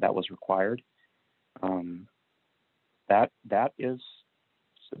anywhere that was required. That is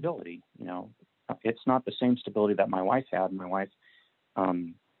stability. It's not the same stability that my wife had. My wife,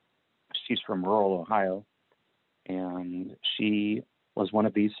 she's from rural Ohio, and she was one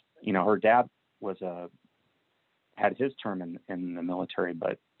of these, her dad had his term in the military,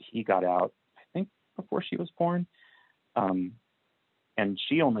 but he got out, I think, before she was born. And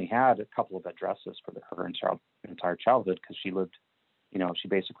she only had a couple of addresses for her entire childhood, because she lived, she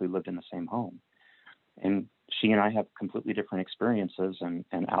basically lived in the same home. And she and I have completely different experiences and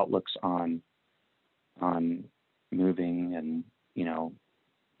outlooks on moving and,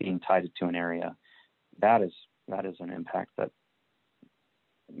 being tied to an area. That is an impact that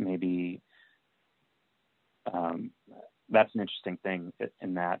maybe that's an interesting thing,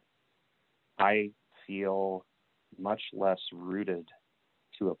 in that I feel much less rooted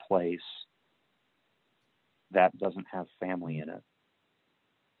to a place that doesn't have family in it.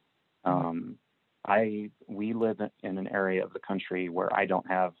 We live in an area of the country where I don't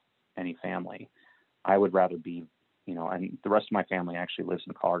have any family. I would rather be, and the rest of my family actually lives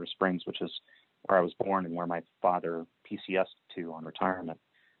in Colorado Springs, which is where I was born and where my father PCS'd to on retirement.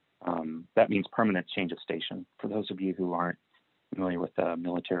 That means permanent change of station, for those of you who aren't familiar with the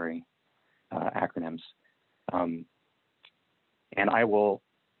military acronyms. And I will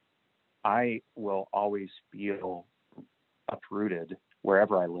always feel uprooted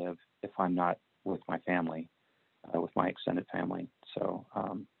wherever I live if I'm not with my family, with my extended family. So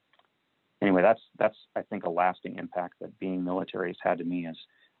anyway, that's I think a lasting impact that being military has had to me. Is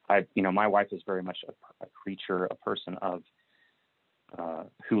my wife is very much a person of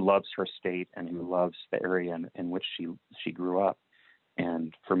who loves her state and who loves the area in which she grew up.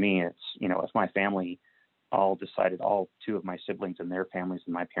 And for me, it's, if my family all two of my siblings and their families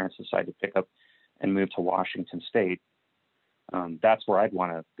and my parents decided to pick up and move to Washington State, that's where I'd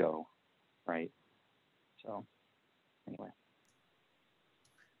want to go. Right. So anyway.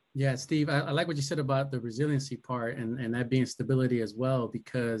 Yeah, Steve, I like what you said about the resiliency part and that being stability as well,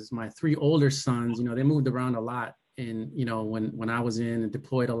 because my three older sons, they moved around a lot. And, when I was in and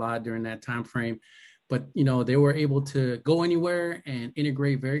deployed a lot during that time frame, but, they were able to go anywhere and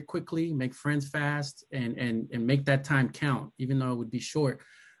integrate very quickly, make friends fast, and make that time count, even though it would be short.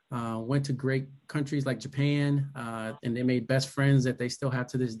 Went to great countries like Japan, and they made best friends that they still have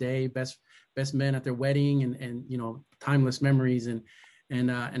to this day, best men at their wedding, and timeless memories.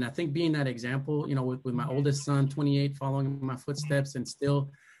 And I think being that example, with my oldest son, 28, following in my footsteps and still,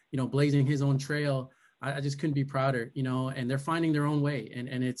 blazing his own trail, I just couldn't be prouder, and they're finding their own way. And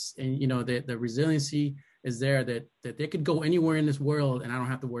the resiliency is there that they could go anywhere in this world and I don't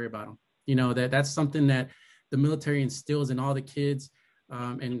have to worry about them. That's something that the military instills in all the kids.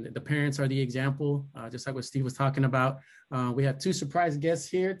 And the parents are the example, just like what Steve was talking about. We have two surprise guests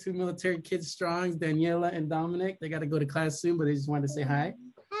here, two military kids strong, Daniela and Dominic. They got to go to class soon, but they just wanted to say hi.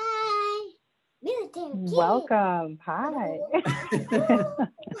 Hi. Military kid. Welcome. Hi.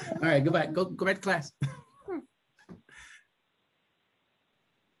 All right, go back to class.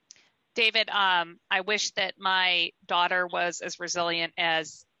 David, I wish that my daughter was as resilient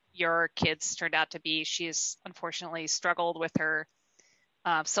as your kids turned out to be. She's unfortunately struggled with her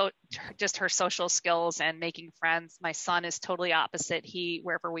just her social skills and making friends. My son is totally opposite.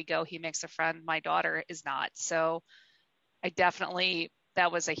 Wherever we go, he makes a friend. My daughter is not. So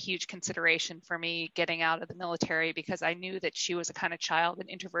that was a huge consideration for me getting out of the military, because I knew that she was a kind of child, an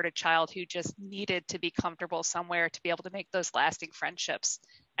introverted child who just needed to be comfortable somewhere to be able to make those lasting friendships.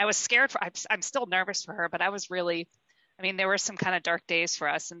 I was scared I'm still nervous for her, but I was really, there were some kind of dark days for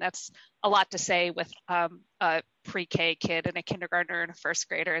us, and that's a lot to say with a pre-K kid and a kindergartner and a first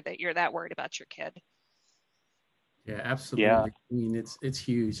grader, that you're that worried about your kid. Yeah, absolutely. Yeah. It's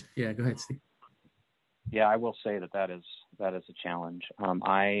huge. Yeah, go ahead, Steve. Yeah, I will say that that is a challenge.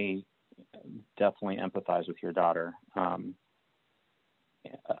 I definitely empathize with your daughter.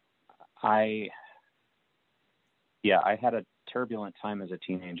 I had a turbulent time as a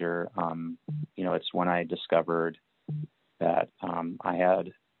teenager. It's when I discovered that I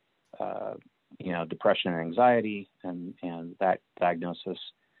had depression and anxiety, and that diagnosis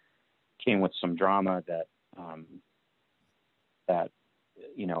came with some drama that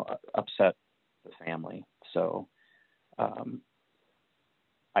upset the family. So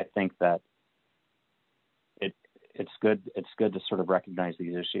I think that it's good to sort of recognize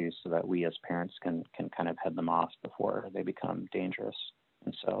these issues so that we as parents can kind of head them off before they become dangerous.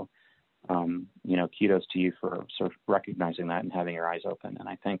 And so kudos to you for sort of recognizing that and having your eyes open. And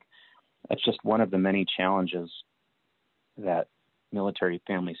I think that's just one of the many challenges that military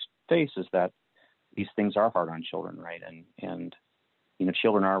families face, is that these things are hard on children, right? And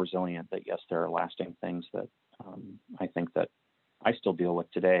children are resilient, but yes, there are lasting things that I think that I still deal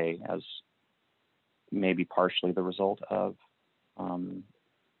with today as maybe partially the result of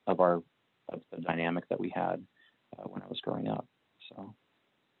the dynamic that we had when I was growing up. So.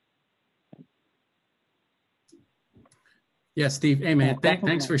 Yeah, Steve. Hey, man,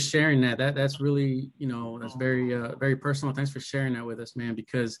 thanks for sharing that. That's really, that's very, very personal. Thanks for sharing that with us, man,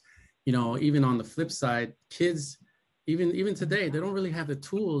 because, even on the flip side, kids, even today, they don't really have the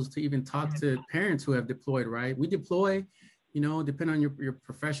tools to even talk to parents who have deployed, right? We deploy, depending on your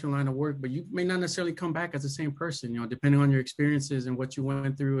professional line of work, but you may not necessarily come back as the same person, depending on your experiences and what you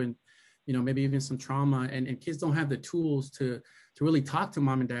went through, and, maybe even some trauma, and kids don't have the tools to really talk to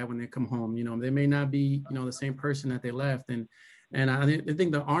mom and dad when they come home. They may not be, the same person that they left. And I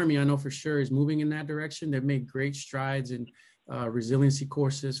think the Army, I know for sure, is moving in that direction. They've made great strides in resiliency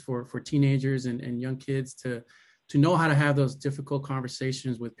courses for teenagers and young kids to know how to have those difficult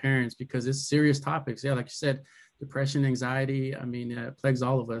conversations with parents, because it's serious topics. Yeah, like you said, depression, anxiety, plagues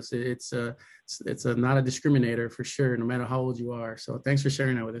all of us. It's not a discriminator for sure, no matter how old you are. So thanks for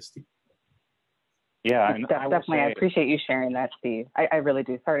sharing that with us, Steve. Yeah, and definitely. I appreciate you sharing that, Steve. I really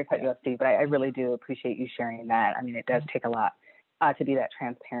do. Sorry to cut you off, Steve, but I really do appreciate you sharing that. It does take a lot to be that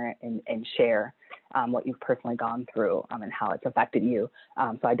transparent and share what you've personally gone through and how it's affected you.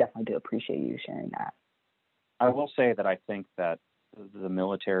 So I definitely do appreciate you sharing that. I will say that I think that the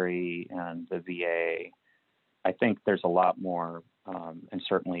military and the VA, I think there's a lot more, and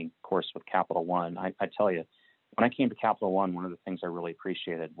certainly, of course, with Capital One. I tell you, when I came to Capital One, one of the things I really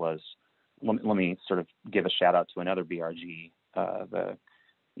appreciated was, let me sort of give a shout out to another BRG. I'm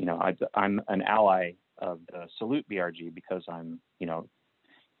an ally of the Salute BRG because I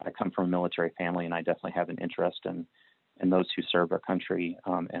come from a military family, and I definitely have an interest in those who serve our country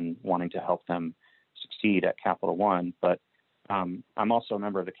and wanting to help them succeed at Capital One. But I'm also a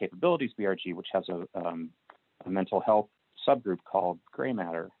member of the Capabilities BRG, which has a mental health subgroup called Gray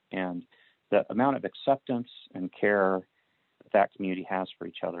Matter, and the amount of acceptance and care that community has for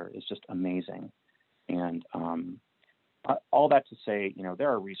each other is just amazing. And all that to say,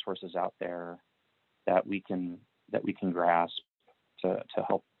 there are resources out there that we can grasp to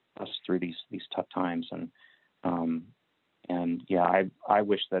help us through these tough times. And yeah, I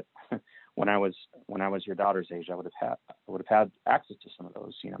wish that when I was your daughter's age, I would have had access to some of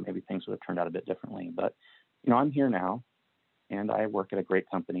those. Maybe things would have turned out a bit differently. But I'm here now, and I work at a great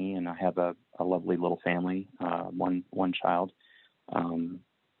company, and I have a lovely little family, one child, and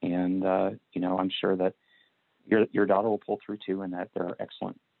I'm sure that your daughter will pull through too, and that there are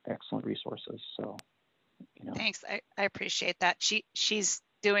excellent resources. So, Thanks. I appreciate that. She's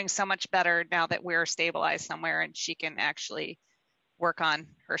doing so much better now that we're stabilized somewhere, and she can actually work on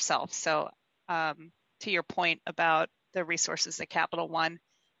herself. So, to your point about the resources at Capital One,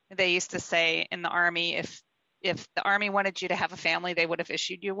 they used to say in the Army, if the Army wanted you to have a family, they would have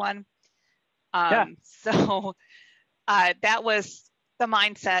issued you one. So that was the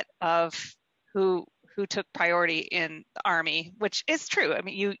mindset of who took priority in the Army, which is true.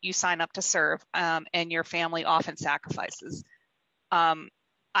 You sign up to serve, and your family often sacrifices.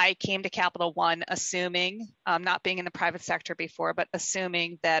 I came to Capital One assuming, not being in the private sector before, but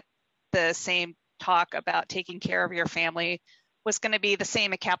assuming that the same talk about taking care of your family was going to be the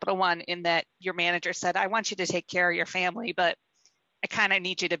same at Capital One, in that your manager said, I want you to take care of your family, but I kind of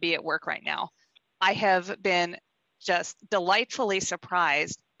need you to be at work right now. I have been just delightfully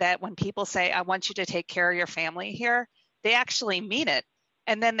surprised that when people say, I want you to take care of your family here, they actually mean it.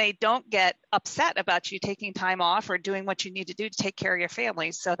 And then they don't get upset about you taking time off or doing what you need to do to take care of your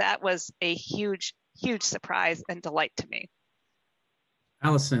family. So that was a huge, huge surprise and delight to me.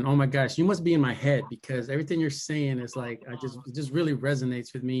 Allison, oh my gosh, you must be in my head, because everything you're saying is like, it just really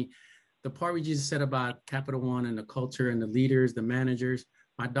resonates with me. the part we just said about Capital One and the culture and the leaders, the managers.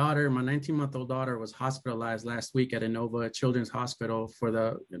 My daughter, my 19-month-old daughter, was hospitalized last week at Inova Children's Hospital for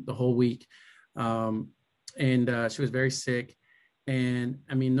the whole week, and she was very sick. And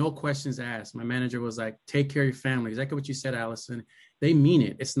I mean, no questions asked. My manager was like, "Take care of your family." Exactly what you said, Allison. They mean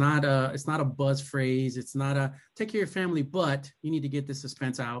it. It's not a buzz phrase. It's not a take care of your family, but you need to get this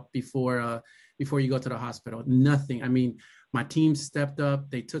suspense out before you go to the hospital. Nothing. I mean, my team stepped up.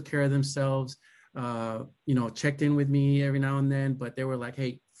 They took care of themselves. Checked in with me every now and then, but they were like,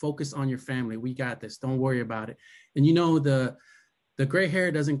 "Hey, focus on your family. We got this. Don't worry about it." And the gray hair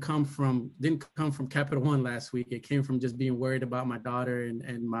didn't come from Capital One last week. It came from just being worried about my daughter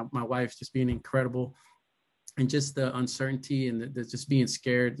and my wife just being incredible, and just the uncertainty and the just being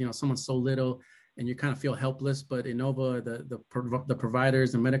scared. Someone's so little and you kind of feel helpless. But Inova, the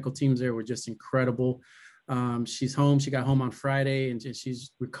providers, the medical teams there were just incredible. She's home. She got home on Friday and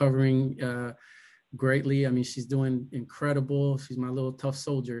she's recovering greatly. I mean, she's doing incredible. She's my little tough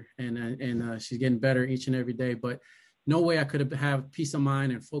soldier, and she's getting better each and every day. But no way I could have peace of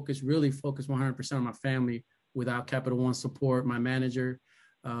mind and really focus 100% on my family without Capital One support. My manager,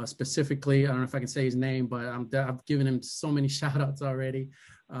 specifically, I don't know if I can say his name, but I've given him so many shout outs already.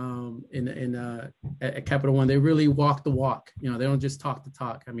 At Capital One, they really walk the walk. They don't just talk the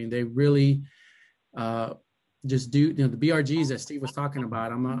talk. I mean, they really just do, the BRGs that Steve was talking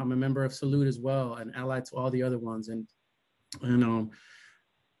about. I'm a member of Salute as well, and allied to all the other ones. And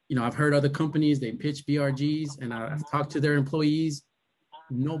I've heard other companies, they pitch BRGs, and I've talked to their employees.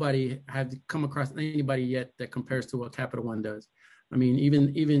 Nobody had come across anybody yet that compares to what Capital One does. I mean,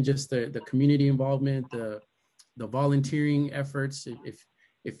 even just the community involvement, the volunteering efforts.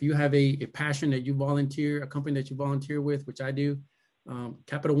 If you have a passion that you volunteer, a company that you volunteer with, which I do,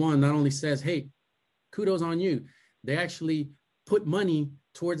 Capital One not only says, "Hey, kudos on you," they actually put money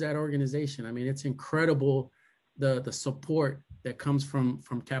towards that organization. I mean, it's incredible the support that comes from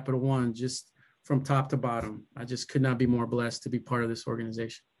Capital One, just from top to bottom. I just could not be more blessed to be part of this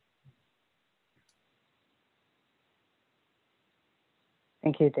organization.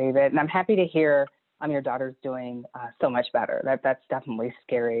 Thank you, David. And I'm happy to hear your daughter's doing so much better. That's definitely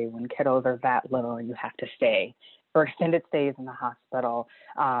scary when kiddos are that little and you have to stay for extended stays in the hospital.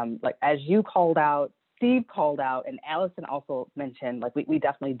 Like as you called out, Steve called out, and Allison also mentioned, like we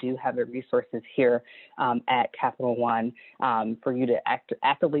definitely do have the resources here at Capital One for you to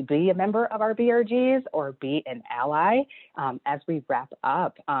actively be a member of our BRGs or be an ally. As we wrap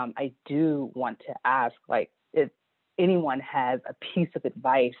up, I do want to ask, like, if anyone has a piece of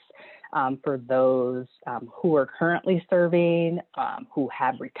advice for those who are currently serving, who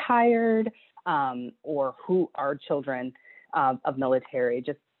have retired, or who are children of military,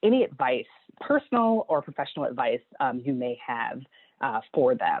 just any advice, personal or professional advice you may have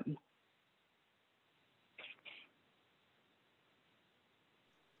for them.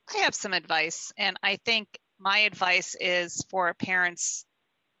 I have some advice, and I think my advice is for parents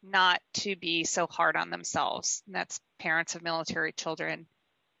not to be so hard on themselves. And that's parents of military children.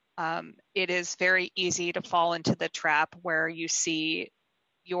 It is very easy to fall into the trap where you see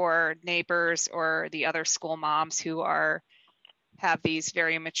your neighbors or the other school moms who have these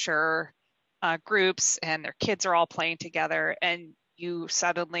very mature groups and their kids are all playing together, and you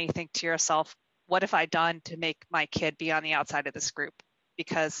suddenly think to yourself, what have I done to make my kid be on the outside of this group?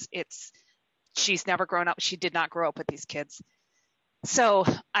 Because she's never grown up. She did not grow up with these kids. So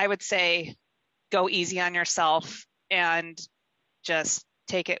I would say go easy on yourself and just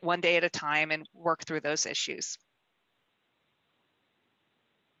take it one day at a time and work through those issues.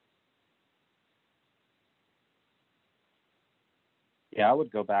 Yeah, I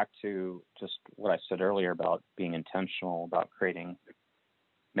would go back to just what I said earlier about being intentional about creating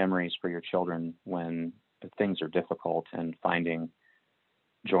memories for your children when things are difficult and finding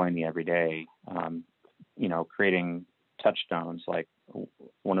joy in the everyday. Creating touchstones. Like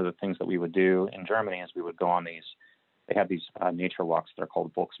one of the things that we would do in Germany is we would go on they have these nature walks that are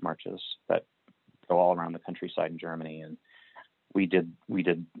called Volksmarches that go all around the countryside in Germany. And we did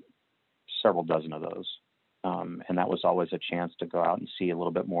several dozen of those. And that was always a chance to go out and see a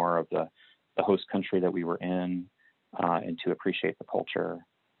little bit more of the host country that we were in, and to appreciate the culture,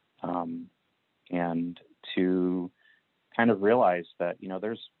 and to kind of realize that,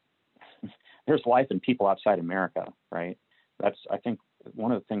 there's life and people outside America, right? That's, I think,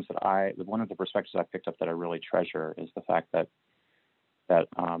 one of the perspectives I picked up that I really treasure is the fact that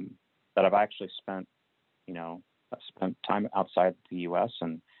I've actually spent time outside the U.S.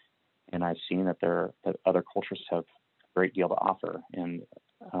 and I've seen that other cultures have a great deal to offer. And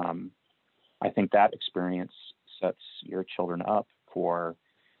I think that experience sets your children up for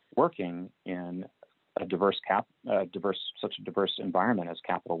working in such a diverse environment as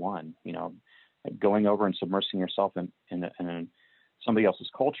Capital One. Going over and submersing yourself in somebody else's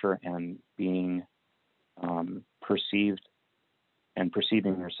culture and being perceived and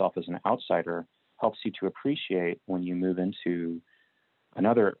perceiving yourself as an outsider helps you to appreciate when you move into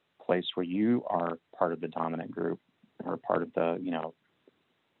another place where you are part of the dominant group or part of that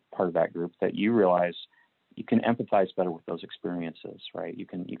group, that you realize you can empathize better with those experiences, right? You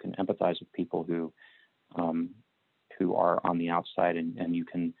can empathize with people who are on the outside, and you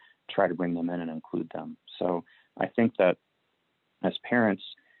can try to bring them in and include them. So I think that as parents,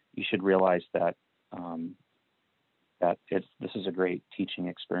 you should realize that this is a great teaching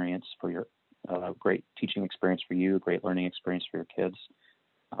experience for you, a great learning experience for your kids.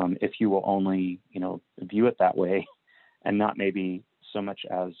 If you will only, view it that way, and not maybe so much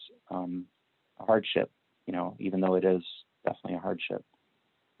as a hardship, even though it is definitely a hardship,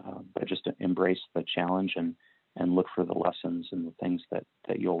 but just to embrace the challenge and look for the lessons and the things that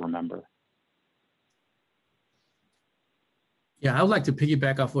you'll remember. Yeah, I would like to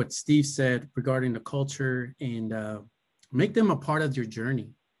piggyback off what Steve said regarding the culture and make them a part of your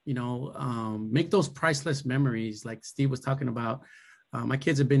journey. Make those priceless memories like Steve was talking about. My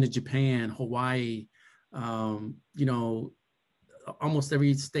kids have been to Japan, Hawaii, almost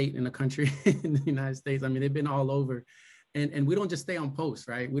every state in the country in the United States. I mean, they've been all over. And we don't just stay on post,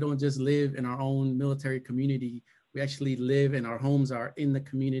 right? We don't just live in our own military community. We actually live, and our homes are in the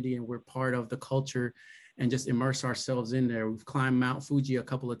community, and we're part of the culture and just immerse ourselves in there. We've climbed Mount Fuji a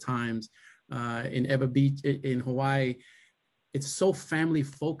couple of times in Ewa Beach in Hawaii. It's so family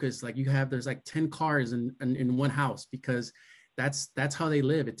focused. Like there's like 10 cars in one house, because that's how they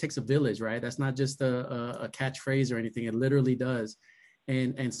live. It takes a village, right? That's not just a catchphrase or anything. It literally does.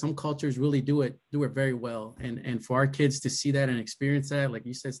 And some cultures really do it very well. And for our kids to see that and experience that, like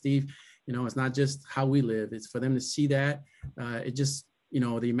you said, Steve, it's not just how we live. It's for them to see that. It just,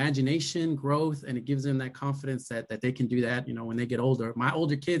 the imagination growth, and it gives them that confidence that they can do that, when they get older. My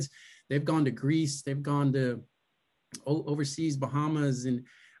older kids, they've gone to Greece, they've gone to overseas, Bahamas, and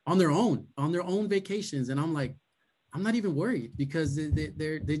on their own vacations. And I'm like, I'm not even worried, because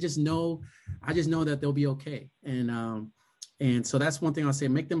they just know, I just know that they'll be okay. And so that's one thing I'll say: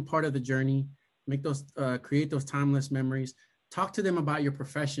 make them part of the journey, create those timeless memories. Talk to them about your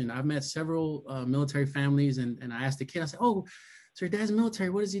profession. I've met several military families, and I asked the kid, I said, "Oh, so your dad's military,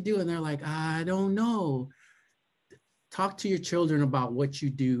 what does he do?" And they're like, "I don't know." Talk to your children about what you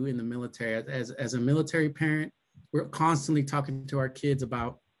do in the military. As a military parent, we're constantly talking to our kids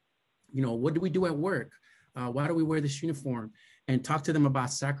about, what do we do at work? Why do we wear this uniform? And talk to them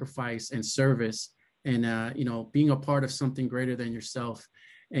about sacrifice and service, and being a part of something greater than yourself,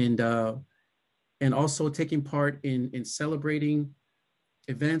 and also taking part in celebrating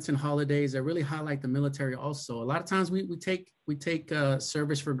events and holidays that really highlight the military. Also, a lot of times we take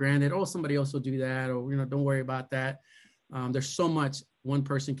service for granted. Oh, somebody else will do that, or don't worry about that. There's so much one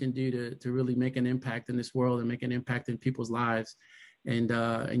person can do to really make an impact in this world and make an impact in people's lives. And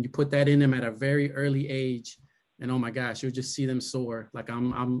you put that in them at a very early age, and oh my gosh, you'll just see them soar. Like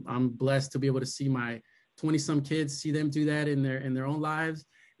I'm blessed to be able to see my 20-some kids, see them do that in their own lives,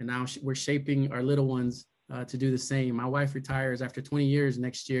 and now we're shaping our little ones to do the same. My wife retires after 20 years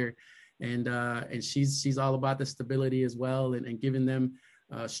next year, and she's all about the stability as well, and giving them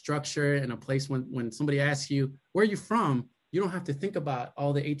structure and a place when somebody asks you, "Where are you from?" You don't have to think about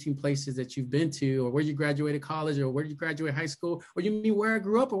all the 18 places that you've been to, or where you graduated college, or where you graduated high school, or you mean where I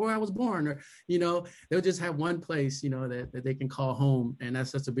grew up or where I was born, or, they'll just have one place, that they can call home. And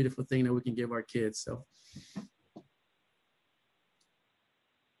that's such a beautiful thing that we can give our kids. So.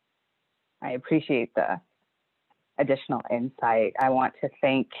 I appreciate the additional insight. I want to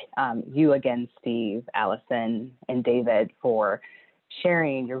thank you again, Steve, Allison, and David, for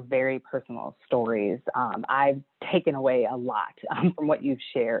sharing your very personal stories. I've taken away a lot from what you've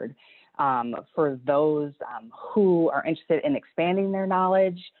shared. For those who are interested in expanding their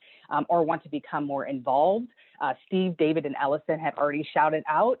knowledge or want to become more involved, Steve, David, and Allison have already shouted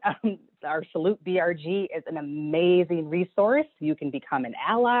out. Our Salute BRG is an amazing resource. You can become an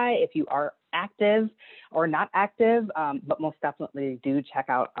ally if you are active or not active, but most definitely do check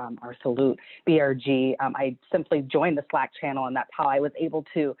out our Salute BRG. I simply joined the Slack channel, and that's how I was able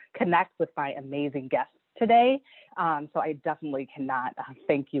to connect with my amazing guests today. So I definitely cannot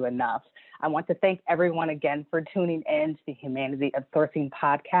thank you enough. I want to thank everyone again for tuning in to the Humanity of Sourcing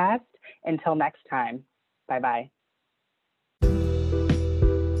podcast. Until next time, bye-bye.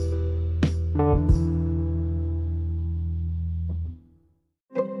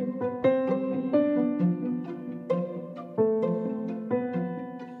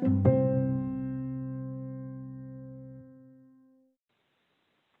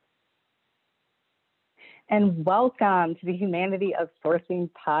 and welcome to the Humanity of Sourcing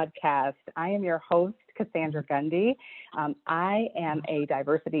podcast. I am your host, Cassandra Gundy. I am a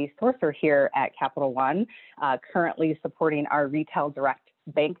diversity sourcer here at Capital One, currently supporting our retail direct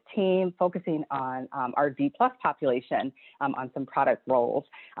bank team, focusing on our D+ population on some product roles.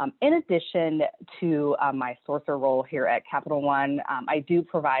 In addition to my sourcer role here at Capital One, I do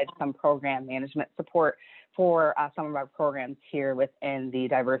provide some program management support for some of our programs here within the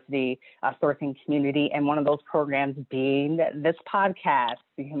diversity sourcing community, and one of those programs being this podcast,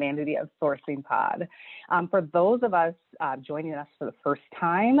 the Humanity of Sourcing Pod. For those of us joining us for the first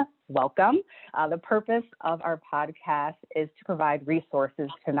time, welcome. The purpose of our podcast is to provide resources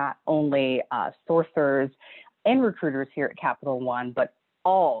to not only sourcers and recruiters here at Capital One, but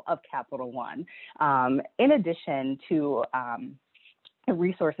all of Capital One. In addition to the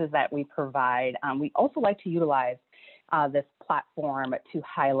resources that we provide, we also like to utilize this platform to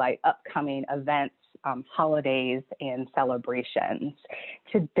highlight upcoming events, holidays, and celebrations.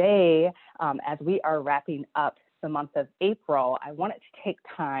 Today, as we are wrapping up the month of April, I wanted to take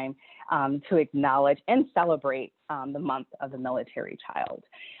time to acknowledge and celebrate the month of the military child.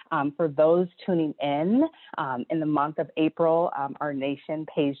 For those tuning in the month of April, our nation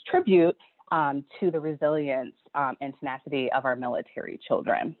pays tribute to the resilience and tenacity of our military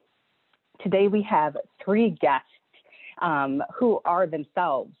children. Today we have three guests who are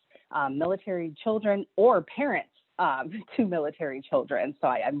themselves military children or parents to military children. So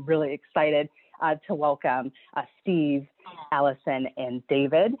I'm really excited to welcome Steve, Allison, and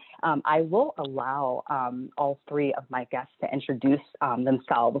David. I will allow all three of my guests to introduce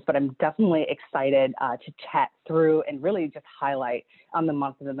themselves, but I'm definitely excited to chat through and really just highlight the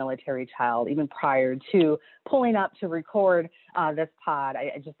month of the military child. Even prior to pulling up to record this pod,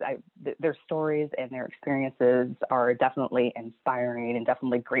 their stories and their experiences are definitely inspiring, and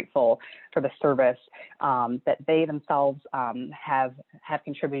definitely grateful for the service that they themselves have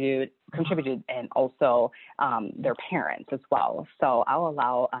contributed, and also their parents as well. So I'll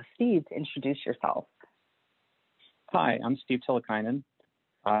allow Steve to introduce yourself. Hi, I'm Steve Tillikainen.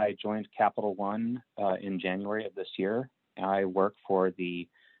 I joined Capital One in January of this year. I work for the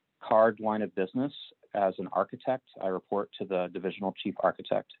card line of business as an architect. I report to the divisional chief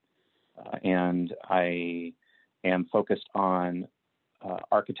architect, and I am focused on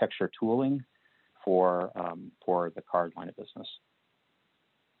architecture tooling for the card line of business.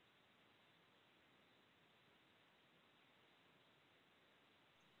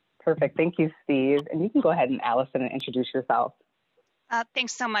 Perfect. Thank you, Steve. And you can go ahead and Allison and introduce yourself.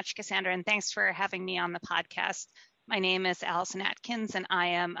 Thanks so much, Cassandra, and thanks for having me on the podcast. My name is Allison Atkins, and I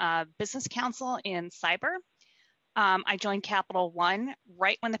am a business counsel in cyber. I joined Capital One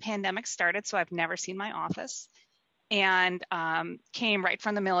right when the pandemic started, so I've never seen my office, and came right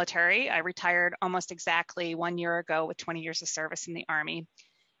from the military. I retired almost exactly 1 year ago with 20 years of service in the Army.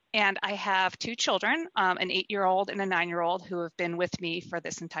 And I have two children, an 8-year-old and a 9-year-old, who have been with me for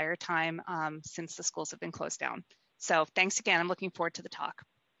this entire time since the schools have been closed down. So thanks again. I'm looking forward to the talk.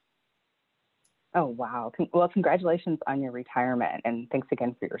 Oh, wow. Well, congratulations on your retirement, and thanks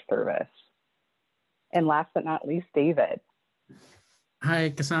again for your service. And last but not least, David. Hi,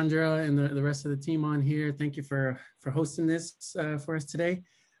 Cassandra, and the rest of the team on here. Thank you for hosting this for us today.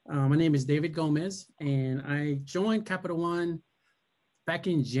 My name is David Gomez, and I joined Capital One back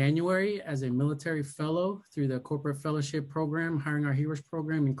in January as a military fellow through the Corporate Fellowship Program, Hiring Our Heroes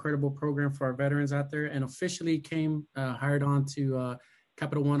program, incredible program for our veterans out there, and officially came hired on to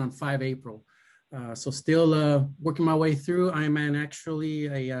Capital One on 5 April. So still working my way through. I am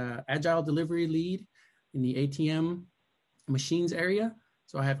actually a agile delivery lead in the ATM machines area.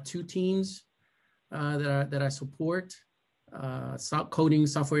 So I have two teams that I support, coding,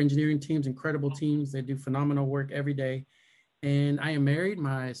 software engineering teams, incredible teams. They do phenomenal work every day. And I am married.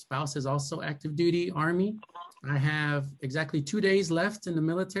 My spouse is also active duty Army. I have exactly 2 days left in the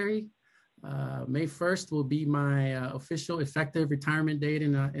military. May 1st will be my official effective retirement date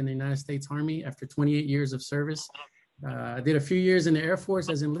in the United States Army after 28 years of service. I did a few years in the Air Force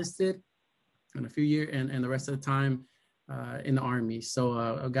as enlisted, and a few years, and the rest of the time in the Army. So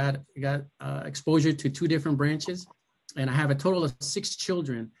I got exposure to 2 different branches, and I have a total of 6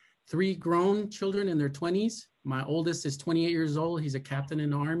 children, 3 grown children in their 20s. My oldest is 28 years old. He's a captain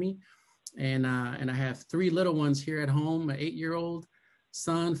in the Army. And I have 3 little ones here at home, an 8-year-old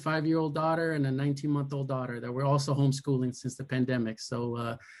son, 5-year-old daughter, and a 19-month-old daughter that we're also homeschooling since the pandemic.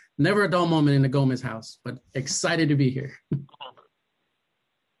 So never a dull moment in the Gomez house, but excited to be here.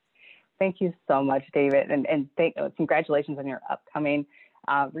 Thank you so much, David. And congratulations on your upcoming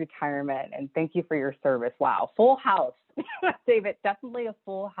retirement. And thank you for your service. Wow, full house. David, definitely a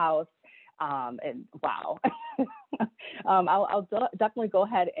full house And wow, definitely go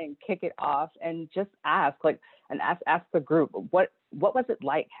ahead and kick it off and just ask the group, what was it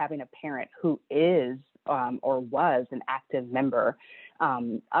like having a parent who is or was an active member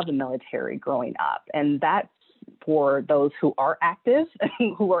of the military growing up? And that's for those who are active,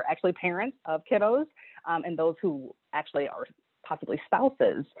 who are actually parents of kiddos, and those who actually are possibly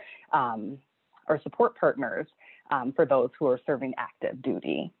spouses or support partners for those who are serving active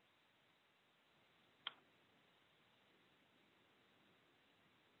duty.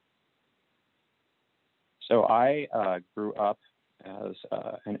 So I grew up as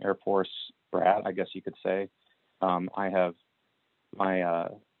an Air Force brat, I guess you could say. I have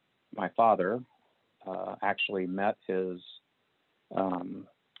my father actually met the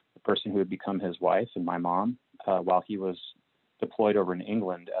person who would become his wife and my mom while he was deployed over in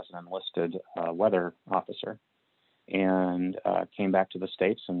England as an enlisted weather officer, and came back to the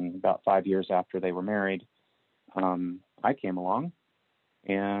States. And about 5 years after they were married, I came along.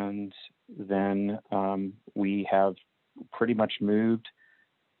 And then we have pretty much moved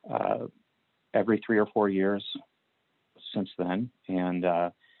every 3 or 4 years since then, and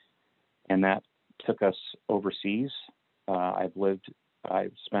that took us overseas. I've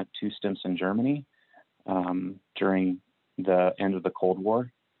spent 2 stints in Germany during the end of the Cold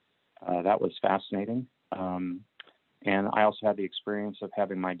War. That was fascinating, and I also had the experience of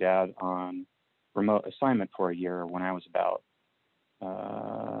having my dad on remote assignment for a year when I was about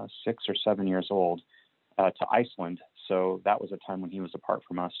 6 or 7 years old to Iceland. So that was a time when he was apart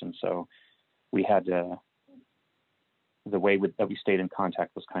from us. And so we had the way that we stayed in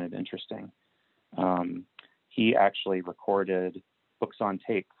contact was kind of interesting. He actually recorded books on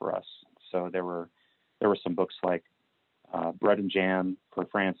tape for us. So there were some books like Bread and Jam for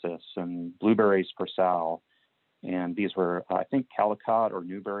Francis and Blueberries for Sal. And these were, I think, Caldecott or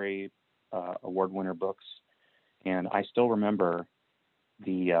Newbery award winner books. And I still remember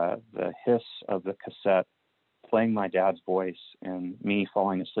the hiss of the cassette playing my dad's voice and me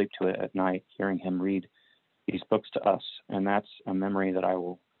falling asleep to it at night, hearing him read these books to us. And that's a memory that I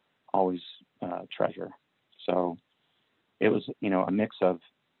will always treasure. So it was, a mix of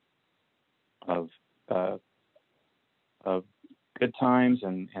good times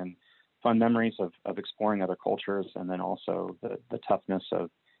and fun memories of exploring other cultures, and then also the toughness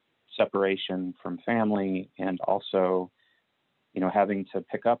of separation from family, and also, having to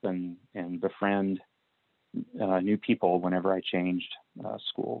pick up and befriend new people whenever I changed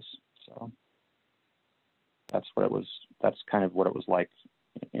schools. So that's kind of what it was like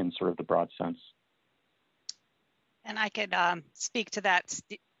in sort of the broad sense. And I could speak to that,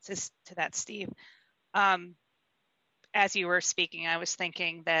 Steve. As you were speaking, I was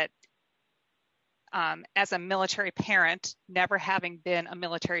thinking that as a military parent, never having been a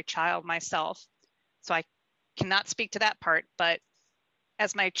military child myself, so I cannot speak to that part, but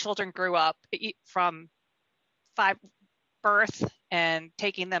as my children grew up from birth and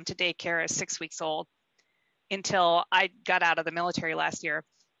taking them to daycare as 6 weeks old until I got out of the military last year,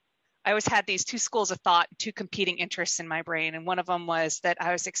 I always had these 2 schools of thought, 2 competing interests in my brain. And one of them was that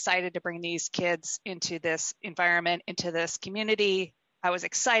I was excited to bring these kids into this environment, into this community. I was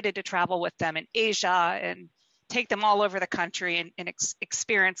excited to travel with them in Asia and take them all over the country and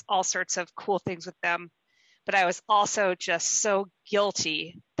experience all sorts of cool things with them. But I was also just so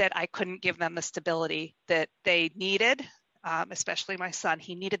guilty that I couldn't give them the stability that they needed, especially my son.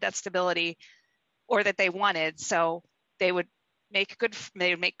 He needed that stability, or that they wanted. So they would make good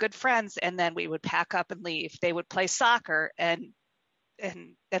friends, and then we would pack up and leave. They would play soccer, and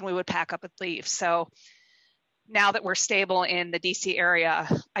then we would pack up and leave. So now that we're stable in the DC area,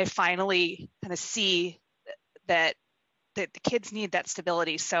 I finally kind of see that the kids need that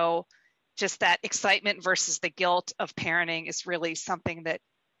stability. So just that excitement versus the guilt of parenting is really something that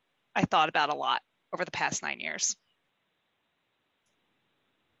I thought about a lot over the past 9 years.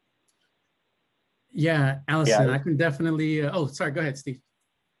 Yeah, Allison, I can definitely, sorry, go ahead, Steve.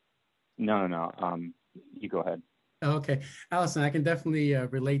 No. You go ahead. Okay, Allison, I can definitely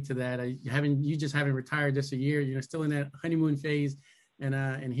relate to that. You just haven't retired just a year. You're still in that honeymoon phase,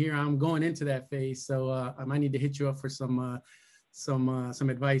 and here I'm going into that phase. So I might need to hit you up for some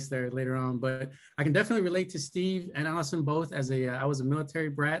advice there later on. But I can definitely relate to Steve and Allison both. I was a military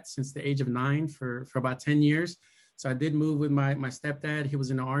brat since the age of 9 for about 10 years. So I did move with my stepdad. He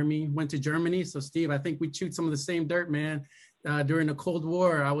was in the Army, went to Germany. So Steve, I think we chewed some of the same dirt, man. During the Cold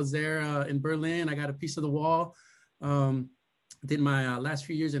War, I was there in Berlin. I got a piece of the wall. Did my last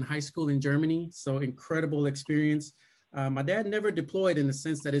few years in high school in Germany. So incredible experience. My dad never deployed in the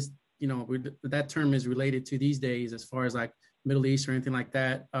sense that that term is related to these days, as far as like Middle East or anything like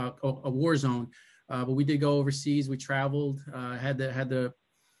that, a war zone. But we did go overseas. We traveled, had the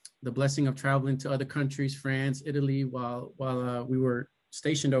blessing of traveling to other countries, France, Italy, while we were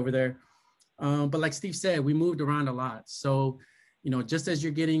stationed over there. But like Steve said, we moved around a lot. So, just as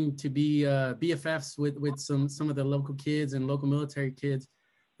you're getting to be BFFs with some of the local kids and local military kids,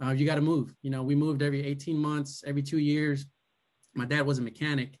 you got to move. We moved every 18 months, every 2 years. My dad was a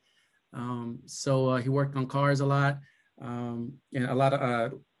mechanic, so he worked on cars a lot, and a lot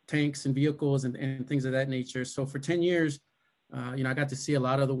of tanks and vehicles and things of that nature. So for 10 years, I got to see a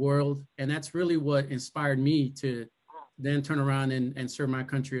lot of the world, and that's really what inspired me to then turn around and serve my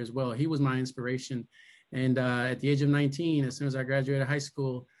country as well. He was my inspiration. And at the age of 19, as soon as I graduated high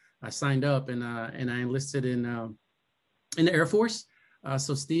school, I signed up and I enlisted in the Air Force.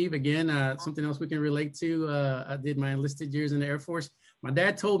 So Steve, again, something else we can relate to. I did my enlisted years in the Air Force. My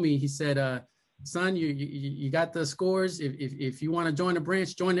dad told me, he said, son, you got the scores. If you want to join the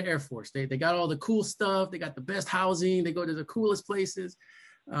branch, join the Air Force. They got all the cool stuff. They got the best housing. They go to the coolest places.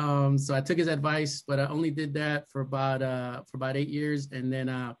 So I took his advice, but I only did that for about 8 years, and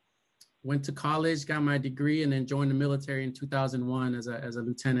then went to college, got my degree, and then joined the military in 2001 as a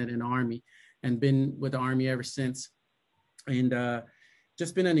lieutenant in the Army, and been with the Army ever since. And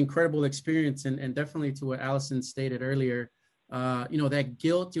just been an incredible experience, and definitely to what Allison stated earlier, that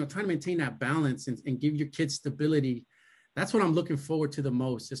guilt, trying to maintain that balance and give your kids stability. That's what I'm looking forward to the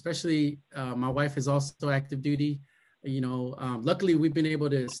most, especially my wife is also active duty. Luckily we've been able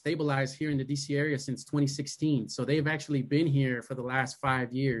to stabilize here in the DC area since 2016. So they've actually been here for the last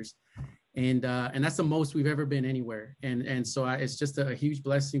 5 years. And that's the most we've ever been anywhere. And so it's just a huge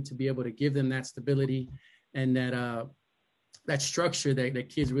blessing to be able to give them that stability and that structure that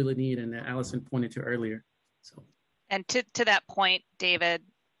kids really need, and that Allison pointed to earlier. So. And to that point, David,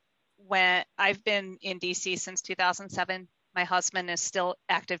 when I've been in DC since 2007, my husband is still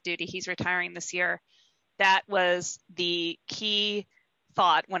active duty. He's retiring this year. That was the key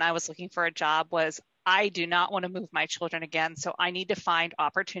thought when I was looking for a job was, I do not want to move my children again. So I need to find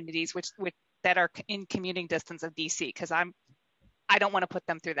opportunities which that are in commuting distance of DC, because I don't want to put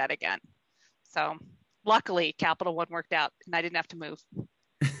them through that again. So luckily Capital One worked out and I didn't have to move.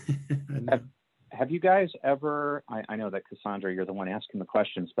 Have you guys ever, I know that Cassandra, you're the one asking the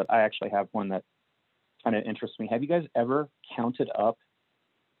questions, but I actually have one that kind of interests me. Have you guys ever counted up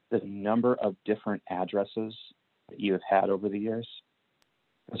the number of different addresses that you have had over the years?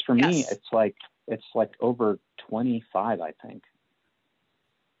 Because for me, it's like over 25, I think.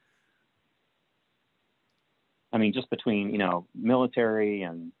 I mean, just between, military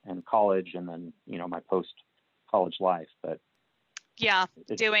and college, and then, my post-college life. But yeah,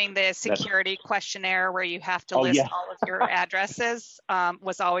 doing the security questionnaire where you have to list all of your addresses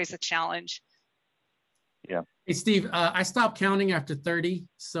was always a challenge. Yeah. Hey, Steve, I stopped counting after 30.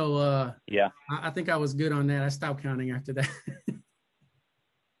 So yeah, I think I was good on that. I stopped counting after that.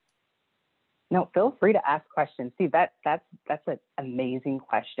 No, feel free to ask questions. See, that's an amazing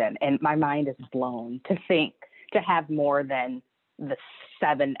question. And my mind is blown to have more than the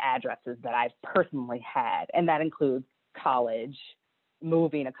 7 addresses that I've personally had. And that includes college,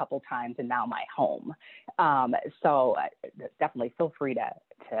 moving a couple times, and now my home. So definitely feel free to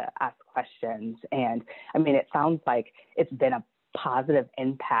ask questions. And I mean, it sounds like it's been a positive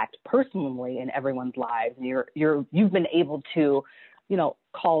impact personally in everyone's lives. You've been able to,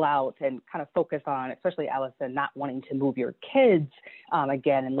 call out and kind of focus on, especially Allison, not wanting to move your kids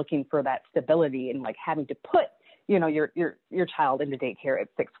again, and looking for that stability, and like having to put, your child into daycare at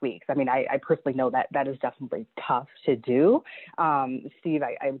 6 weeks. I mean, I personally know that is definitely tough to do. Steve,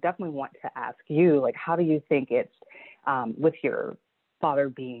 I definitely want to ask you, like, how do you think it's with your father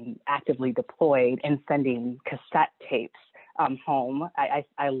being actively deployed and sending cassette tapes home?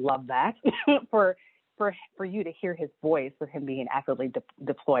 I love that for you to hear his voice with him being actively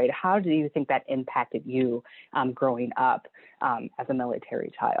deployed. How do you think that impacted you growing up as a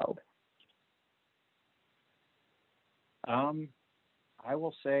military child? I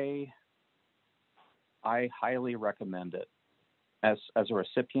will say I highly recommend it. As a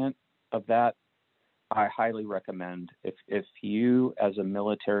recipient of that, I highly recommend, if you as a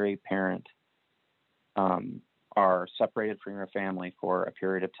military parent are separated from your family for a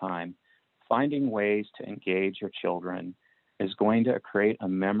period of time, finding ways to engage your children is going to create a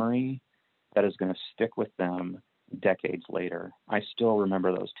memory that is going to stick with them decades later. I still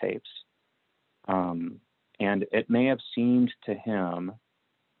remember those tapes. And it may have seemed to him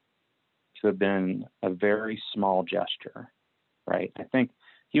to have been a very small gesture, right? I think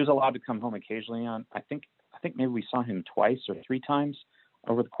he was allowed to come home occasionally I think maybe we saw him twice or 3 times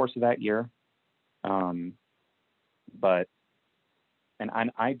over the course of that year. But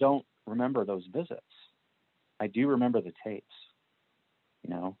I don't remember those visits. I do remember the tapes,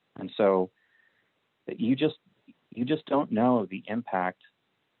 and so you just don't know the impact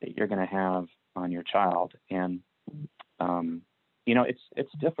that you're going to have on your child. And,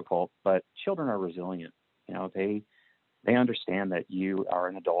 it's difficult, but children are resilient. They understand that you are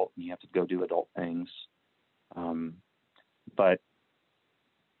an adult and you have to go do adult things. But,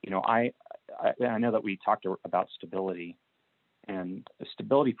 I know that we talked about stability, and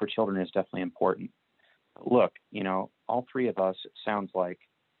stability for children is definitely important. Look, all three of us, it sounds like,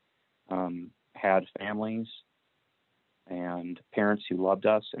 had families and parents who loved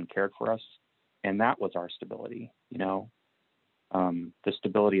us and cared for us. And that was our stability, the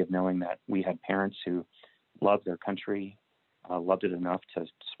stability of knowing that we had parents who loved their country, loved it enough to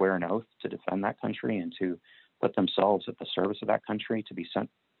swear an oath to defend that country and to put themselves at the service of that country, to be sent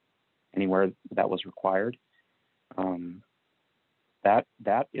anywhere that was required.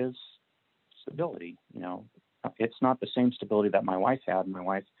 That is stability. It's not the same stability that my wife had. My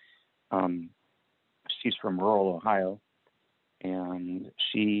wife, she's from rural Ohio, and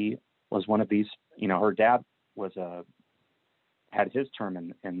she was one of these, her dad had his term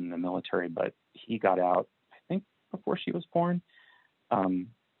in the military, but he got out, I think, before she was born.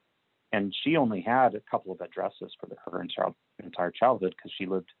 And she only had a couple of addresses for her entire childhood, because she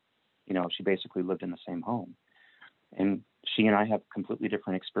lived, she basically lived in the same home. And she and I have completely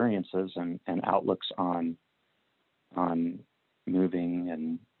different experiences and outlooks on moving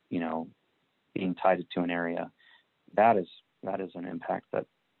and, being tied to an area. That is an impact that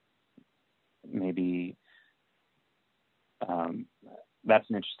maybe that's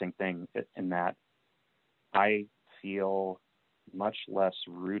an interesting thing, in that I feel much less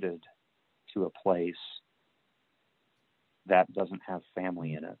rooted to a place that doesn't have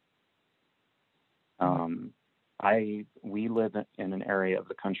family in it. We live in an area of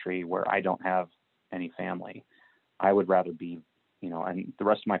the country where I don't have any family. I would rather be, and the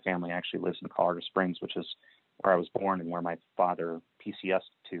rest of my family actually lives in Colorado Springs, which is where I was born and where my father PCS'd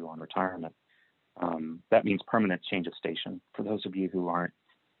to on retirement. That means permanent change of station, for those of you who aren't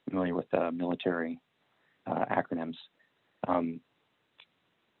familiar with the military acronyms. And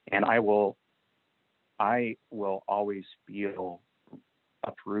I will always feel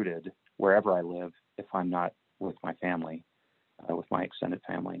uprooted wherever I live if I'm not with my family, with my extended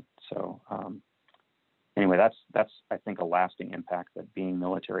family. So anyway, that's I think a lasting impact that being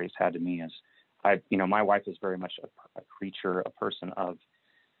military has had to me. Is my wife is very much a person of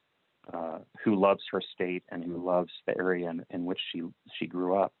who loves her state and who loves the area in which she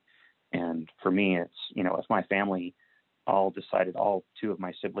grew up. And for me, it's, if my family all two of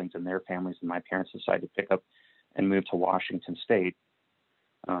my siblings and their families and my parents decided to pick up and move to Washington State,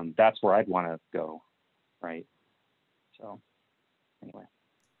 that's where I'd want to go. Right. So anyway.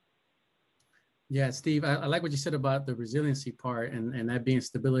 Yeah, Steve, I like what you said about the resiliency part and that being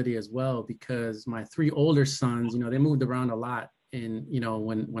stability as well, because my three older sons, they moved around a lot. And,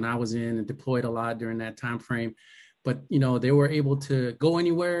 when I was in and deployed a lot during that time frame, but, they were able to go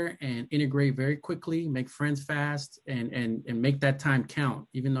anywhere and integrate very quickly, make friends fast, and make that time count,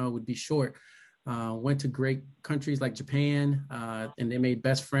 even though it would be short. Went to great countries like Japan, and they made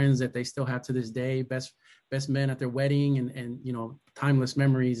best friends that they still have to this day, best men at their wedding, and timeless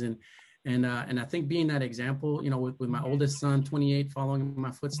memories. And I think being that example, with my oldest son, 28, following in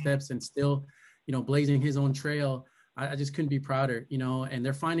my footsteps and still, blazing his own trail, I just couldn't be prouder, and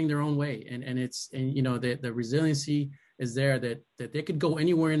they're finding their own way. And the resiliency is there that they could go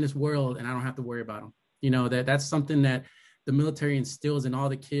anywhere in this world and I don't have to worry about them. That's something that the military instills in all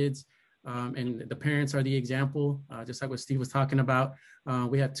the kids. And the parents are the example, just like what Steve was talking about.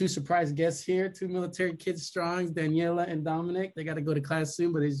 We have two surprise guests here, two military kids strongs, Daniela and Dominic. They got to go to class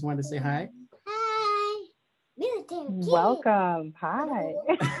soon, but they just wanted to say hi. Hi. Military kid. Welcome. Hi.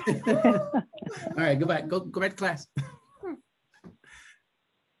 All right, go back to class.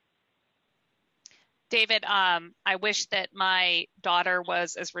 David, I wish that my daughter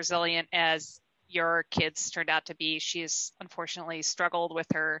was as resilient as your kids turned out to be. She's unfortunately struggled with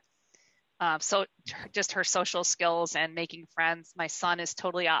her just her social skills and making friends. My son is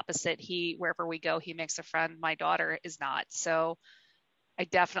totally opposite. Wherever we go, he makes a friend. My daughter is not. So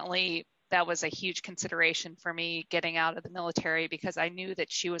that was a huge consideration for me getting out of the military, because I knew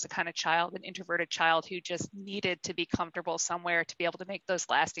that she was a kind of child, an introverted child who just needed to be comfortable somewhere to be able to make those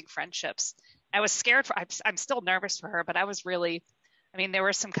lasting friendships. I was scared I'm still nervous for her, but there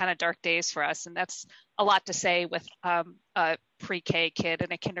were some kind of dark days for us, and that's a lot to say with a pre-K kid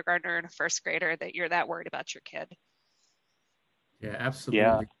and a kindergartner and a first grader, that you're that worried about your kid. Yeah, absolutely.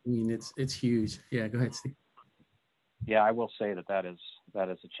 Yeah. I mean, it's huge. Yeah, go ahead, Steve. Yeah, I will say that is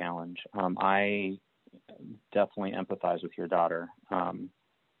a challenge. I definitely empathize with your daughter.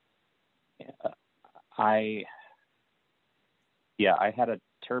 I had a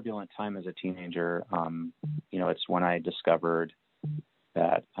turbulent time as a teenager. It's when I discovered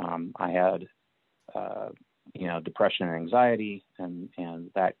that I had depression and anxiety, and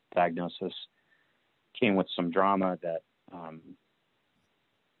that diagnosis came with some drama that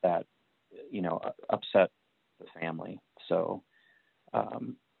upset the family. So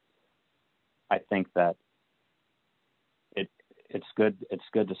I think that it's good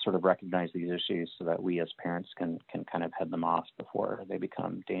to sort of recognize these issues so that we as parents can kind of head them off before they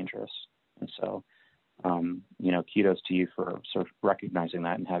become dangerous. And so kudos to you for sort of recognizing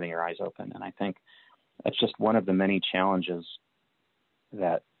that and having your eyes open. And I think that's just one of the many challenges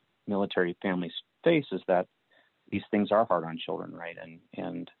that military families face, is that these things are hard on children, right?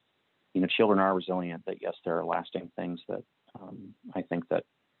 And children are resilient, but yes, there are lasting things that I think that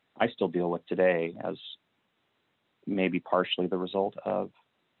I still deal with today as maybe partially the result of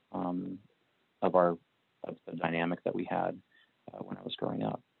the dynamic that we had when I was growing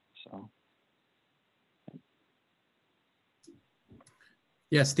up. So.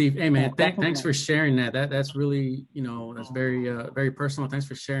 Yeah, Steve. Hey, man, thanks for sharing that. That's really, that's very, very personal. Thanks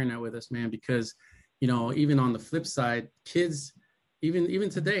for sharing that with us, man, because, even on the flip side, kids, even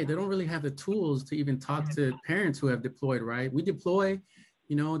today, they don't really have the tools to even talk to parents who have deployed, right? We deploy,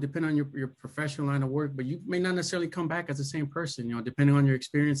 depending on your professional line of work, but you may not necessarily come back as the same person, depending on your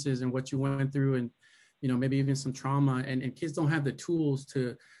experiences and what you went through, and, maybe even some trauma, and kids don't have the tools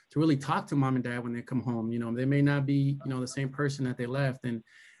to really talk to mom and dad when they come home. They may not be, the same person that they left. And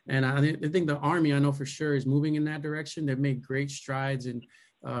I think the Army, I know for sure, is moving in that direction. They've made great strides in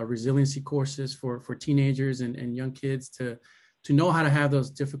resiliency courses for teenagers and young kids to know how to have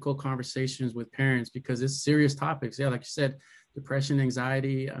those difficult conversations with parents, because it's serious topics. Yeah, like you said, depression,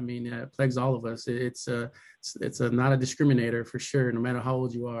 anxiety, it plagues all of us. It's not a discriminator for sure, no matter how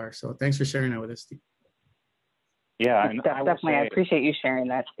old you are. So thanks for sharing that with us, Steve. Yeah, and definitely. I appreciate you sharing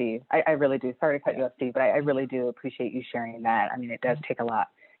that, Steve. I really do. Sorry to cut you off, Steve, but I really do appreciate you sharing that. It does take a lot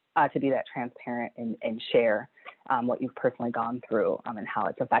to be that transparent and share what you've personally gone through and how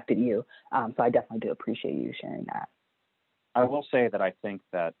it's affected you. So I definitely do appreciate you sharing that. I will say that I think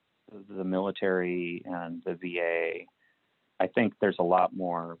that the military and the VA, I think there's a lot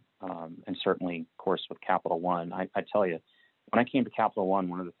more, and certainly, of course, with Capital One. I tell you, when I came to Capital One,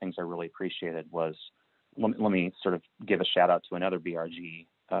 one of the things I really appreciated was, let me sort of give a shout out to another BRG.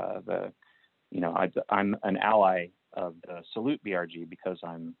 I'm an ally of the Salute BRG because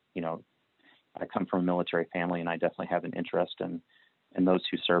I come from a military family, and I definitely have an interest in those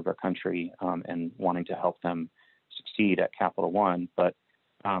who serve our country and wanting to help them succeed at Capital One. But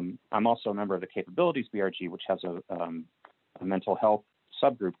I'm also a member of the Capabilities BRG, which has a mental health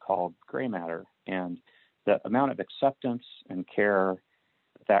subgroup called Gray Matter, and the amount of acceptance and care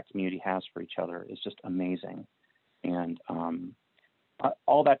that community has for each other is just amazing. And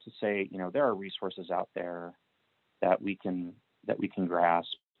all that to say, there are resources out there that we can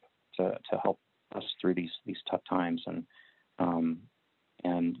grasp to help us through these tough times. And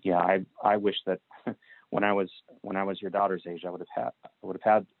yeah, I wish that when I was your daughter's age, I would have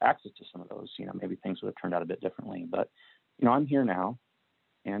had access to some of those. Maybe things would have turned out a bit differently. But I'm here now,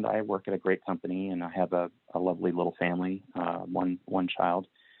 and I work at a great company, and I have a lovely little family, one child,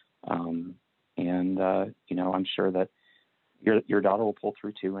 and I'm sure that your daughter will pull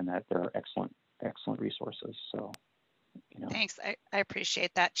through too, and that there are excellent resources. So, Thanks. I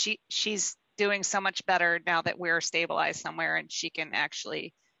appreciate that. She's doing so much better now that we're stabilized somewhere, and she can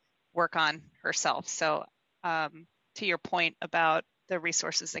actually work on herself. So, to your point about the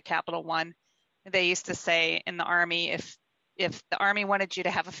resources at Capital One, they used to say in the Army, if the Army wanted you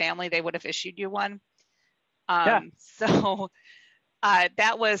to have a family, they would have issued you one. So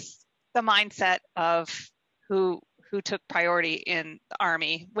that was the mindset of who took priority in the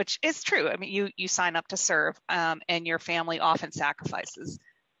Army, which is true. You sign up to serve, and your family often sacrifices.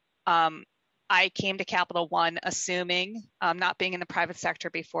 I came to Capital One assuming, not being in the private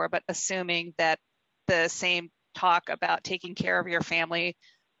sector before, but assuming that the same talk about taking care of your family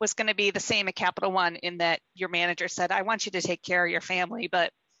was going to be the same at Capital One, in that your manager said, I want you to take care of your family,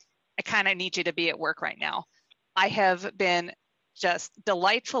 but I kind of need you to be at work right now. I have been just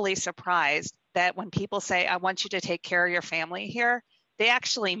delightfully surprised that when people say, I want you to take care of your family here, they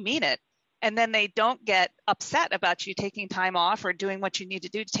actually mean it. And then they don't get upset about you taking time off or doing what you need to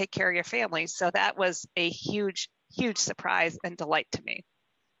do to take care of your family. So that was a huge, huge surprise and delight to me.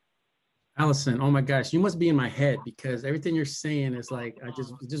 Allison, oh my gosh, you must be in my head, because everything you're saying is like, it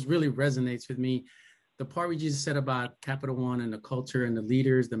just really resonates with me. the part we just said about Capital One and the culture and the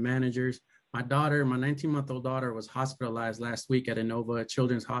leaders, the managers. My daughter, my 19-month-old daughter, was hospitalized last week at Inova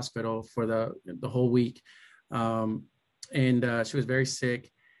Children's Hospital for the whole week, and she was very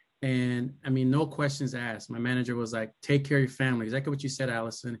sick. And I mean, no questions asked. My manager was like, "Take care of your family." Exactly what you said,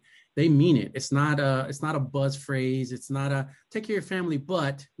 Allison. They mean it. It's not a buzz phrase. It's not a take care of your family,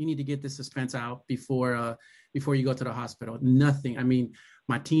 but you need to get this suspense out before you go to the hospital. Nothing. I mean,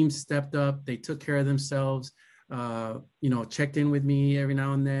 my team stepped up. They took care of themselves. Checked in with me every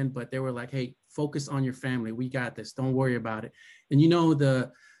now and then, but they were like, "Hey, focus on your family. We got this. Don't worry about it." And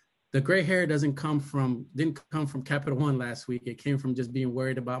the gray hair didn't come from Capital One last week. It came from just being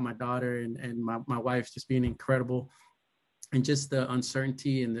worried about my daughter and my wife just being incredible, and just the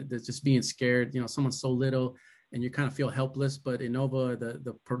uncertainty and the just being scared. Someone's so little and you kind of feel helpless. But Inova,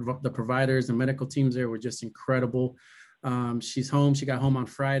 the providers, the medical teams there were just incredible. She's home. She got home on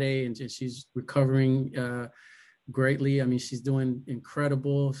Friday and she's recovering greatly. I mean, she's doing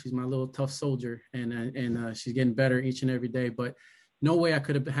incredible. She's my little tough soldier, and she's getting better each and every day. But no way I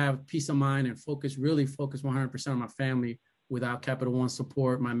could have peace of mind and really focus 100% on my family without Capital One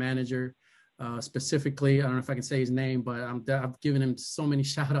support. My manager, specifically, I don't know if I can say his name, but I've given him so many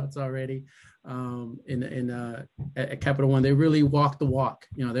shout outs already. At Capital One, they really walk the walk.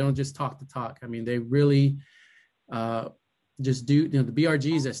 They don't just talk the talk. I mean, they really just do, the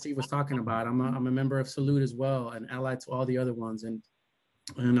BRGs that Steve was talking about. I'm a member of Salute as well, and allied to all the other ones. And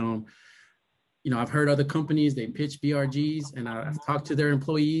I've heard other companies, they pitch BRGs, and I've talked to their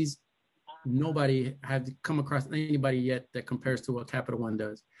employees. Nobody had come across anybody yet that compares to what Capital One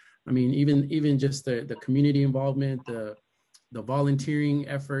does. I mean, even just the community involvement, the volunteering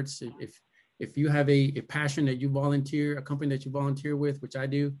efforts. If you have a passion that you volunteer, a company that you volunteer with, which I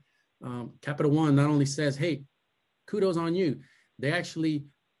do, Capital One not only says, "Hey, kudos on you," they actually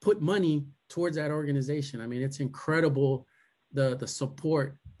put money towards that organization. I mean, it's incredible the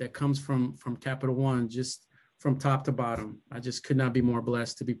support that comes from Capital One, just from top to bottom. I just could not be more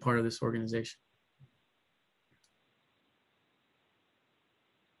blessed to be part of this organization.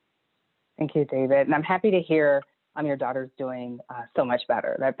 Thank you, David. And I'm happy to hear your daughter's doing so much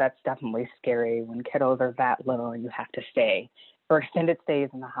better. That's definitely scary when kiddos are that little and you have to stay for extended stays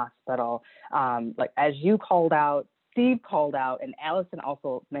in the hospital. Like as you called out, Steve called out, and Allison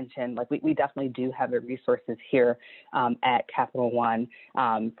also mentioned, like we definitely do have the resources here at Capital One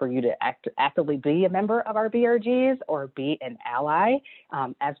for you to actively be a member of our BRGs or be an ally.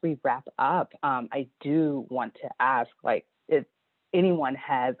 As we wrap up, I do want to ask, like, if anyone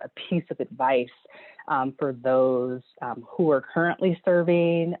has a piece of advice for those who are currently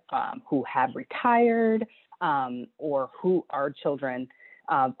serving, who have retired, or who are children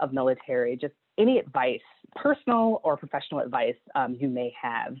of military, just any advice, personal or professional advice you may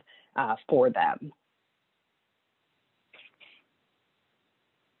have for them.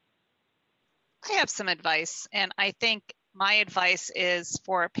 I have some advice, and I think my advice is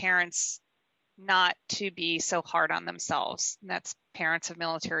for parents not to be so hard on themselves. And that's parents of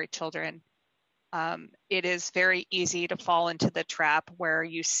military children. It is very easy to fall into the trap where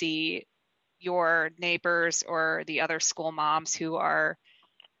you see your neighbors or the other school moms who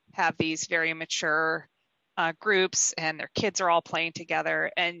have these very mature groups and their kids are all playing together,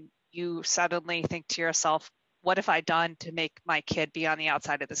 and you suddenly think to yourself, what have I done to make my kid be on the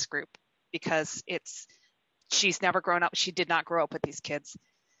outside of this group? Because she's never grown up. She did not grow up with these kids.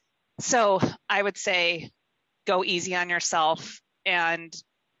 So I would say go easy on yourself and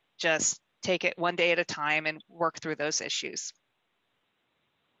just take it one day at a time and work through those issues.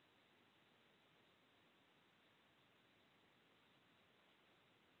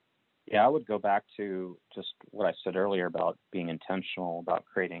 Yeah, I would go back to just what I said earlier about being intentional about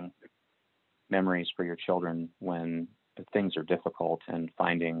creating memories for your children when things are difficult and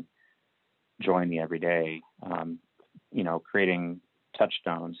finding joy in the everyday. Creating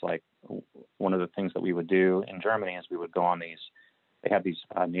touchstones. Like one of the things that we would do in Germany is we would go on they have these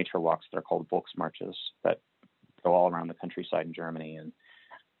nature walks that are called Volksmarches that go all around the countryside in Germany. And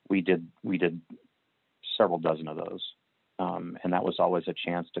we did several dozen of those. And that was always a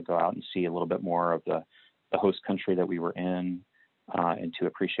chance to go out and see a little bit more of the host country that we were in, and to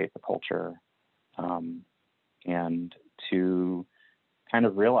appreciate the culture, and to kind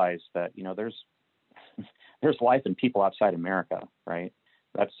of realize that, there's life and people outside America, right?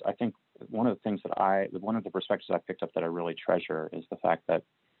 That's, I think, one of the perspectives I picked up that I really treasure is the fact that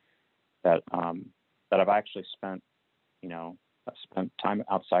I've actually spent time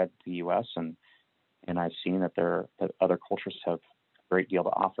outside the U.S. and I've seen that other cultures have a great deal to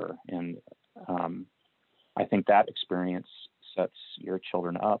offer. And I think that experience sets your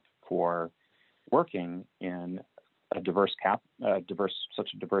children up for working in such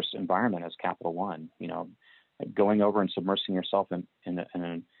a diverse environment as Capital One. Going over and submersing yourself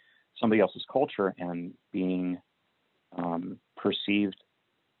in somebody else's culture and being perceived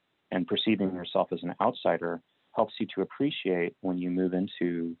and perceiving yourself as an outsider helps you to appreciate when you move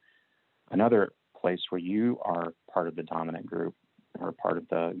into another place where you are part of the dominant group or part of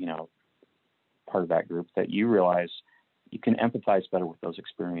that group, that you realize you can empathize better with those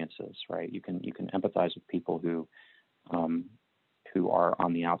experiences, right? You can empathize with people who are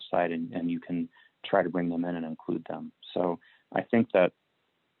on the outside, and you can try to bring them in and include them. So I think that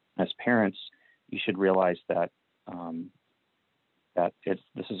as parents, you should realize that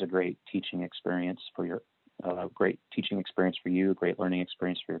this is a great teaching experience for you, a great learning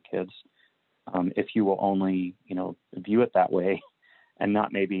experience for your kids. If you will only, view it that way, and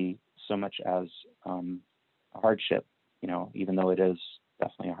not maybe so much as a hardship, even though it is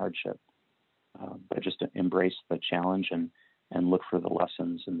definitely a hardship, but just to embrace the challenge and look for the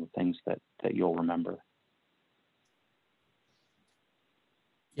lessons and the things that you'll remember.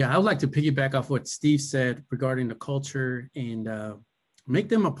 Yeah, I would like to piggyback off what Steve said regarding the culture and make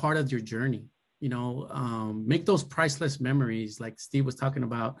them a part of your journey. Make those priceless memories like Steve was talking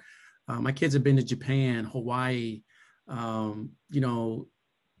about. My kids have been to Japan, Hawaii,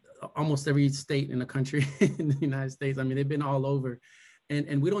 almost every state in the country in the United States. I mean, they've been all over.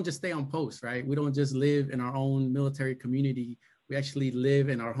 And we don't just stay on post, right? We don't just live in our own military community. We actually live,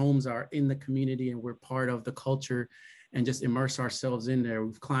 and our homes are in the community, and we're part of the culture and just immerse ourselves in there.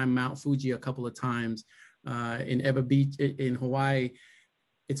 We've climbed Mount Fuji a couple of times in Ewa Beach in Hawaii.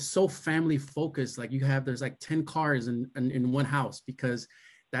 It's so family focused. Like there's like 10 cars in one house, because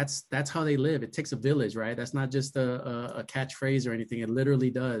that's how they live. It takes a village, right? That's not just a catchphrase or anything. It literally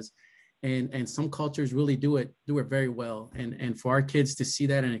does. And some cultures really do it very well. And for our kids to see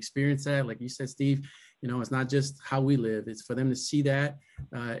that and experience that, like you said, Steve, it's not just how we live. It's for them to see that.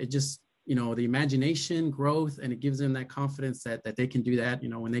 It just, the imagination growth, and it gives them that confidence that they can do that,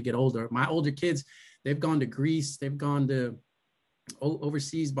 when they get older. My older kids, they've gone to Greece, they've gone to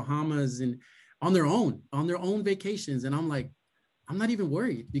overseas, Bahamas, and on their own vacations. And I'm like, I'm not even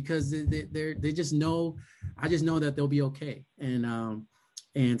worried, because they just know, I just know that they'll be okay.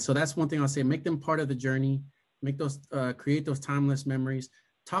 And so that's one thing I'll say, make them part of the journey, create those timeless memories.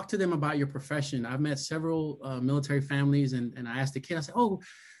 Talk to them about your profession. I've met several military families, and I asked the kid, I said, "Oh,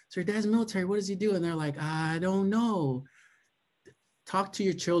 so your dad's military, what does he do?" And they're like, "I don't know." Talk to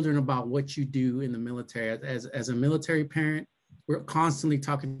your children about what you do in the military. As a military parent, we're constantly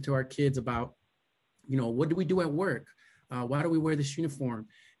talking to our kids about, what do we do at work? Why do we wear this uniform?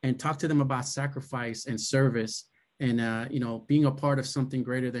 And talk to them about sacrifice and service, and being a part of something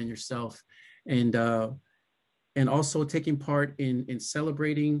greater than yourself, and also taking part in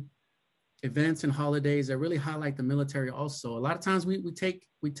celebrating events and holidays that really highlight the military. Also, a lot of times we take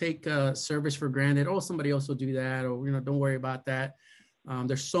service for granted. Oh, somebody else will do that, or don't worry about that.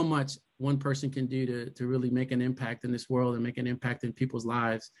 There's so much one person can do to really make an impact in this world and make an impact in people's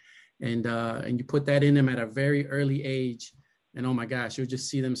lives. And you put that in them at a very early age, and oh my gosh, you'll just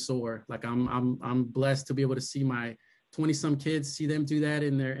see them soar. Like I'm blessed to be able to see my 20-some kids, see them do that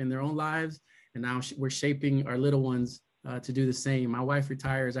in their own lives, and now we're shaping our little ones to do the same. My wife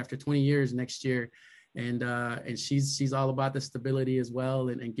retires after 20 years next year, and she's all about the stability as well,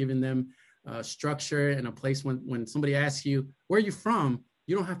 and giving them structure and a place when somebody asks you, "Where are you from?"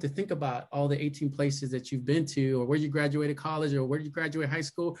 You don't have to think about all the 18 places that you've been to, or where you graduated college, or where you graduate high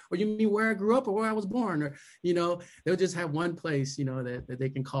school, or you mean where I grew up or where I was born, or, they'll just have one place, that they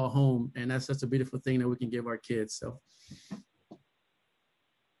can call home. And that's such a beautiful thing that we can give our kids. So.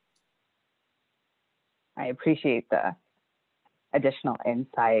 I appreciate the additional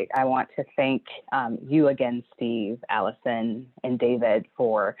insight. I want to thank you again, Steve, Allison, and David,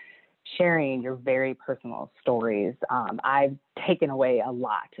 for sharing your very personal stories. I've taken away a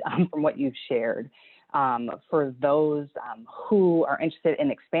lot from what you've shared. For those who are interested in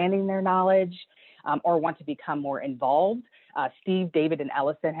expanding their knowledge or want to become more involved, Steve, David, and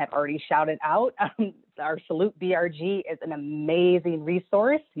Allison have already shouted out. Our Salute BRG is an amazing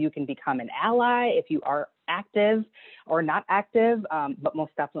resource. You can become an ally if you are active or not active, but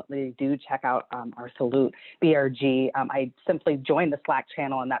most definitely do check out our Salute BRG. I simply joined the Slack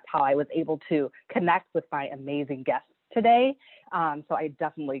channel, and that's how I was able to connect with my amazing guests today. So I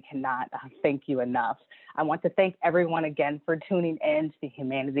definitely cannot thank you enough. I want to thank everyone again for tuning in to the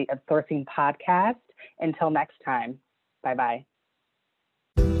Humanity of Sourcing podcast. Until next time, bye-bye.